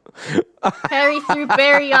 Harry threw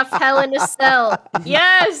Barry off Hell in a Cell.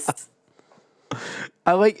 Yes!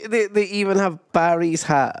 I like they even have Barry's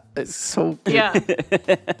hat. It's so good. Yeah.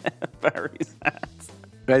 Barry's hat.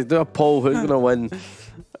 Guys, do a poll. Who's gonna win?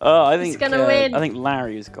 Oh, I think gonna win? I think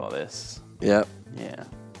Larry's got this. Yep. Yeah.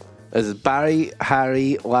 This is Barry,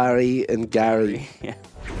 Harry, Larry, and Gary. Yeah.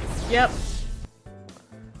 Yep.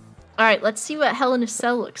 Alright, let's see what Hell in a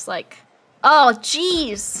Cell looks like. Oh,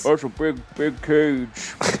 jeez! That's a big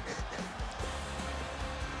cage.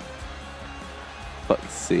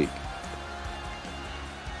 Fuck's sake.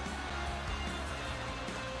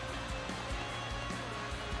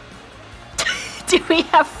 Do we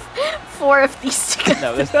have 4 of these to go?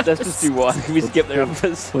 No, let's just do one. Can we skip the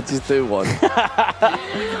others? We'll just do one.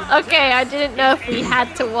 Okay, I didn't know if we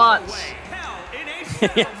had to watch. Hell in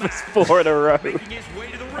a Yeah, there's 4 in a row. making his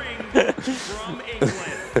way to the ring from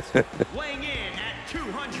England. Weighing in at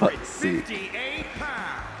 258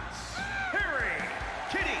 pounds, Harry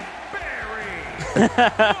Kitty Barry.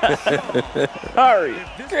 Harry,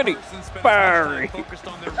 Kitty, Barry.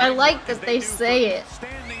 I like that they say it.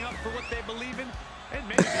 Standing up for what they believe in and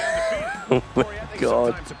maybe undefeated. Oh my Corey, I think god.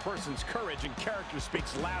 sometimes a person's courage and character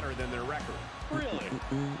speaks louder than their record. Really?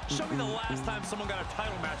 Show me the last time someone got a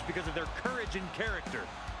title match because of their courage and character.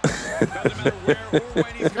 Doesn't matter where or when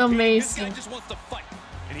he's competing, Amazing. This guy just wants to fight,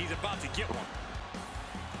 and he's about to get one.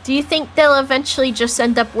 Do you think they'll eventually just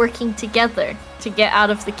end up working together to get out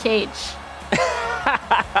of the cage?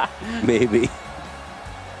 Maybe.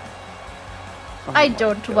 I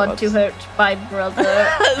don't want to hurt my brother.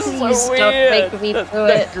 Please So don't weird. make me do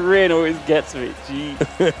That it. grin always gets me. Jeez.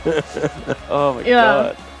 Oh my Yeah.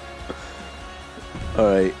 god.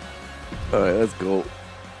 Alright. Alright, let's go.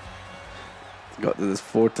 Got to this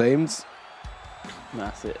 4 times.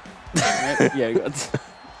 That's it. Yeah, you got to.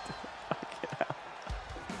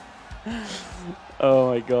 Oh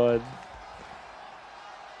my god.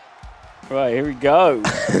 Right, here we go.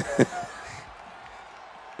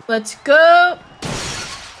 Let's go.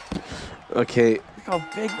 Okay. Look how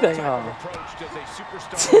big they are. Approached as a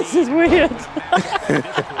superstar. This is weird.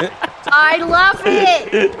 I love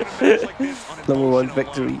it. Number 1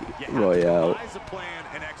 victory royale.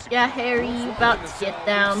 Yeah, Harry, you about to get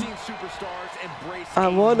down. I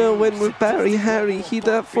wanna win with Barry, Harry. He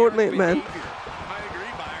that Fortnite man.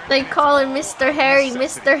 They call him Mr. Harry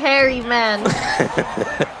Man.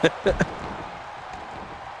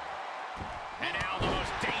 And now the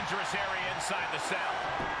most dangerous area inside the cell.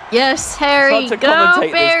 Yes, Harry, Hard to go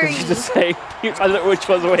commentate Barry. this because you just say, I don't know which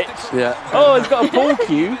one's which. Yeah. Oh, it's got a pool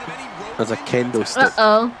cue. There's a kendo stick.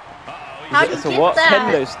 Uh-oh. How do you It's a get what?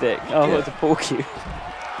 that? Kendo stick. Oh, Yeah. it's a pool cue.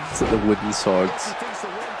 It's like the wooden swords. Thinks the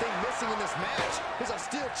one thing missing in this match is a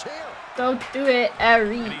steel chair. Don't do it,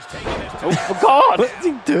 Harry. Oh, for God! What's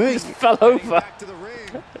he doing? Fell over. Back to the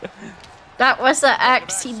ring. That was an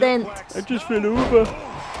accident. I just fell over.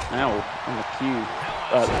 Ow, on the cue.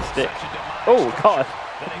 The stick. Oh, God.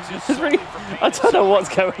 It's really, I don't know what's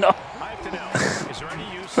going on.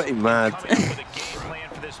 Pretty mad.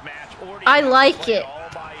 I like it.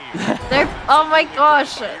 They're, oh my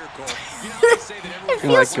gosh. It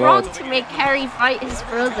feels wrong to make Harry fight his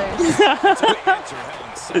brothers.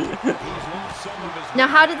 Now,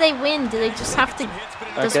 how do they win? Do they just have to...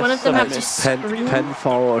 Does one of them have to scream?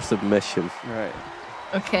 Pinfall or submission. Right.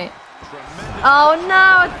 Okay. Oh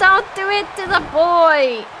no, don't do it to the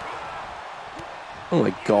boy! Oh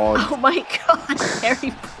my god. Oh my god,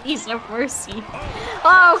 Harry, please have mercy.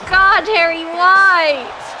 Oh god, Harry, why?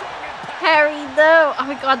 Harry, no. Oh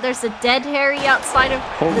my god, there's a dead Harry outside of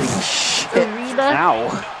Holy the shit. arena. Ow.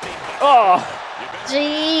 Oh.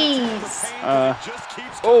 Jeez.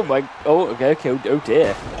 Oh my. Oh, okay. Oh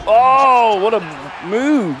dear. Oh, what a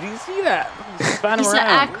move. Do you see that? Span He's an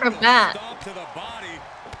around. acrobat.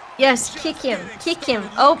 Yes, kick him. Kick him.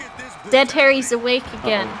 Oh, dead Harry's awake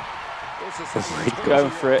again. Oh my god.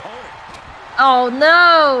 Going for it. Oh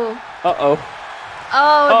no. Uh-oh.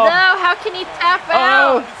 Oh no, how can he tap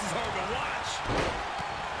out?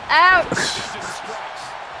 Ouch.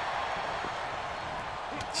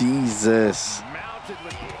 Jesus.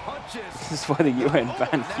 This is why the UN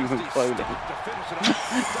banned human clothing.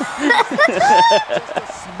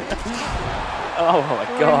 Oh my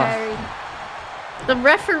Poor god. Harry. The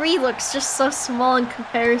referee looks just so small in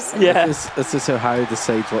comparison. Yeah. This is how Harry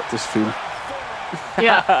decides what to stream.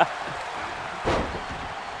 Yeah.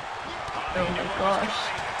 Oh my gosh.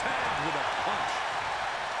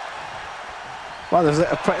 Wow, there's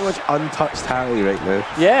a pretty much untouched Harry right now.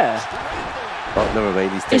 Yeah. Oh, never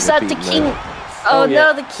mind, he's Is taking that a the beating king? now. Oh yeah.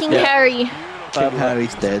 no, the King Yeah. Harry. King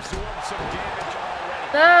Harry's dead.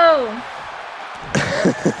 No.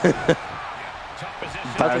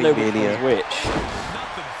 Harry Harry Mania. Which?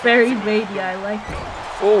 Very mania, I like it.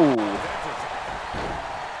 Oh.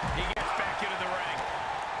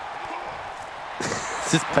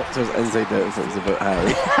 Just pictures inside out of things about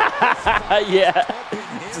Harry. Yeah.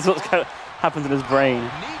 This is what's kind of happens in his brain.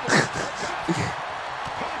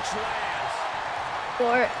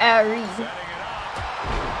 Poor Harry.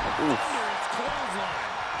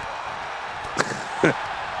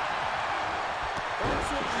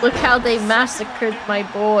 Look how they massacred my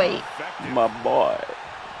boy. My boy.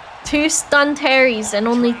 2 stunned Harrys and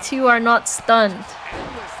only 2 are not stunned.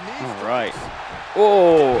 All right.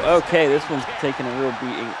 Oh, okay. This one's taking a real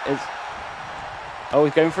beating. Oh,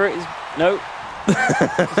 he's going for it. No. He's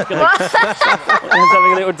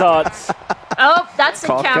having a little dance. Oh, that's a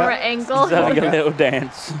Cock camera up. angle. He's having a little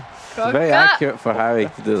dance. Cock Very up. accurate for Harry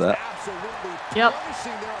to do that. Yep.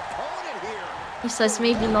 He says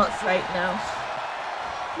maybe not right now.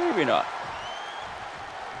 Maybe not.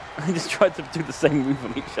 I just tried to do the same move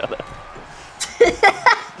on each other.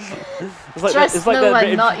 It's like Just it's like know that I'm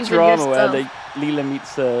bit not in even drama where yourself. Leela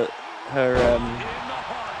meets her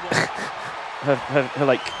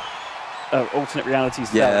like alternate reality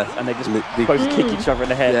self, Yeah. and they just They- both kick each other in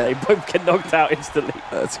the head. Yeah. They both get knocked out instantly.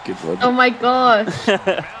 That's a good one. Oh my gosh.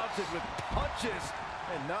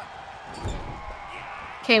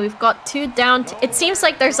 Okay, we've got 2 down. It seems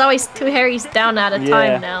like there's always 2 Harrys down at a Yeah.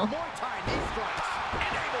 time now.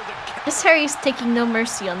 This Harry's taking no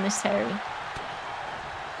mercy on this Harry.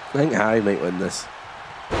 I think Harry might win this.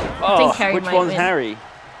 Oh, think Harry which might one's win. Harry?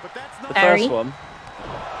 The Harry? first one.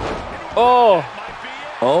 Oh,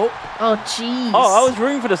 Oh, Oh jeez. oh, I was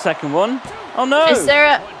rooting for the second one. Oh no! Is there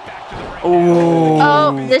a... Oh,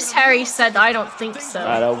 Oh, this Harry said I don't think I so.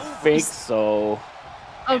 don't think so.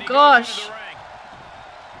 Oh gosh.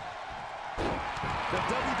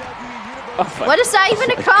 Oh, my What does that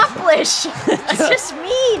even accomplish? That's just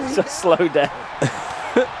mean. Just slow down.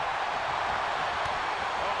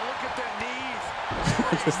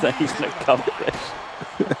 Does that even accomplish?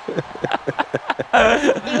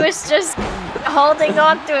 He was just holding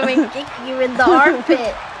on to him and kicking you in the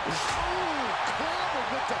armpit.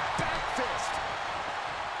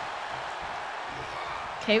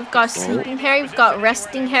 Okay, we've got sleeping Harry, we've got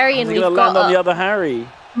resting Harry, and He's we've gonna land on the got other Harry.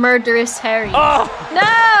 murderous Harry. Oh,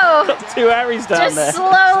 No! got 2 Harrys down Just there.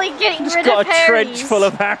 slowly getting Just rid got of a Harrys. trench full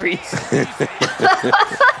of Harrys.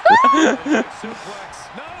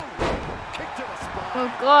 Oh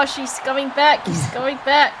gosh, he's coming back. He's coming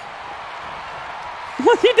back.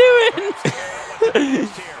 What are you doing?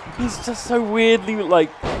 He's just so weirdly, like,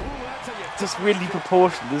 just weirdly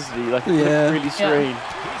proportioned, isn't he? Like, Yeah. really strange.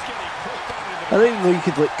 I didn't know you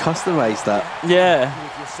could like customize that. Yeah.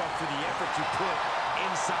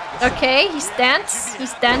 Okay, he's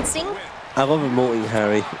dancing. I love emoting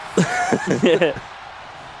Harry.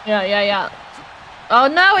 Yeah. Oh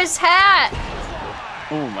no, his hat!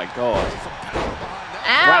 Oh my god.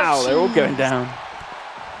 Ouch! Wow, they're all going down.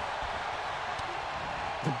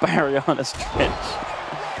 The Barriana stretch.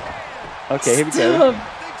 Okay, here we go.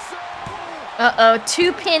 Uh-oh,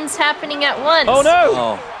 2 pins happening at once. Oh no!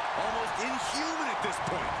 Oh,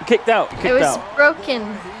 kicked out. It was broken.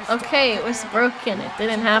 Okay, it was broken. It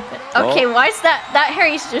didn't happen. Okay, why is that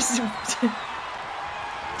Harry's just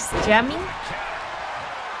jamming?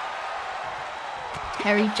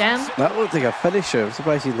 Harry jam? That looked like a finisher. I'm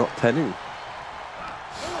surprised he's not pinning.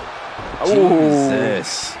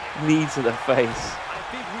 Jesus. Knee to the face. I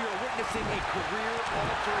think we are witnessing a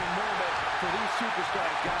career-altering moment for these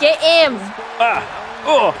superstars. Guys. Get him!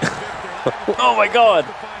 Oh my god.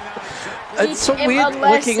 It's so him weird a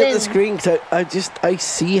looking at the lesson. screen because I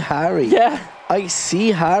see Harry. Yeah. I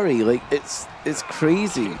see Harry. Like, it's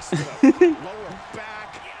crazy. Lower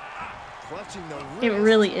back, clutching the It wrist.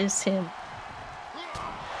 really is him.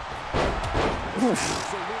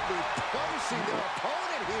 Absolutely punishing their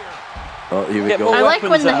opponent here. Oh, here we Get go. more I like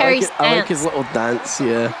weapons when the out. Harry's I like his dance. little dance,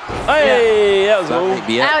 yeah. Hey, that was That cool. might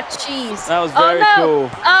be it. Ouchies. That was Oh very no! cool.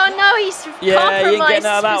 Oh no, he's Yeah, you ain't compromised getting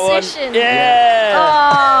out of that position. one. Yeah.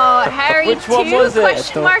 Oh, Harry Which one 2? was it?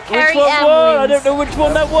 Question mark Which Harry one M was? I wins. don't know which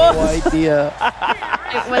one that No was. idea.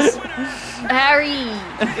 It was Harry.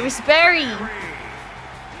 It was Barry.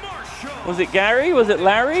 Was it Gary? Was it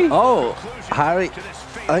Larry? Oh, Harry.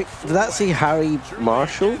 Did that say Harry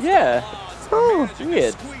Marshall? Yeah. Oh,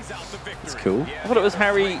 Weird. that's cool. I thought it was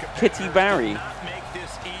Harry Kitty Barry. Make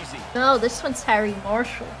this easy. No, this one's Harry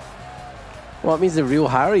Marshall. Well, it means the real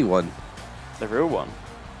Harry won. The real one.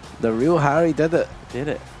 The real Harry did it. Did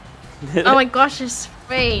it. Oh my gosh, his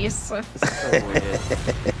face. It's so weird.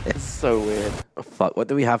 It's so weird. Oh, fuck, what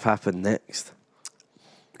do we have happen next?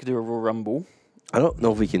 We could do a Royal Rumble. I don't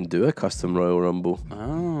know if we can do a custom Royal Rumble.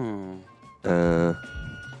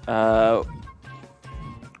 Oh.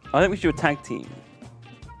 I think we should do a tag team.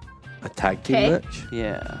 A tag team Okay. match?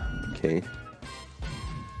 Yeah. Okay.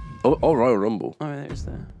 Oh, Royal Rumble. Oh, there it is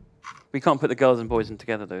there. We can't put the girls and boys in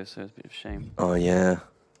together though, so it's a bit of a shame. Oh, yeah.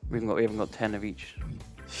 We haven't got 10 of each.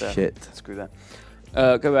 So Shit. Screw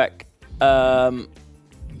that. Go back.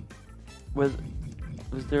 Was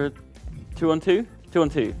there a 2-on-2?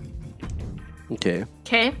 2-on-2 Okay.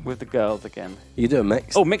 Okay. with the girls again. You do a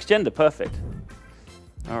mix? Oh, mixed gender, perfect.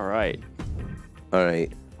 All right. All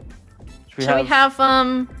right. Shall we have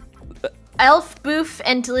Elf, Boof,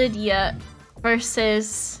 and Lydia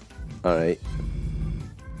versus? All right.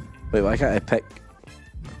 Wait, why can't I pick?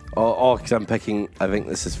 Oh, because I'm picking. I think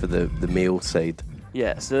this is for the male side.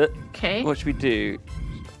 Yeah. So Okay. what should we do?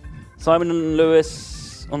 Simon and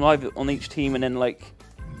Lewis on each team, and then like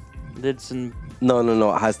Lids and No.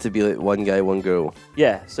 It has to be like one guy, one girl.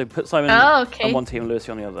 yeah. So put Simon Oh, okay. on one team and Lewis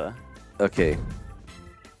on the other. Okay.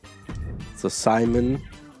 So Simon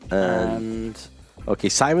and And okay,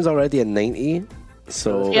 Simon's already a 90.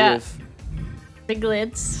 So Yeah. with Big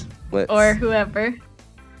Lids let's or whoever.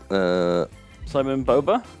 Simon and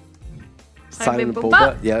Boba. Simon Simon Boba.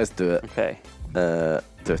 Boba. Yeah, let's do it. Okay.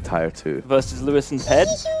 Do a tire 2. Versus Lewis and Ped.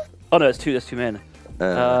 Oh no, it's two. There's two men.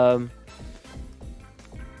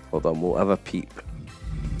 Hold on, we'll have a peep.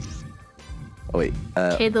 Oh wait.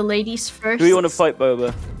 Okay, the ladies first. Do we want to fight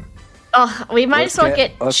Boba? Oh, we might as well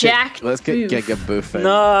get jacked. Let's get Boof. Giga Boof in.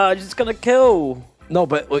 No, just gonna kill. No,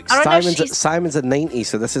 but look, I don't know if she's- Simon's a 90,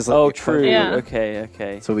 so this is like Oh, a true. Yeah.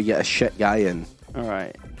 Okay. So we get a shit guy in. All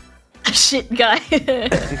right. Shit guy.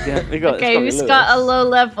 Yeah, we got. Okay, who's got a low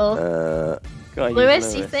level?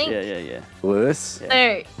 Lewis, you think? Yeah. Lewis. Yeah.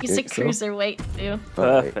 There, he's a Think so? cruiserweight too.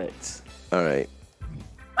 Perfect. All right.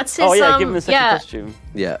 What's his Oh yeah, give him the second yeah, costume.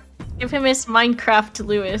 Yeah. give him his Minecraft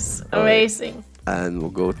Lewis. Amazing. And we'll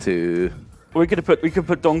go to. We could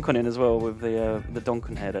put Duncan in as well with the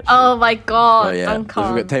Duncan head. Actually. Oh my god, Oh yeah. If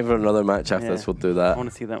Duncan. we've got time for another match after Yeah. this, we'll do I that. want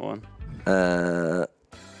to see that one.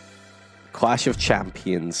 Clash of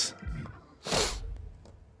Champions.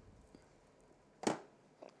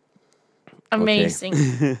 Amazing.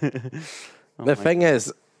 The thing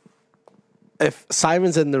is, if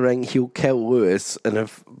Simon's in the ring, he'll kill Lewis, and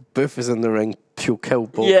if Boof is in the ring, he'll kill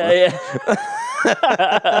Boba. Yeah.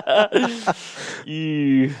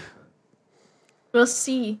 You. We'll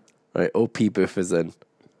see. Right, OP Boof is in.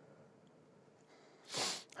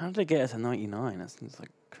 How did they get us to 99? That seems like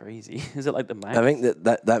crazy. Is it like the max? I think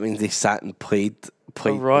that means they sat and played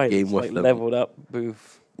Oh, right. the game it's with like them. leveled up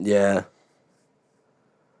booth. Yeah.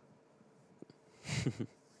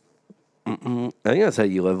 I think that's how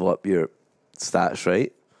you level up your stats,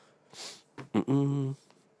 right?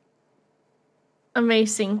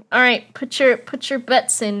 Amazing. All right, put your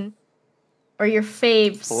bets in, or your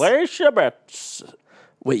faves. Place your bets.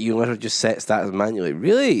 Wait, you literally just set stats manually?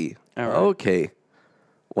 Really? All right. Okay.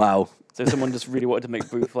 Wow. So someone just really wanted to make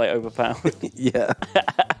booth like overpowered. Yeah.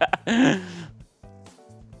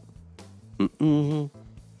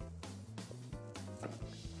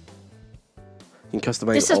 You can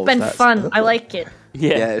customize This has all been stats. fun. I like it.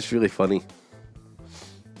 Yeah. it's really funny.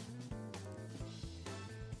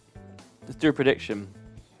 Let's do a prediction.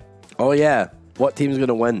 Oh yeah, what team's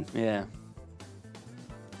gonna win? Yeah.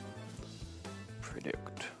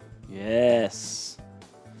 Predict. Yes.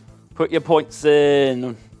 Put your points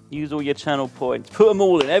in. Use all your channel points. Put them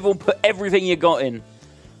all in. Everyone put everything you got in.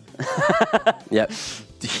 Yep,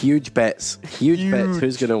 huge bets. Huge bets.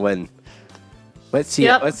 Who's gonna win? Let's see.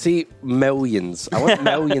 Yep. Let's see millions. I want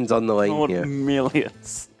millions on the I line want here.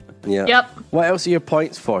 millions. Yeah. Yep. What else are your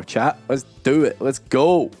points for, chat? Let's do it. Let's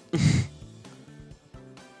go.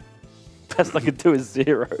 Best I could do is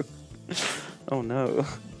 0. Oh no.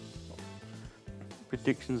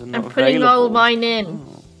 Predictions are not I'm putting available. all of mine in.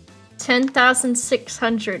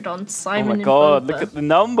 10,600 on Oh Simon my and god, Boba. look at the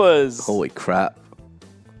numbers. Holy crap.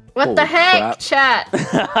 What the holy heck, crap.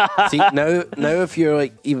 chat? See, now if you're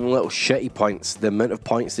like even little shitty points, the amount of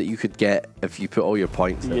points that you could get if you put all your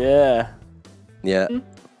points in. Yeah. Yeah.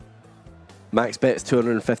 Max bet's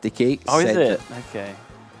 250k. Oh, is Send it? Okay.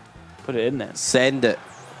 Put it in there. Send it.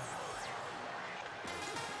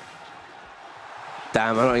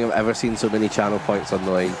 Damn, I don't think I've ever seen so many channel points on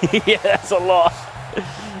the line. Yeah, that's a lot. The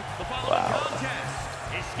following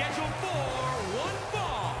contest is scheduled for one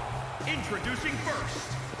fall. Introducing first,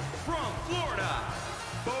 from Florida,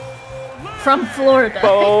 Bo From Florida.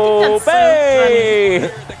 I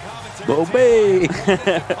think that's so funny. Boba!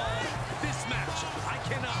 Boba! This match, I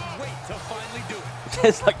cannot wait to finally do it.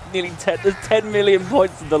 There's like nearly 10, there's 10 million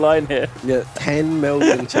points in the line here. Yeah, 10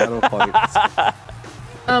 million channel points.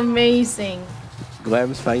 Amazing.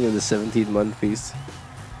 Glem's finding the 17-month piece.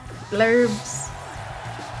 Blurbs.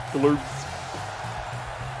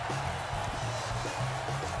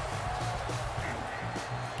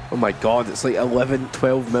 Oh my god, it's like 11,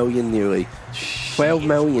 12 million nearly. 12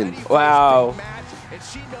 million. Wow. And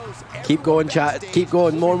she knows Keep going, chat. Keep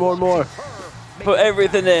going. More, more, more. Put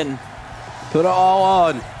everything in. Put it all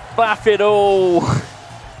on. Baff it all.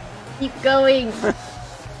 Keep going.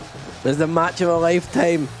 This is the match of a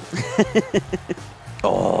lifetime.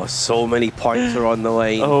 Oh, so many points are on the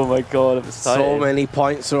line. Oh my god, I'm excited. So many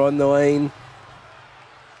points are on the line.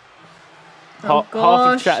 Oh, Half of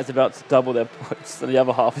gosh. chat is about to double their points, and the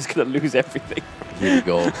other half is going to lose everything. Here we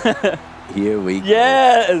go. Here we go.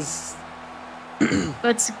 Yes!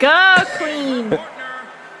 Let's go, Queen. partner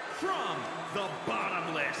from the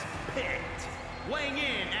bottomless pit, weighing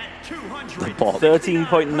in at 200.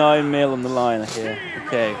 13.9 mil on the line here.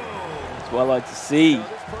 Okay. That's what I like to see. this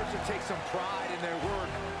person takes some pride in their work,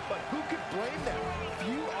 but who could blame them?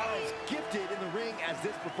 Few are as gifted in the ring as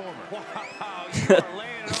this performer. Wow, you are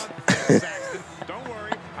laying it on, Saxton. Don't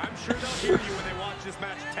worry, I'm sure they'll hear you when they watch this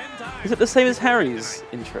match 10 times. Is it the same as Harry's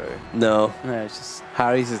intro? No. No, it's just...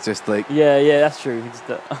 Harry's is just like, Yeah, that's true. He's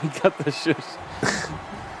I got the shush.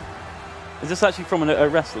 Is this actually from a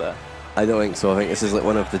wrestler? I don't think so. I think this is like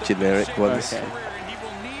one of the generic ones. Okay. And he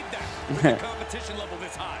will need that with the competition level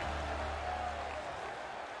this high.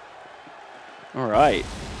 All right.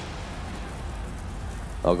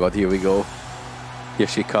 Oh god, here we go. Here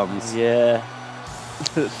she comes. Yeah.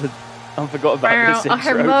 I forgot about this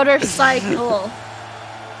Her intro. motorcycle.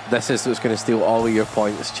 This is what's going to steal all of your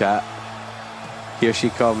points, chat. Here she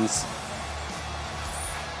comes.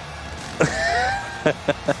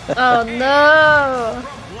 Oh no.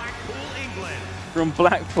 From Blackpool, England, From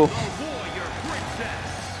Blackpool. the warrior princess,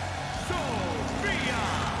 Sophia.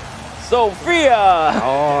 Sophia!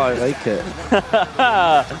 Oh, I like it.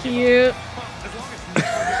 Cute.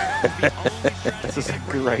 This is a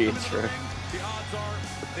great intro. The odds are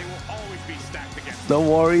they will always be stacked against The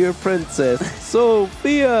warrior princess,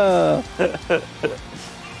 Sophia.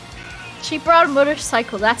 She brought a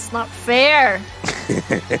motorcycle. That's not fair.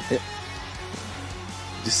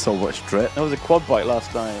 Just so much drip. That was a quad bike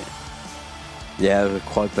last night. Yeah, the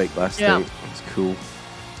quad bike last Yeah. night. It's cool.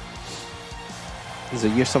 There's a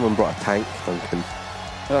year someone brought a tank, Duncan.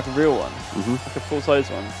 Like a real one. Mhm. Like a full-size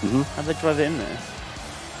one. Mhm. How'd they drive it in there?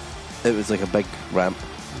 It was like a big ramp.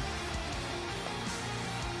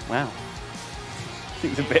 Wow. I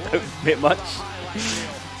think it's a bit much.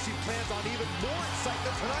 She plans on even more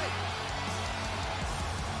excitement tonight.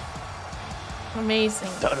 Amazing.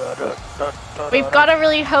 We've got to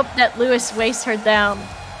really hope that Lewis weighs her down.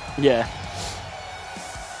 Yeah.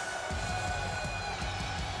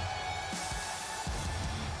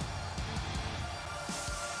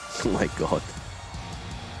 Oh my god.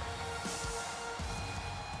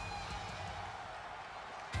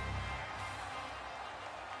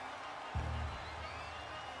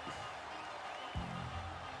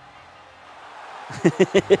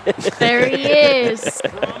 There he is.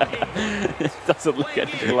 It doesn't look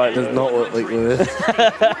anything like Does that. not look like Lewis.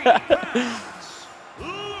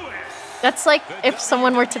 That's like if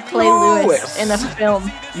someone were to play Lewis in a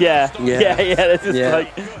film. Yeah. This is Yeah.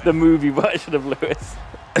 like the movie version of Lewis.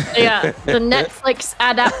 Yeah, the Netflix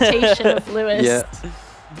adaptation of Lewis. Yeah.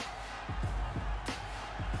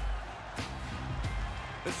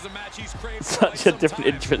 This is a match he's craved for Such a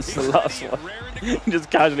different entrance to the last one. He just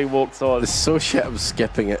casually walks on. It's so shit I'm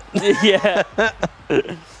skipping it. Yeah.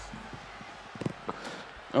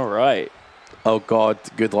 All right. Oh God,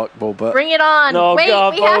 good luck, Boba. Bring it on. Oh, Wait,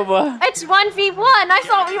 God, we Boba. have. It's 1v1. I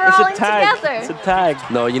thought we were all in It's a together. tag.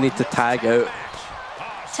 No, you need to tag out.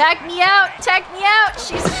 Tag me out. Tag me out.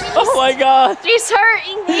 She's a beast. Oh my God. She's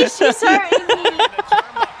hurting me. She's hurting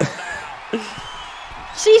me.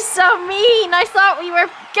 She's so mean. I thought we were.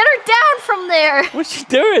 Get her down from there. What's she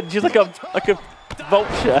doing? She's like a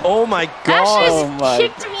vulture. Oh my Ashley God. Oh my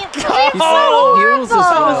kicked me in the face. Oh, heels as So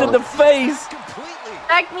That was well. in the face.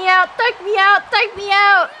 Tag me out. Tag me out. Tag me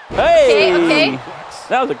out. Hey. Okay.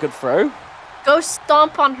 That was a good throw. Go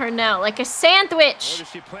stomp on her now, like a sandwich.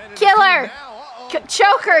 Kill her.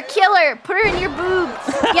 Choke her. Kill her. Put her in your boob.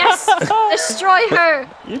 Yes. Destroy her.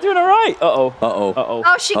 You're doing all right. Uh-oh. Uh-oh. Uh-oh.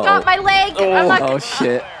 Oh, she got my leg. I'm not. Oh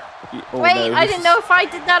shit. Oh, Wait, no, I this didn't is- know if I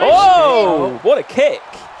did that or Oh, what a kick.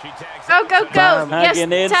 she did. Go, go, go. Bam. Yes,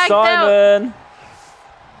 Tagging in tagged out. Simon.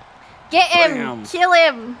 Get him. Bam. Kill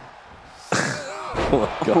him. Oh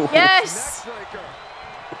my God. Yes.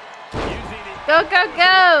 Go, go,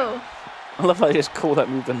 go. I love how they just call that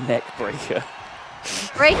move the neck breaker.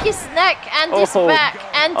 Break his neck and his Oh. back.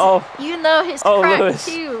 And Oh. you know his Oh, crack Lewis.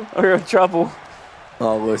 too. Oh, you're in trouble.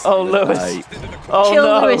 Oh, Lewis. Oh, Lewis. Right. Oh, Kill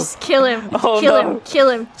no. Lewis. Kill him. Oh, kill no. him. Kill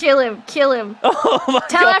him. Kill him. Kill him. Oh, my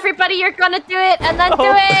Tell God. everybody you're gonna do it and then do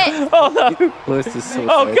it. Oh, no. Lewis is so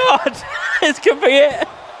Oh, sorry. God. This could be it.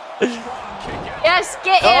 Yes,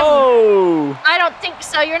 get him. Oh. I don't think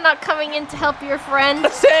so. You're not coming in to help your friend.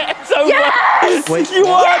 That's it. It's over. Yes! Wait, You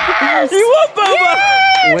won. Yes! You won, Boba.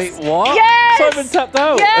 Yes! Wait, what? Yes! Simon tapped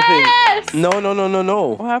out, I Yes! No, no, no, no, no.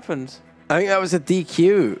 What happened? I think that was a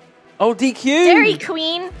DQ. Oh, DQ. Dairy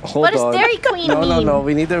Queen. Hold What does on. Dairy Queen No, mean? no, no.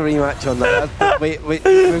 We need a rematch on that. Wait, we've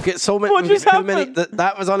got so many. What we've just got too many. happened?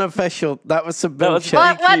 That was unofficial. That was some That was bullshit.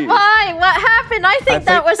 fake. What? DQ. Why? What happened? I think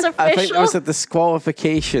that was official. I think that was a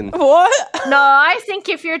disqualification. What? No, I think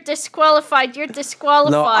if you're disqualified, you're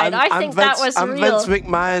disqualified. I think that was I'm real. Vince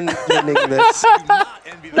McMahon winning this.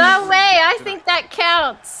 No way. I think that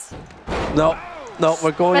counts. No, no, we're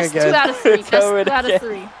going Best again. 2 out of 3. Best 2 Going out again. of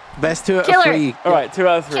 3. Best 2 out Kill of her. 3. All right, 2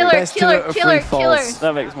 out of 3. Kill her. Best Kill 2 her. out of Kill 3 her. Kill her. falls.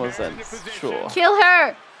 That makes more sense. Sure. Kill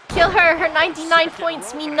her. Kill her. Her 99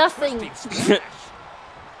 points mean nothing.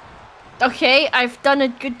 Okay, I've done a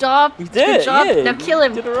good job. You did. Good job. Yeah, Now kill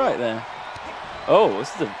him. You did all right there. Oh,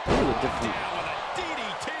 this is a different.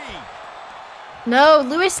 No,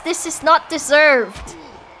 Lewis, this is not deserved.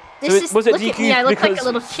 This is. was it Look DQ at me. I look like a because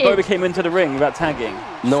little Boba kid. came into the ring without tagging?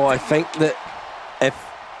 No, I think that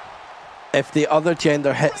if the other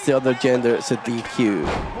gender hits the other gender, it's a DQ.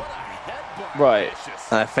 Right.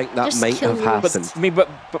 I think that Just might kill have Lewis. happened. But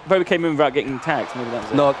Boba came in without getting tagged. Maybe that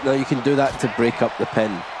was it. No, no, you can do that to break up the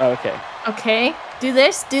pin. Oh, okay. Okay, do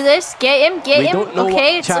this. Do this. Get him. Get We him. don't know Okay,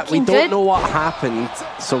 what, it's chat, we looking don't good. know what happened,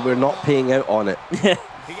 so we're not paying out on it.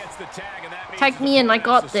 Tag me in. I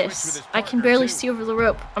got this. I can barely see over the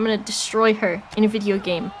rope. I'm gonna destroy her in a video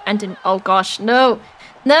game. And in. Oh gosh, no,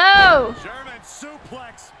 no.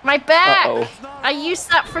 My back. Uh-oh. I used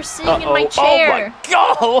that for sitting in my Oh chair. my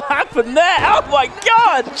God! What happened there? Oh my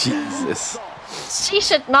God! Jesus. She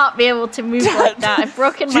should not be able to move like that. I've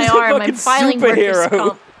broken my She's a arm. I'm fucking filing workers' superhero.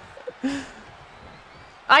 comp.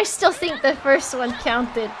 I still think the first one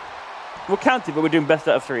counted. We'll count it, but we're doing best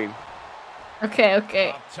out of 3. Okay,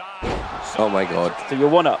 okay. Oh my God. So you're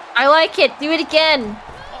 1 up. I like it. Do it again.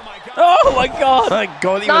 Oh my God! I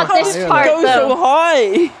got even Not this higher. part. Go though. so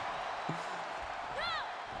high.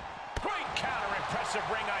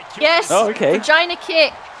 Yes. Oh, okay. Vagina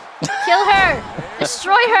kick. Kill her.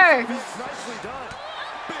 Destroy her.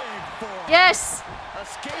 Yes.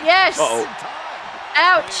 Yes. Uh-oh.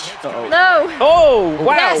 Ouch. Uh-oh. No. Oh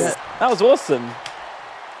wow! Yes. That was awesome.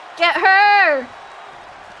 Get her.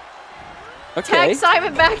 Okay. Tag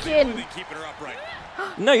Simon back in.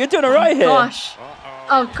 No, you're doing all right here. Gosh.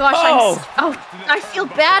 Oh gosh. Oh. I feel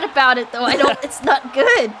bad about it though. I don't. It's not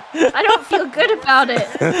good. I don't feel good about it.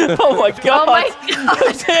 Oh my God! Oh my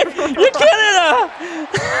god. You're killing her!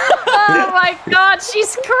 Oh my god.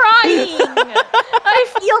 She's crying. I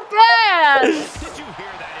feel bad.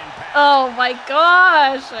 Oh my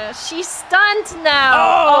gosh. She's stunned now.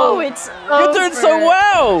 Oh, it's You're doing so over.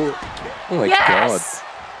 well! Oh my Yes.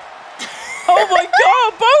 Oh my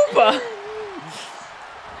God, Boba!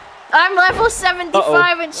 I'm level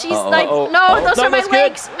 75 and she's like, no, those are my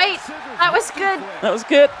legs. Wait, that was good. That was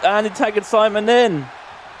good. And he tagged Simon in.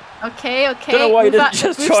 Okay. Don't know why he didn't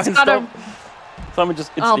just try and stop. Simon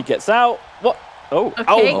just instantly gets out. What? Oh, Okay,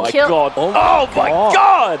 oh my god. Oh my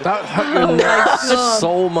god. That hurt your neck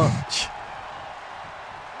so much.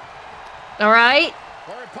 All right.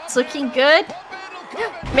 It's looking good.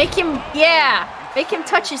 Make him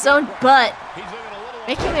touch his own butt.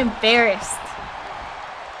 Make him embarrassed.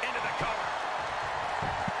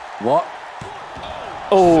 What?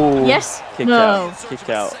 Oh. Yes. Kick No. out. Kick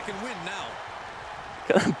out.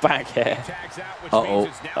 Back hair. Uh-oh.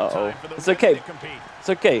 It's okay. It's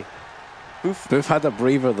okay. Boof had a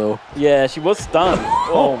breather though. Yeah, she was stunned.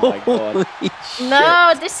 Oh my god.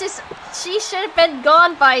 No, she should have been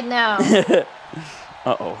gone by now.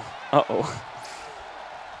 Uh-oh.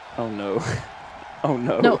 Oh no. Oh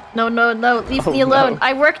no. No. Leave me alone. No.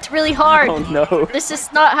 I worked really hard. Oh no. This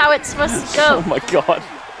is not how it's supposed to go. Oh my god.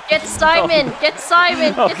 Get Simon. Get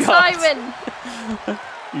Simon. Oh, Get God. Simon.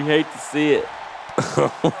 You hate to see it.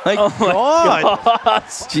 Oh my god.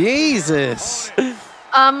 Jesus.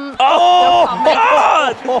 Oh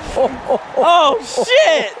god. Oh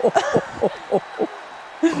shit.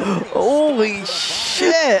 Holy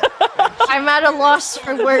shit. I'm at a loss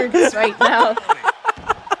for words right now.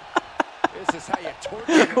 This is how you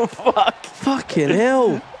torture. Fuck. Fucking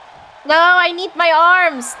hell. No, I need my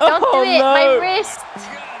arms. Don't Oh, do it. no. My wrist. This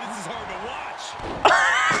is hard to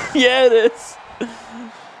watch. Yeah, it is.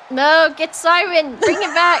 No, get Simon. Bring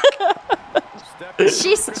it back.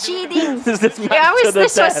 She's cheating. This match How to is the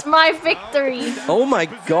this was death. my victory? Oh my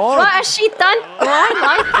god. What has she done? Oh, I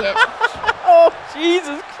like it. Oh,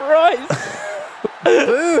 Jesus Christ.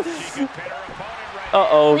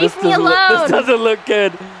 Uh-oh. Leave me alone. This doesn't look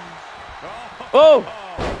good. Oh.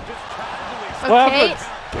 What Okay. happened?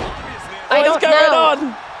 I What is don't going know.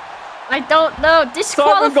 on? I don't know. Simon got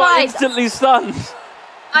Disqualified. instantly stunned.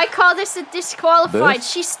 I call this a disqualified. Boof.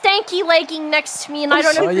 She's stanky legging next to me and I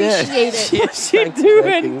don't Oh, yeah. appreciate it. What's she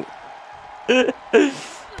doing?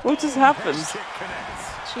 What just happened?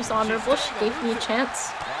 She's honorable. She gave me a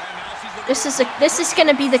chance. This is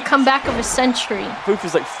gonna be the comeback of a century. Boof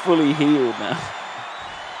is like fully healed now.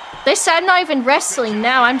 I'm not even wrestling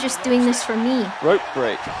now. I'm just doing this for me. Rope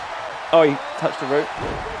break. Oh, he touched the rope.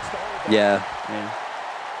 Yeah.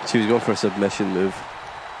 Yeah. She was going for a submission move.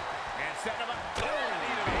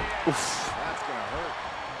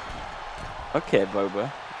 Okay,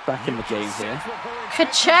 Boba. Back in the game here.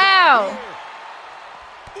 Ka-chow!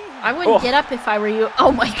 I wouldn't get up if I were you.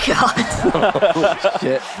 Oh my god.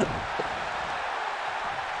 Shit.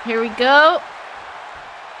 Here we go.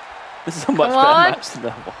 This is a much Come better on. match than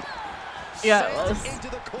that one. Yeah, it was.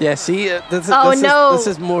 Yeah, see, Oh, no. this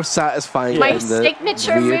is more satisfying. My than the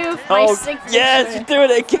signature weird. move. My Oh, signature. yes, you're doing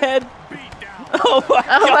it again. Oh my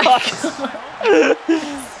Oh god. my god.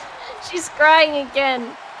 She's crying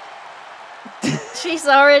again. She's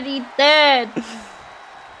already dead.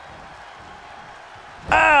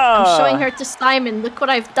 Ah. I'm showing her to Simon. Look what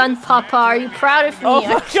I've done, Papa. Are you proud of me? Oh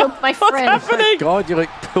my I killed God, my what's friend. happening? God, you're like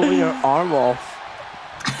pulling her arm off.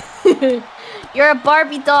 You're a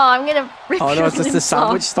Barbie doll. I'm gonna rip Oh no, your is this the limbs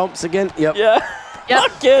sandwich off. stomps again? Yep. Yeah. Yep.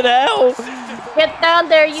 Fucking hell. Get down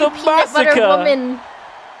there, you It's a peanut butter massacre. woman.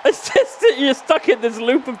 It's just that you're stuck in this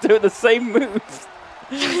loop of doing the same moves.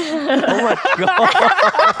 Oh my god.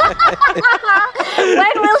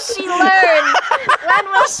 When will she learn? When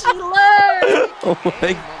will she learn? Oh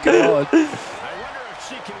my god. I wonder if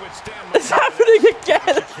she can withstand It's happening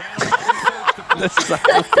again. The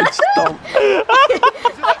sandwich stomp.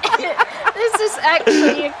 This is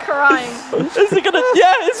actually a crime. Is it gonna?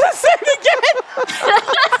 Yeah, it's the same again.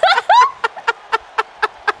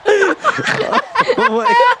 Oh my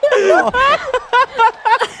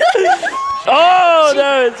Oh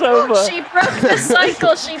no, it's over. She broke the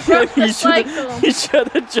cycle. She broke the cycle. You should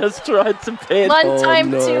have just tried to pin. One time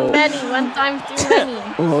no. too many. One time too many.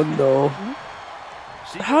 Oh no.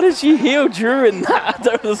 How did she heal during that? I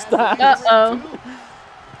don't understand. Uh-oh.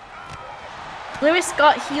 Lewis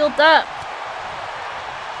got healed up.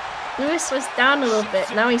 Lewis was down a little bit.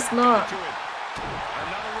 Now he's not.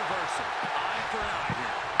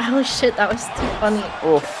 Oh shit, that was too funny.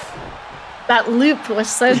 Oof. That loop was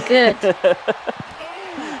so good.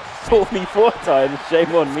 Fought me 4 times.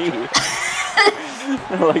 Shame on me.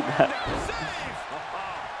 I like that.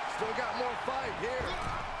 Still got more fight here.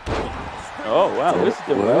 Oh wow, Lewis is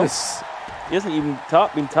doing well. Lewis. He hasn't even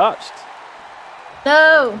been touched.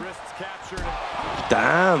 No. Wrists captured.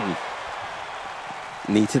 Damn.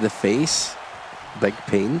 Knee to the face. Big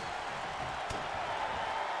pain.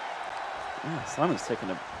 Yeah, Simon's taking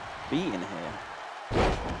a beating here.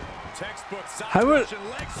 Textbook How are side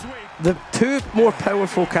leg sweep. the two more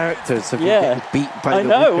powerful characters have Yeah. been beat by I the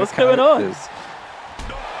know, weaker what's going on? characters?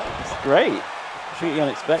 It's great. Completely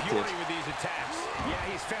unexpected. Beauty with these attacks.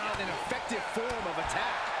 Yeah, he's found an effective form of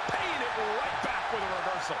attack. Paying it right back with a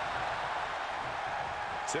reversal.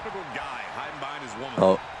 Typical guy hiding behind his woman.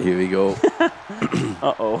 Oh, here we go.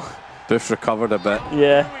 Uh-oh. Biff's recovered a bit.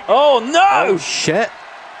 Yeah. Oh, no! Oh, shit.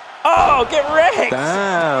 Oh, get wrecked!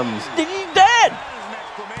 Damn. He's dead!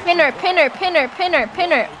 Pinner, pinner, pinner, pinner,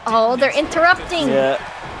 pinner. Oh, they're interrupting. Yeah.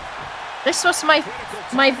 This was my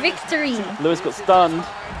victory. Lewis got stunned.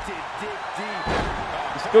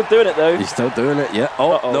 He's still doing it, though. He's still doing it, yeah.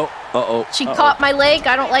 Oh, Uh-oh. no. Uh-oh. She caught my leg.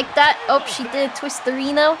 I don't like that. Oh, she did twist the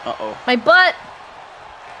Reno. Uh-oh. My butt.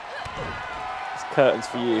 It's curtains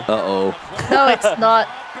for you. Uh-oh. No, it's not.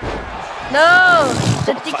 No,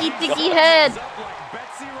 the diggy head.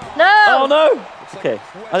 No. Oh, no! Okay.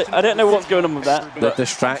 I don't know what's going on with that. They're But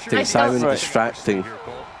distracting. I Simon's Right. distracting.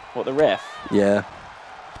 what, the ref? Yeah.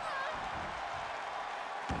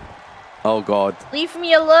 Oh, God. Leave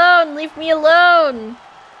me alone. Leave me alone.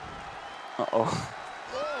 Uh-oh.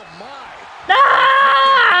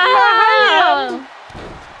 Ah!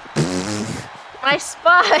 My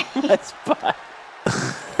spine. That's bad.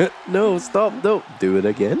 No, stop. No. Do it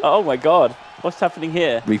again. Oh, my God. What's happening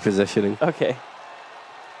here? Repositioning. Okay.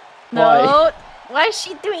 No. Why is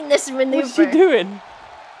she doing this maneuver? What's she doing?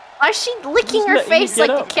 Why is she licking Just her letting you face get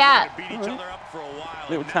like up. a cat? Beat each other up for a while.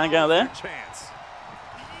 Little and tag now out there. their chance.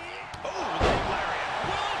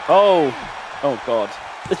 Oh. Oh, God.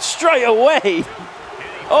 It's straight away.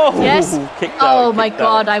 Oh. Yes. Kicked Oh out, my kicked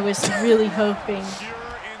god, out. I was really hoping. Pure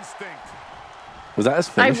instinct. Was that his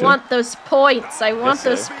I finisher? want those points. I want Guess so.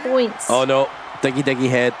 those points. Oh, no. Diggy, diggy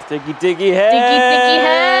head. Diggy, diggy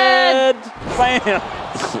head. Bam.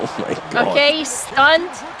 Oh, my God. Okay, he's stunned.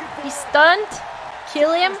 He's stunned.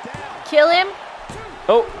 Kill him. Kill him.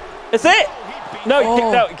 Oh, it's it. No, he Oh,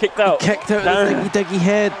 kicked out. He kicked out. Kicked out No. the diggy, diggy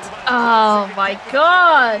head. Oh my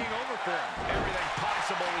god. Over for him. Everything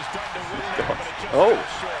possible was done to win, but it just Oh. fell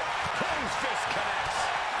short. Closed fist connects.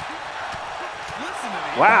 Listen to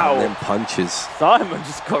the Wow. And then punches. Simon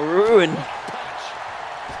just got ruined.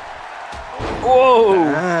 Whoa.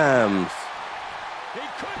 Damn. He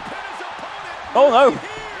could pin his opponent. Oh, no.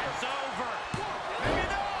 It's over. Maybe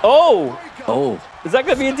not. Oh. Oh. Is that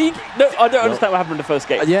going to be a D? No, I don't understand what happened in the first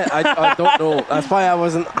game. Yeah, I don't know. That's why I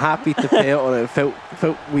wasn't happy to pay it on it. It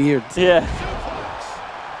felt weird. Yeah.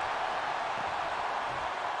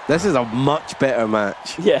 This is a much better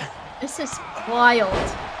match. Yeah. This is wild.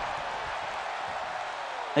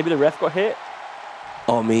 Maybe the ref got hit.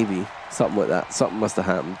 Oh, maybe. Something like that. Something must have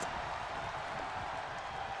happened.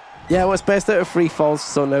 Yeah, well, it's best out of three falls,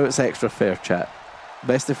 so now it's extra fair, chat.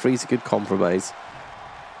 Best of three is a good compromise.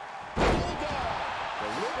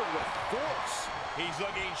 He's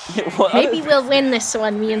looking What? Maybe we'll win this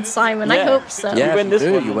one, me and Simon. I Yeah. hope so. Yeah, win if this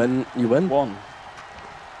do, one. You win. You win. One.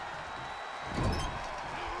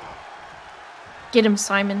 Get him,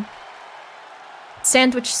 Simon.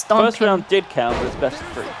 Sandwich stomp First him. round did count, but it's best of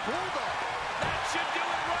three.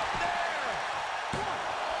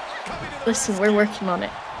 Listen, we're working on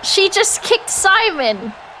it. She just kicked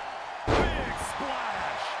Simon.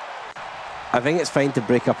 I think it's fine to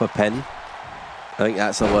break up a pin. I think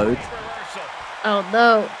that's allowed. Oh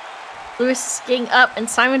no. Lewis is getting up and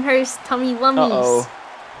Simon hurts tummy lummies. Uh-oh.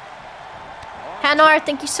 Hanar,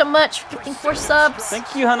 thank you so much for gifting 4 subs.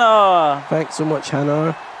 Thank you, Hannah. Thanks so much,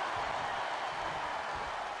 Hannah.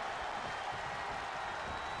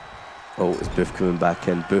 Oh, it's Booth coming back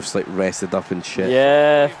in. Booth's like rested up and shit.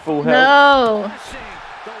 Yeah, full health. No.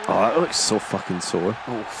 Oh, that looks so fucking sore.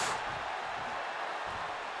 Oof.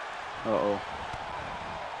 Uh-oh.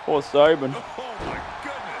 Poor Simon.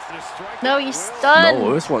 No, he's stunned. No,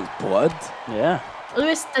 Lewis wants blood. Yeah.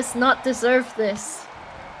 Lewis does not deserve this.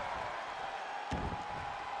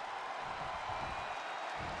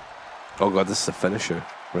 Oh god, this is a finisher,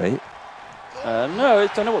 right? No, I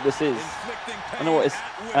don't know what this is. I know what it's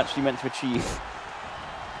actually meant to achieve.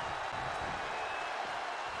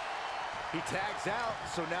 He tags out,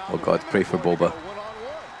 so now Oh god, pray for Boba.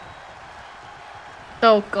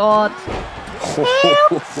 Oh god.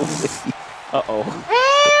 Uh-oh.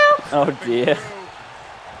 Help! Oh, dear.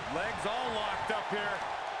 Legs all locked up here.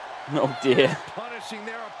 Oh, dear. Punishing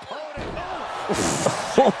their opponent.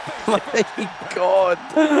 Oh my god.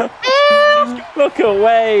 Look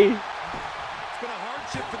away. It's been a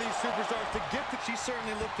hardship for these superstars to get that. She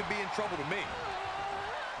certainly looked to be in trouble to me.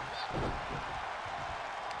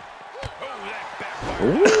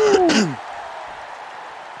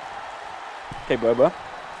 Okay, Boba.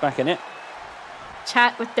 Back in it.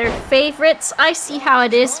 chat with their favorites. I see how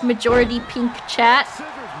it is, majority pink chat.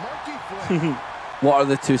 What are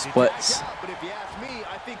the two splits?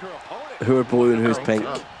 Who are blue and who's pink?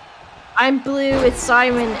 I'm blue with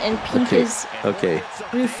Simon, and pink Okay. is Okay.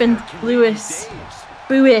 Roof and Lewis.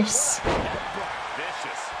 Bouis.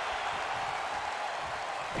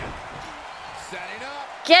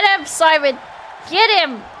 Get him, Simon! Get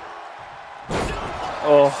him!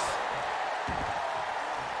 Oh.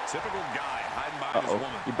 Typical guy hiding behind his Uh-oh.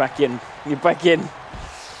 woman. You're back in. You're back in.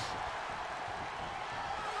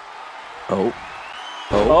 Oh.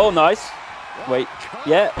 Oh, nice. Wait.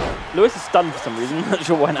 Yeah. Lewis is stunned for some reason. I'm not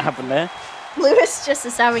sure why that happened there. Lewis just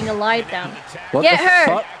is having a lie down. What Get the her!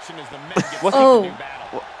 fuck? Action as the men get What's Oh. ready for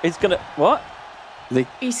battle. What? He's gonna. What? They,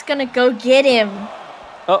 He's gonna go get him.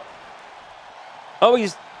 Oh. Oh,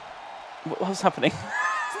 he's. What's happening?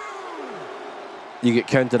 you get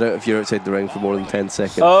counted out if you're outside the ring for more than 10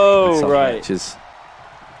 seconds. Oh, in some right. matches.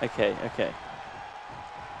 Okay, okay.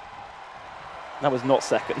 That was not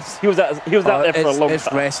seconds. He was out there for a long It's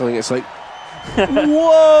time. wrestling. It's like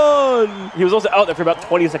One! He was also out there for about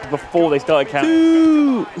 20 seconds before they started counting.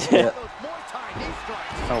 two. Yeah.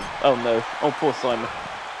 Oh no. Oh, poor Simon.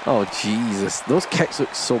 Oh Jesus, those kicks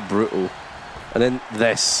look so brutal. And then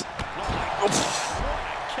this.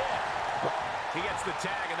 He gets the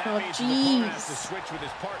tag, and that Oh, means his opponent has to jeez. switch with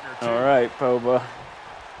his partner, too. All right, Boba.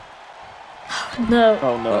 No.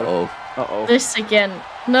 Oh no. Uh-oh. Uh-oh. This again.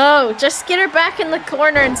 No, just get her back in the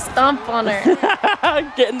corner and stomp on her.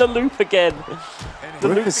 Get in the loop again. The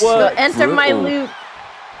loop Rufus- worked. Enter my brutal. loop.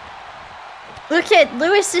 Look at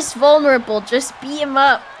Lewis is vulnerable. Just beat him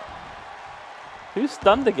up. Who's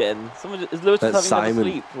stunned again? Someone is Lewis just That's having Simon.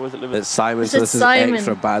 another sleep, or is it Lewis? It's Simon, It's so this is Simon.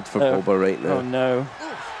 extra bad for Oh. Boba right now. Oh no.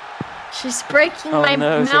 She's breaking Oh my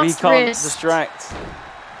no. So he mouse can't wrist. distract.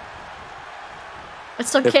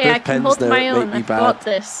 It's okay. If I Booth can pins hold now, my it own. might be I've got bad.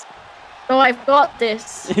 this. No, I've got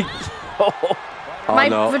this. Oh, Oh, my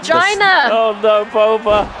no. vagina. oh no,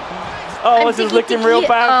 Boba. Oh, this is looking real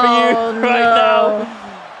bad for you right now.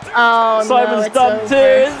 Oh Simon's no, it's done over. too.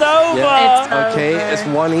 It's over. Yeah. It's Okay, over. it's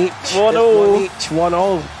one each. One It's all. One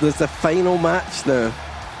each, 1-1. There's the final match now.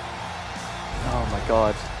 Oh my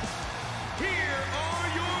god. Here are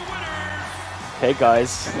your winners. Okay,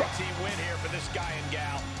 guys. Team win here for this guy and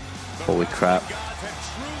gal. Holy crap. Gods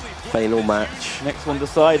have truly put Final match. Next one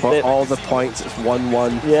decides For it. all the points, it's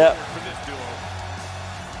 1-1. Yeah. for this duo.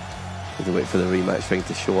 Need to wait for the rematch ring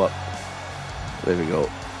to show up. There we go.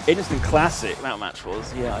 Instant classic that match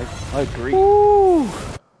was. Yeah, I agree.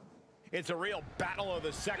 It's a real battle of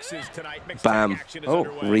the sexes tonight. Mixed Bam. tag action is Oh,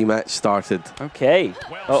 underway. Rematch started. Okay.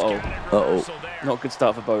 Well Uh-oh. scouted Uh-oh. reversal there. Not a good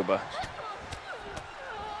start for Boba.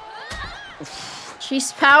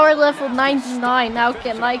 She's power level 99. How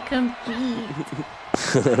can I compete?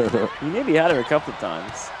 You nearly had her a couple of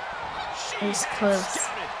times. She's close. There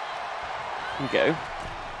you go.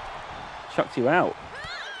 Chucked you out.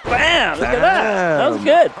 Bam! Look at that. That was Damn.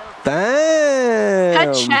 good.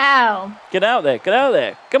 Damn. Ka-chow. Get out there. Get out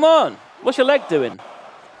there. Come on. What's your leg doing?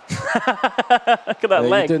 Look at that You're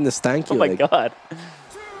leg. doing the stanky Oh my leg. god.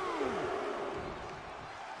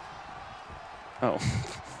 Oh.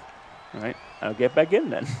 Alright. I'll get back in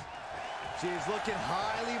then. She's looking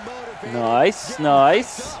highly motivated. Nice.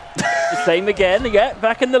 Nice. Same again. Yeah.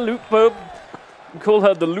 Back in the loop, Bob. Call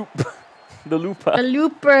her the loop. The looper. A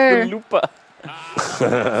looper. The looper.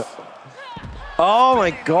 Oh my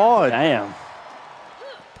god. Damn.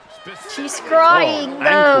 She's crying.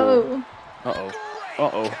 Oh, No. Uh-oh.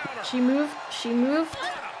 Uh-oh. She moved. She moved.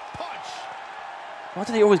 Why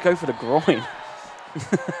do they always go for the groin?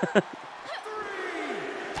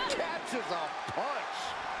 Catches a punch.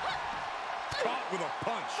 Caught with a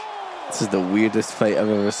punch. This is the weirdest fight I've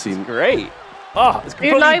ever seen. Great. Oh, it's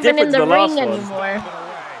You're completely not even in different to the the last ring one. anymore.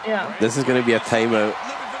 Yeah. This is going to be a timeout. Looking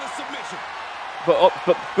for the submission.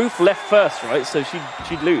 But Booth left first, right? So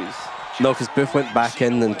she'd lose. No, because Booth went back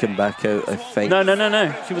in and came back out, I think. No.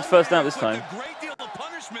 She was first out this time. A great deal of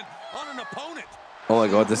punishment on an opponent. Oh my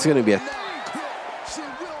god, this is going to be a... She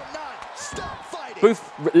will not stop fighting.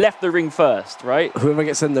 Booth left the ring first, right? Whoever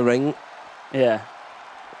gets in the ring... Yeah.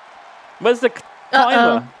 Where's the Uh-oh.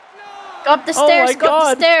 timer? Go up the Oh stairs. my Go up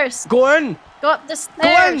God. the stairs. Go in! Go up the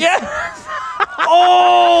stairs. Yeah.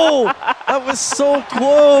 Oh! That was so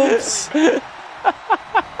close!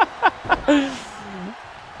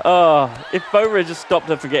 Oh, if Boba had just stopped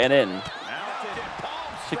her from getting in,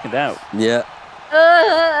 chickened out. Yeah.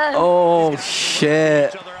 Uh, Oh,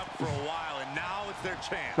 shit. Each other up for a while, and now it's their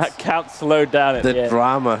chance. That count slowed down at the The end.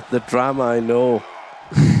 drama I know.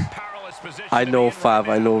 Powerless position I to know, be in Fab,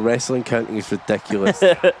 right I now. know. Wrestling counting is ridiculous. Oh,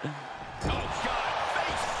 God,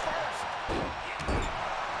 face first.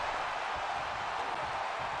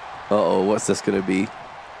 Uh-oh, what's this going to be?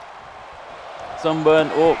 Sunburn.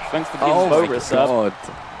 Oh, thanks for giving Boba a sub. God.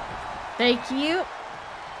 Thank you.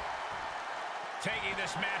 Taking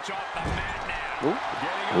this match off the mat now. Ooh.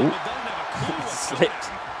 Getting on, but doesn't have a clue what's Slipped.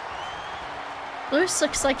 Lewis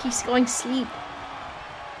looks like he's going to sleep.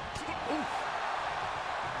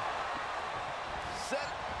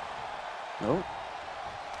 Oh.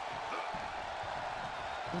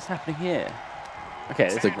 What's happening here? Okay,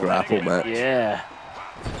 It's the grapple match. yeah.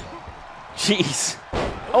 Jeez.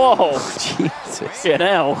 Oh, Jesus. yeah,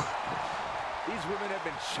 now. These women have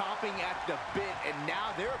been chomping at the bit, and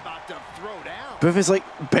now they're about to throw down. Booth is like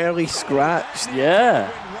barely scratched. Yeah.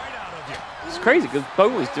 right out of you. It's crazy because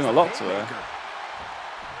Boba's doing a lot to her.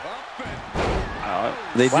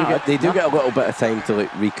 They do, Wow. get a little bit of time to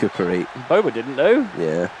like recuperate. Boba didn't know.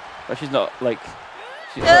 Yeah. But she's not like.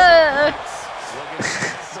 She's not,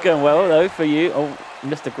 it's going well though for you. Oh, you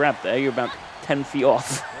missed a grab there. You're about 10 feet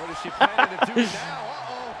off. What is she planning to do now?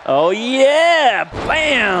 Uh-oh. Oh yeah!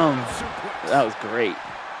 Bam! That was great.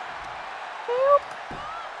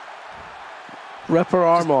 Rip her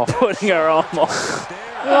arm off. Putting her arm off.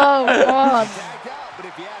 Oh, God. Tagged out, but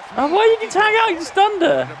if you ask me, Oh, why did you tag out? You stunned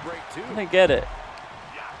her. a break too. I don't get it.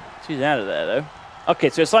 She's out of there though. Okay,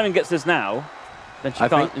 so if Simon gets this now, then she I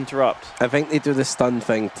can't think- interrupt. I think they do the stun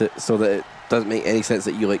thing so that it doesn't make any sense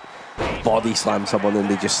that you like body slam someone and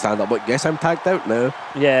they just stand up. But guess I'm tagged out now.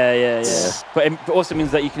 Yeah. But it also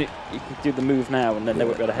means that you can do the move now and then they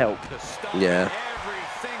won't be able to help. To stop Yeah. every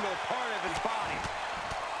single part of his body.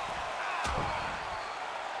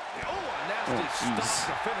 Oh, a nasty jeez.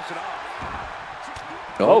 stop to finish it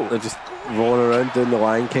off. Oh. They're just rolling around doing the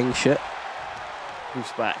Lion King shit.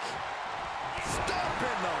 Who's back? Stop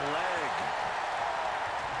in the leg.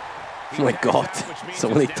 Oh my god. So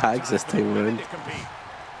many tags this time around.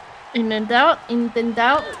 In doubt, in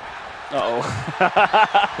doubt. Uh-oh.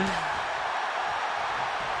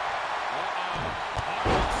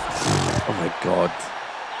 Oh my god.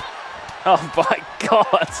 Oh my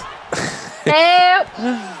god. Help!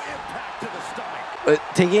 But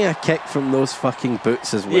taking a kick from those fucking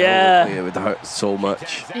boots as well, Yeah. it would hurt so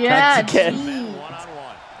much. Yeah, again. gee.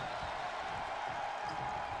 One-on-one.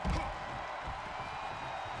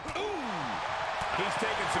 He's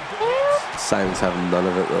taking some good hits. Simon's having none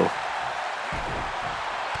of it though.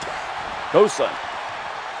 Go, son.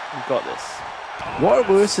 You got this. What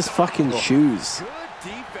are Lewis's fucking shoes?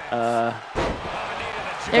 Good defense.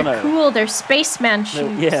 They're Dunno. cool. They're spaceman No,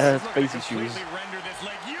 shoes. yeah, it's basic shoes. Completely render this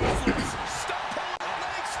leg useless. Stop a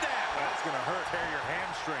leg snap. That's going to hurt. Tear your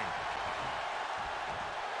hamstring.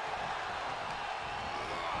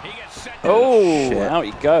 He gets set to Oh, shit. out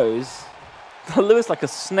he goes. Lewis like a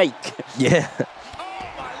snake. Yeah.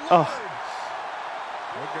 Oh,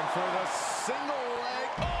 Looking for the single leg.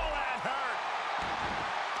 Oh, that hurt.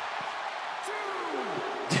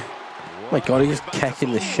 Oh my god, he's just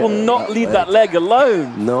kicking the shit. will out of not leave that leg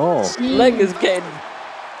alone. No. Leg is getting,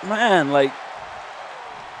 man, like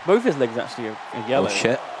both his legs actually are yellow. Oh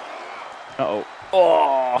shit. Uh-oh.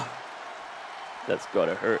 Oh, that's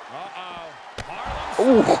gotta hurt.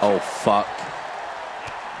 Oh. Oh fuck.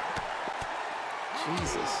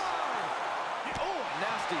 Jesus. Oh, a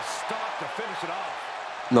nasty stop to finish it off.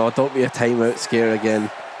 No, don't be a timeout scare again.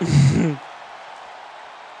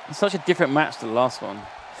 It's such a different match to the last one.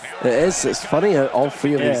 It is. It's funny how all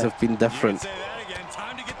three of these Yeah. have been different. say that again.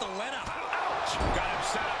 Time to get the let up. Ouch. Got him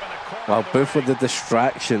set up in the corner. Well, both with the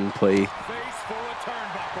distraction play. Face full of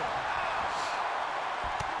turnbuckle.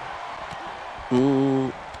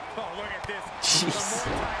 Mm, Oh, look at this. Jeez.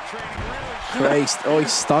 Some more time training really Christ. Oh,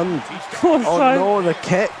 he's stunned. Oh, Oh no, the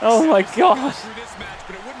kick. Oh my god. through this match,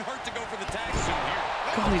 but it wouldn't hurt to go for the tag soon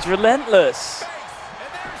here. God, he's relentless.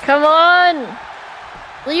 Come on!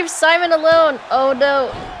 Leave Simon alone! Oh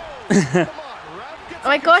no! Oh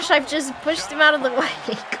my gosh, I've just pushed him out of the way.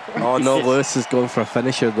 Oh no, Lewis is going for a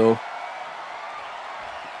finisher though.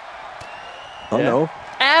 Oh Yeah. no.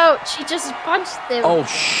 Ouch! He just punched him. Oh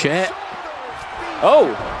shit.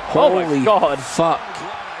 Oh, Holy oh my god. fuck.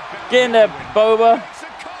 Get in there, Boba.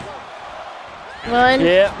 One.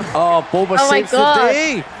 Yeah. Oh, Boba Oh my saves the God.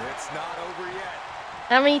 day. It's not over yet.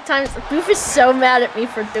 How many times? Boof is so mad at me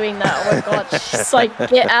for doing that. Oh my god. She's like,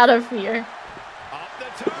 get out of here. Up the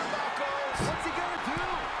turnbuckles. What's he going to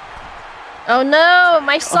do? Oh no,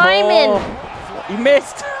 my Simon! Oh, he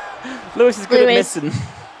missed. Lewis is good Lewis. at missing.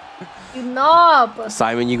 You knob!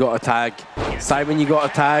 Simon, you got a tag. Simon, you got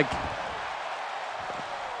a tag.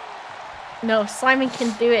 No, Simon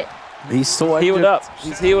can do it. He's so Healed injured. up.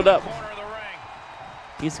 He's healed up. Corner of the ring.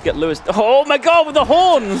 He needs to get Lewis. Oh my god, with the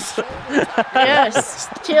horns. Yes,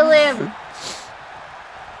 kill him.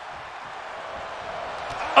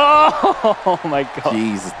 Oh my god.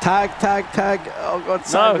 Jesus. Tag. Oh, God, No,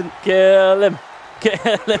 Simon. kill him.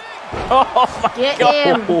 Kill him. Oh my Get god.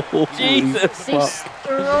 him. Jesus.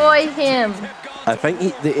 Destroy him. I think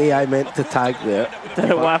the AI meant to tag there. Don't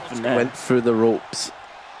know what happened there. Went through the ropes.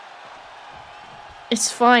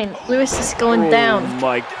 It's fine. Lewis is going down. Oh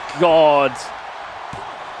my god.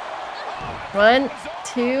 1,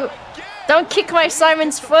 2. Don't kick my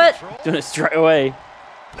Simon's foot. Doing it straight away.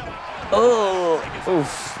 Oh.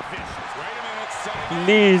 Oof.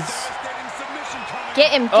 Please.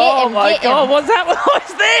 Get him. Get Oh him. my Get god. him. What's that?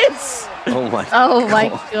 What's this? Oh, my Oh my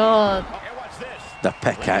God. god. The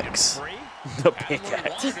pickaxe. The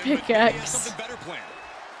pickaxe. The pickaxe.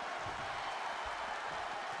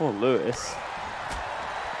 Poor Lewis.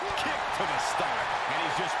 Kick to the stomach, and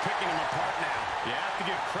he's just picking him apart now. You have to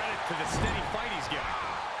give credit to the steady fight he's giving.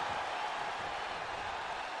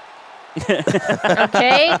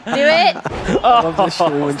 Okay, do it. I love the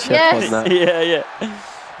showmanship Yes. on that. Yeah.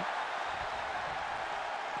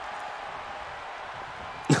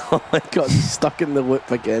 Oh, my God. He's stuck in the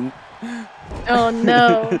loop again. Oh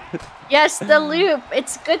no. Yes, the loop.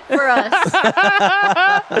 It's good for us.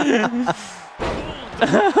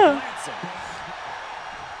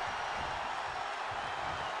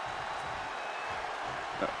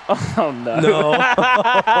 Oh no. No.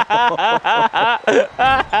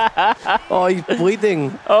 Oh, he's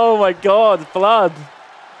bleeding. Oh my god, blood.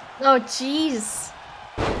 Oh jeez.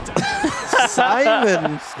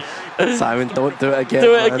 Simon. Simon, don't do it again.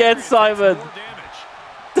 Do it man. again, Simon. More damage.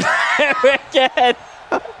 Do it again.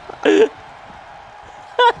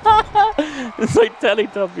 It's like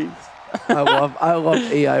Teletubbies. I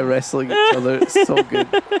love AI wrestling each other. It's so good.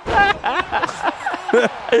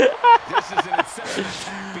 This is an inception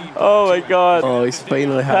attack being Oh my god. Oh, he's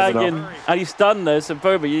finally having Tagging. up. And he's stunned though, so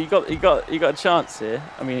Boba, you got a chance here.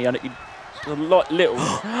 I mean, you a lot little.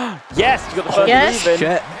 Yes, you got the first Yes. move in.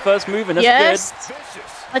 Shit. First move in. That's Yes.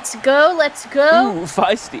 Let's go. Let's good. go. Ooh,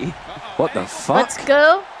 feisty. What the fuck? Let's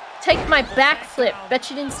go. Take my backflip. Bet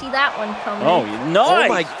you didn't see that one coming. Oh, nice. Oh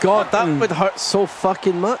my God, that would hurt so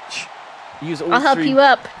fucking much. Use all I'll help three. you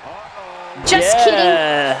up. Just kidding.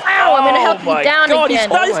 Ow, I'm gonna help you my down god, again.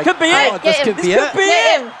 This my could be God, it. this Get could him. be This it. could be Get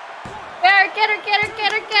it. him. Get her, get her, get her,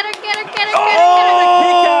 get her, get her, get her, get her, get her, Oh! get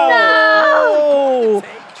her. No!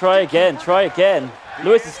 Try again. Try again.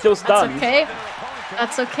 Lewis is still That's stunned. okay.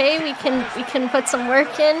 That's okay. We can put some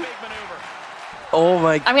work in. Oh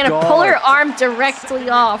my God. I'm gonna pull her arm directly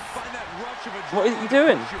off. What are you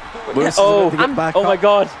doing? Lewis is Oh, about to get back oh my up.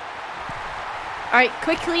 god. All right,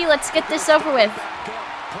 quickly, let's get this over with.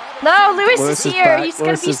 No, Lewis Lewis is is here. back. He's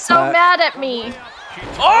gonna Lewis be is so back. mad at me.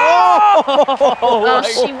 Oh! Oh,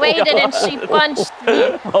 she waited and she punched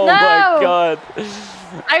me. Oh No! my god.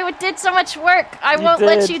 I did so much work. I You won't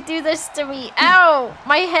let did. you do this to me. Ow,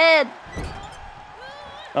 my head.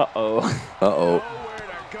 Uh-oh. Uh-oh.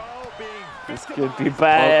 This could be Oh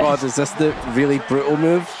bad. God, is this the really brutal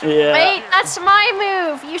move? Yeah. Wait, that's my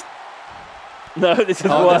move. You. No, this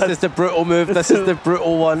is Oh, worse. this is the brutal move. This is the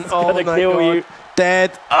brutal one. Oh gonna my kill God. you.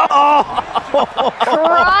 Dead.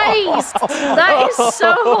 Christ, that is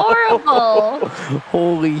so horrible.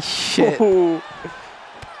 Holy shit. Ooh.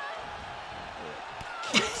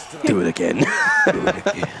 Do it again. Do it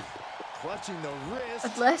again. Clutching the wrist.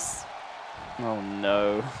 Unless. Oh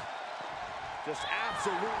no. Just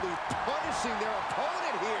absolutely punishing their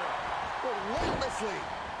opponent here. Relentlessly.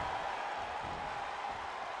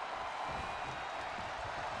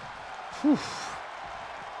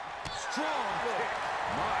 Strong kick.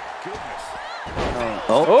 My goodness.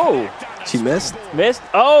 Oh, Oh, she missed. missed.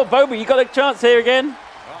 Oh, Boba, you got a chance here again.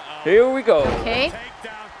 Here we go. Okay.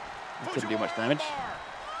 Didn't do much damage.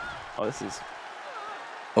 Oh, this is.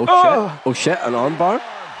 Oh, Oh. shit. Oh shit, an armbar?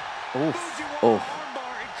 Oh. Oh.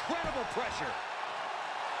 Incredible pressure.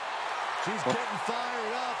 She's getting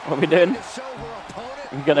fired up. What are we doing? To show her opponent.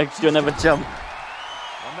 I'm gonna do another jump.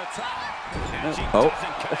 On the top. And she Oh.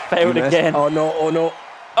 doesn't connect. Failed You missed. again. Oh no, oh no.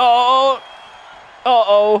 Oh.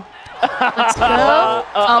 Uh-oh. Let's go. Uh-oh.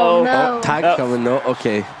 Oh no. Oh, tag Oh. coming though.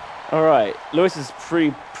 Okay. All right. Lewis is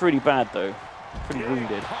pretty bad though. Pretty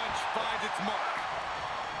wounded. Punch finds its mark.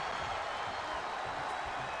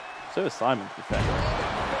 So is Simon, to be fair.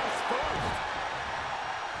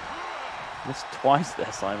 Missed twice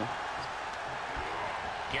there, Simon.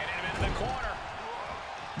 Getting him into the corner.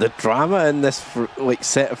 The drama in this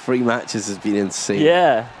set of free matches has been insane.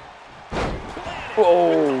 Yeah.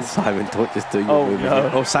 Oh. Simon, don't just do your Oh, move no.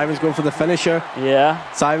 again. Oh, Simon's going for the finisher. Yeah.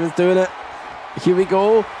 Simon's doing it. Here we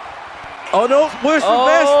go. Oh no, Lewis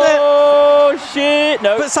reversed Oh shit!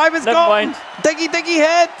 No. it. But Simon's Never got mind. diggy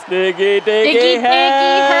head. Diggy Diggy head.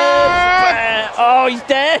 head. Oh, he's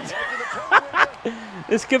dead.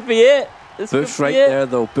 This could be it. Bush right there,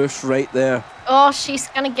 though. Bush right there. Oh, she's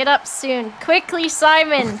gonna get up soon. Quickly,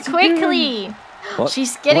 Simon. Quickly. What?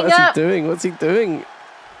 She's getting What is up. he doing? What's he doing?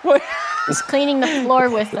 What? He's cleaning the floor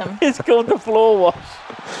with them. It's called the floor wash.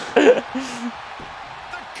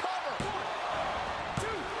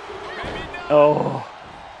 Oh.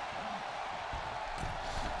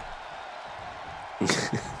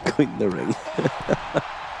 Going in the ring.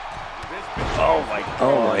 Oh my god.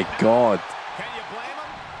 Oh my god. Can you blame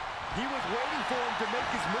him? He was waiting for him to make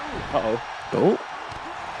his move. Uh-oh.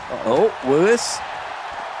 Oh, Lewis.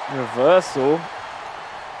 Reversal.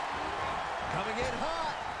 Coming in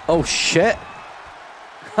hot. Oh shit.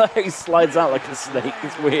 He slides out like a snake.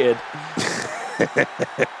 It's weird.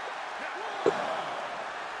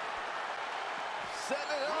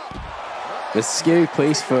 It's a scary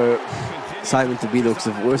place for Simon to be, though, because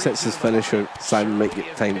if Lewis hits his finisher, Simon might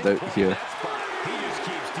get timed out here.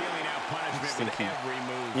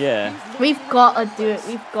 Yeah. We've got to do it.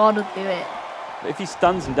 We've got to do it. But if he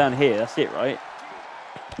stuns him down here, that's it, right?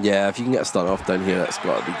 Yeah, if you can get a stun off down here, that's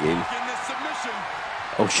got to be game.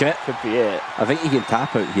 Oh shit. Could be it. I think he can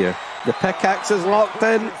tap out here. The pickaxe is locked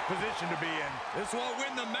in.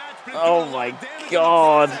 Oh my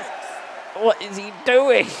god. What is he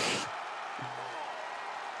doing?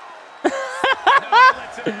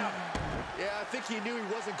 Yeah, I think he knew he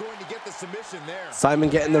wasn't going to get the submission there. Simon,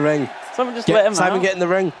 get in the ring. Someone just let him Simon, out. get in the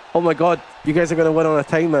ring. Oh my god, you guys are going to win on a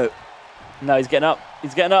timeout. No, he's getting up.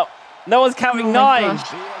 He's getting up. No one's counting Oh my 9. gosh.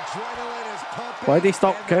 The adrenaline is pumping. Why'd they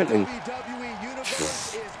stop and counting? The WWE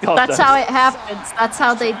universe is God, That's no. how it happens. That's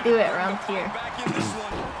how they do it around here.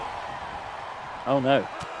 Oh no.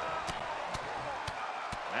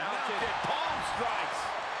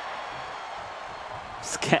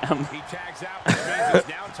 Scam.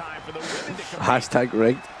 Hashtag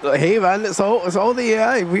rigged. Hey man, it's all the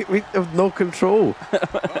AI. We have no control.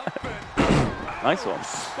 Nice one.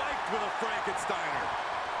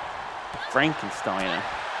 Frankensteiner.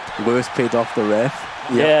 Lewis paid off the ref.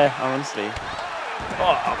 Yeah, honestly.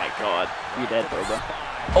 Oh my god. You dead, Boba.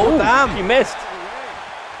 Oh damn! You missed.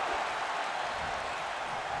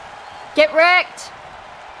 Get wrecked.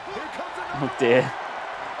 Oh dear.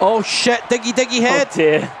 Oh shit! Diggy head! Oh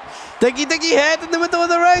dear. Diggy head in the middle of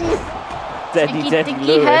the ring! Deadly, deadly Dicky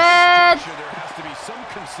Lewis. head.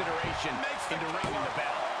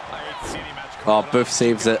 Oh, Booth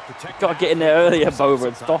saves it. Gotta get in there earlier, Boba,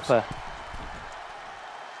 and stop her.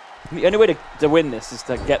 The only way to win this is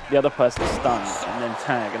to get the other person stunned and then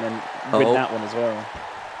tag and then win that one as well.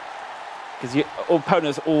 Because your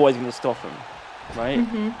opponent's always going to stop him, right?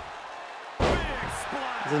 It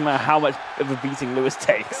doesn't matter how much of a beating Lewis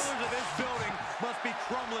takes.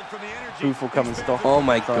 Booth will come and stop him. Oh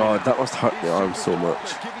my god, that must hurt the arm so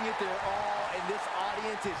much. giving it their all, and this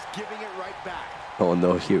audience is giving it right back. Oh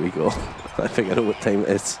no, here we go. I think I know what time it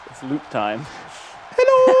is. It's loop time.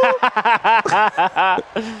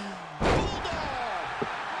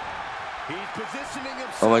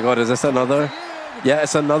 Oh my god, is this another? Yeah,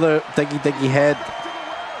 it's another diggy head.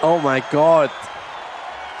 Oh my god.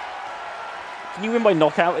 Can you win by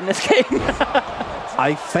knockout in this game?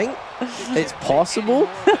 I think it's possible.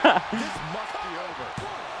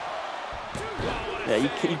 Yeah, you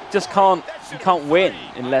just can't win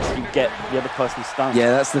unless you get the other person stunned.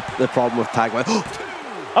 Yeah, that's the problem with tag.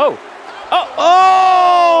 Oh!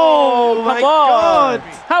 Oh my come on. God.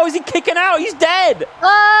 How is he kicking out? He's dead!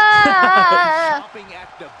 Ah! Chomping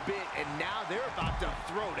at the bit, and now they're about to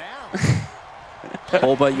throw down.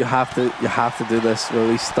 Oh, but you have to do this while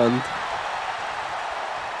he's stunned.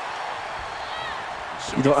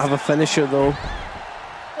 You don't have a finisher though.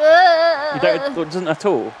 You don't, it doesn't at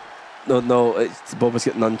all? No, it's Boba's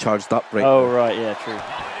getting uncharged up right Oh, now. right, yeah, true.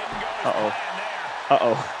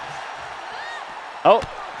 Uh-oh. Oh,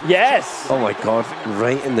 yes! Oh my god,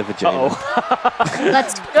 right in the vagina. Uh-oh.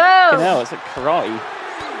 Let's go. No, it's like karate.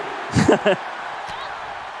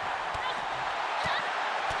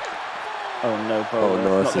 Oh no, Boba. Oh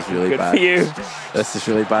no, this Not is looking really good bad. for you. This is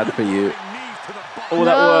really bad for you. All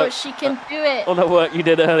that No, work. she can do it. All that work you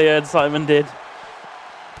did earlier and Simon did.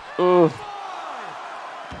 Ooh.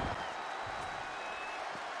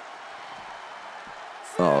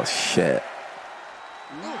 Oh shit.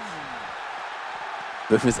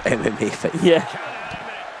 This was MMA fight. Yeah.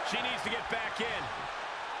 She needs to get back in.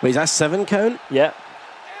 Wait, is that 7 count? Yeah.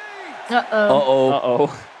 Uh-oh. Uh-oh.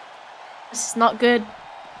 Uh-oh. This is not good.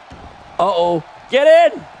 Uh-oh.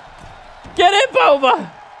 Get in! Get in,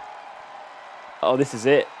 Boba! Oh, this is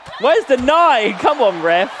it. Where's the 9? Come on,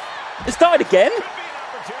 ref. It started again?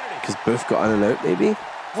 Because Booth got in and out, maybe?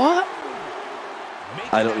 What?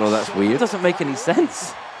 I don't know. That's It weird. doesn't make any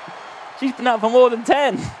sense. She's been out for more than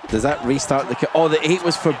 10. Does that restart the count? Oh, the 8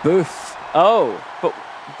 was for Booth. Oh, but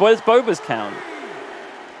where's Boba's count?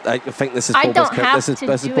 I think this is I Boba's don't count. have This is to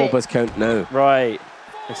this is do it. Boba's count now. Right.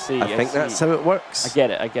 I see. I think that's how it works. I get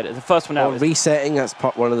it. I get it. The first one out Or is resetting, that's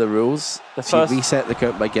part one of the rules. The So you first- reset the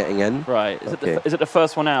count by getting in. right. Okay. Is it the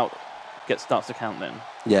first one out starts to count then?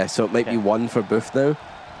 Yeah, so it might be Okay. 1 for Booth now.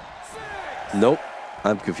 Nope.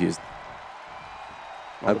 I'm confused.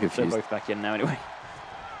 I'm They're confused. both back in now anyway.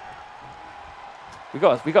 We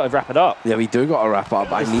got to wrap it up. Yeah, we do got to wrap up.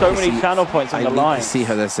 I There's need so to many see, channel points on I the need line. to see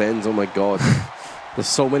how this ends. Oh my god. There's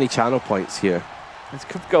so many channel points here. This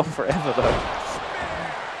could go on forever though.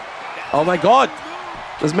 Oh my god.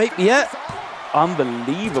 This might be it.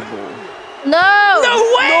 Unbelievable. No!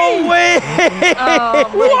 No way! No way! Oh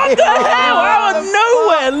my What the hell? Out of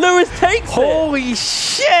nowhere, Lewis takes it. Holy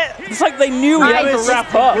shit! It's like they knew we I had to just-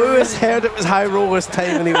 wrap up. Lewis heard it was High Rollers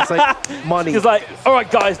time and he was like, money. He's like, all right,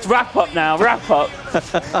 guys, wrap up now, wrap up.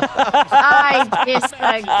 I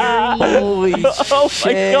disagree. Holy Oh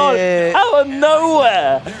my god, shit. out of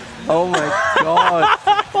nowhere. Oh my god.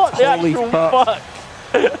 What the Holy actual fuck.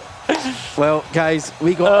 fuck? Well, guys,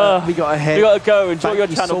 we got ahead. We gotta go. Enjoy Thank your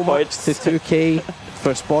you channel so points. much to 2K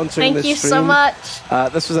for sponsoring Thank this you stream. so much.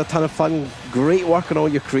 This was a ton of fun. Great work on all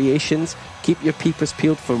your creations. Keep your peepers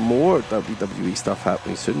peeled for more WWE stuff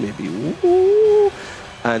happening soon, maybe. Ooh.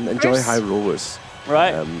 And enjoy Peepers. High Rollers.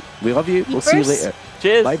 Right. We love you. We'll see you Peepers. later.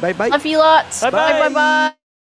 Cheers. Bye, bye, bye. Love you lots. Bye-bye. Bye bye.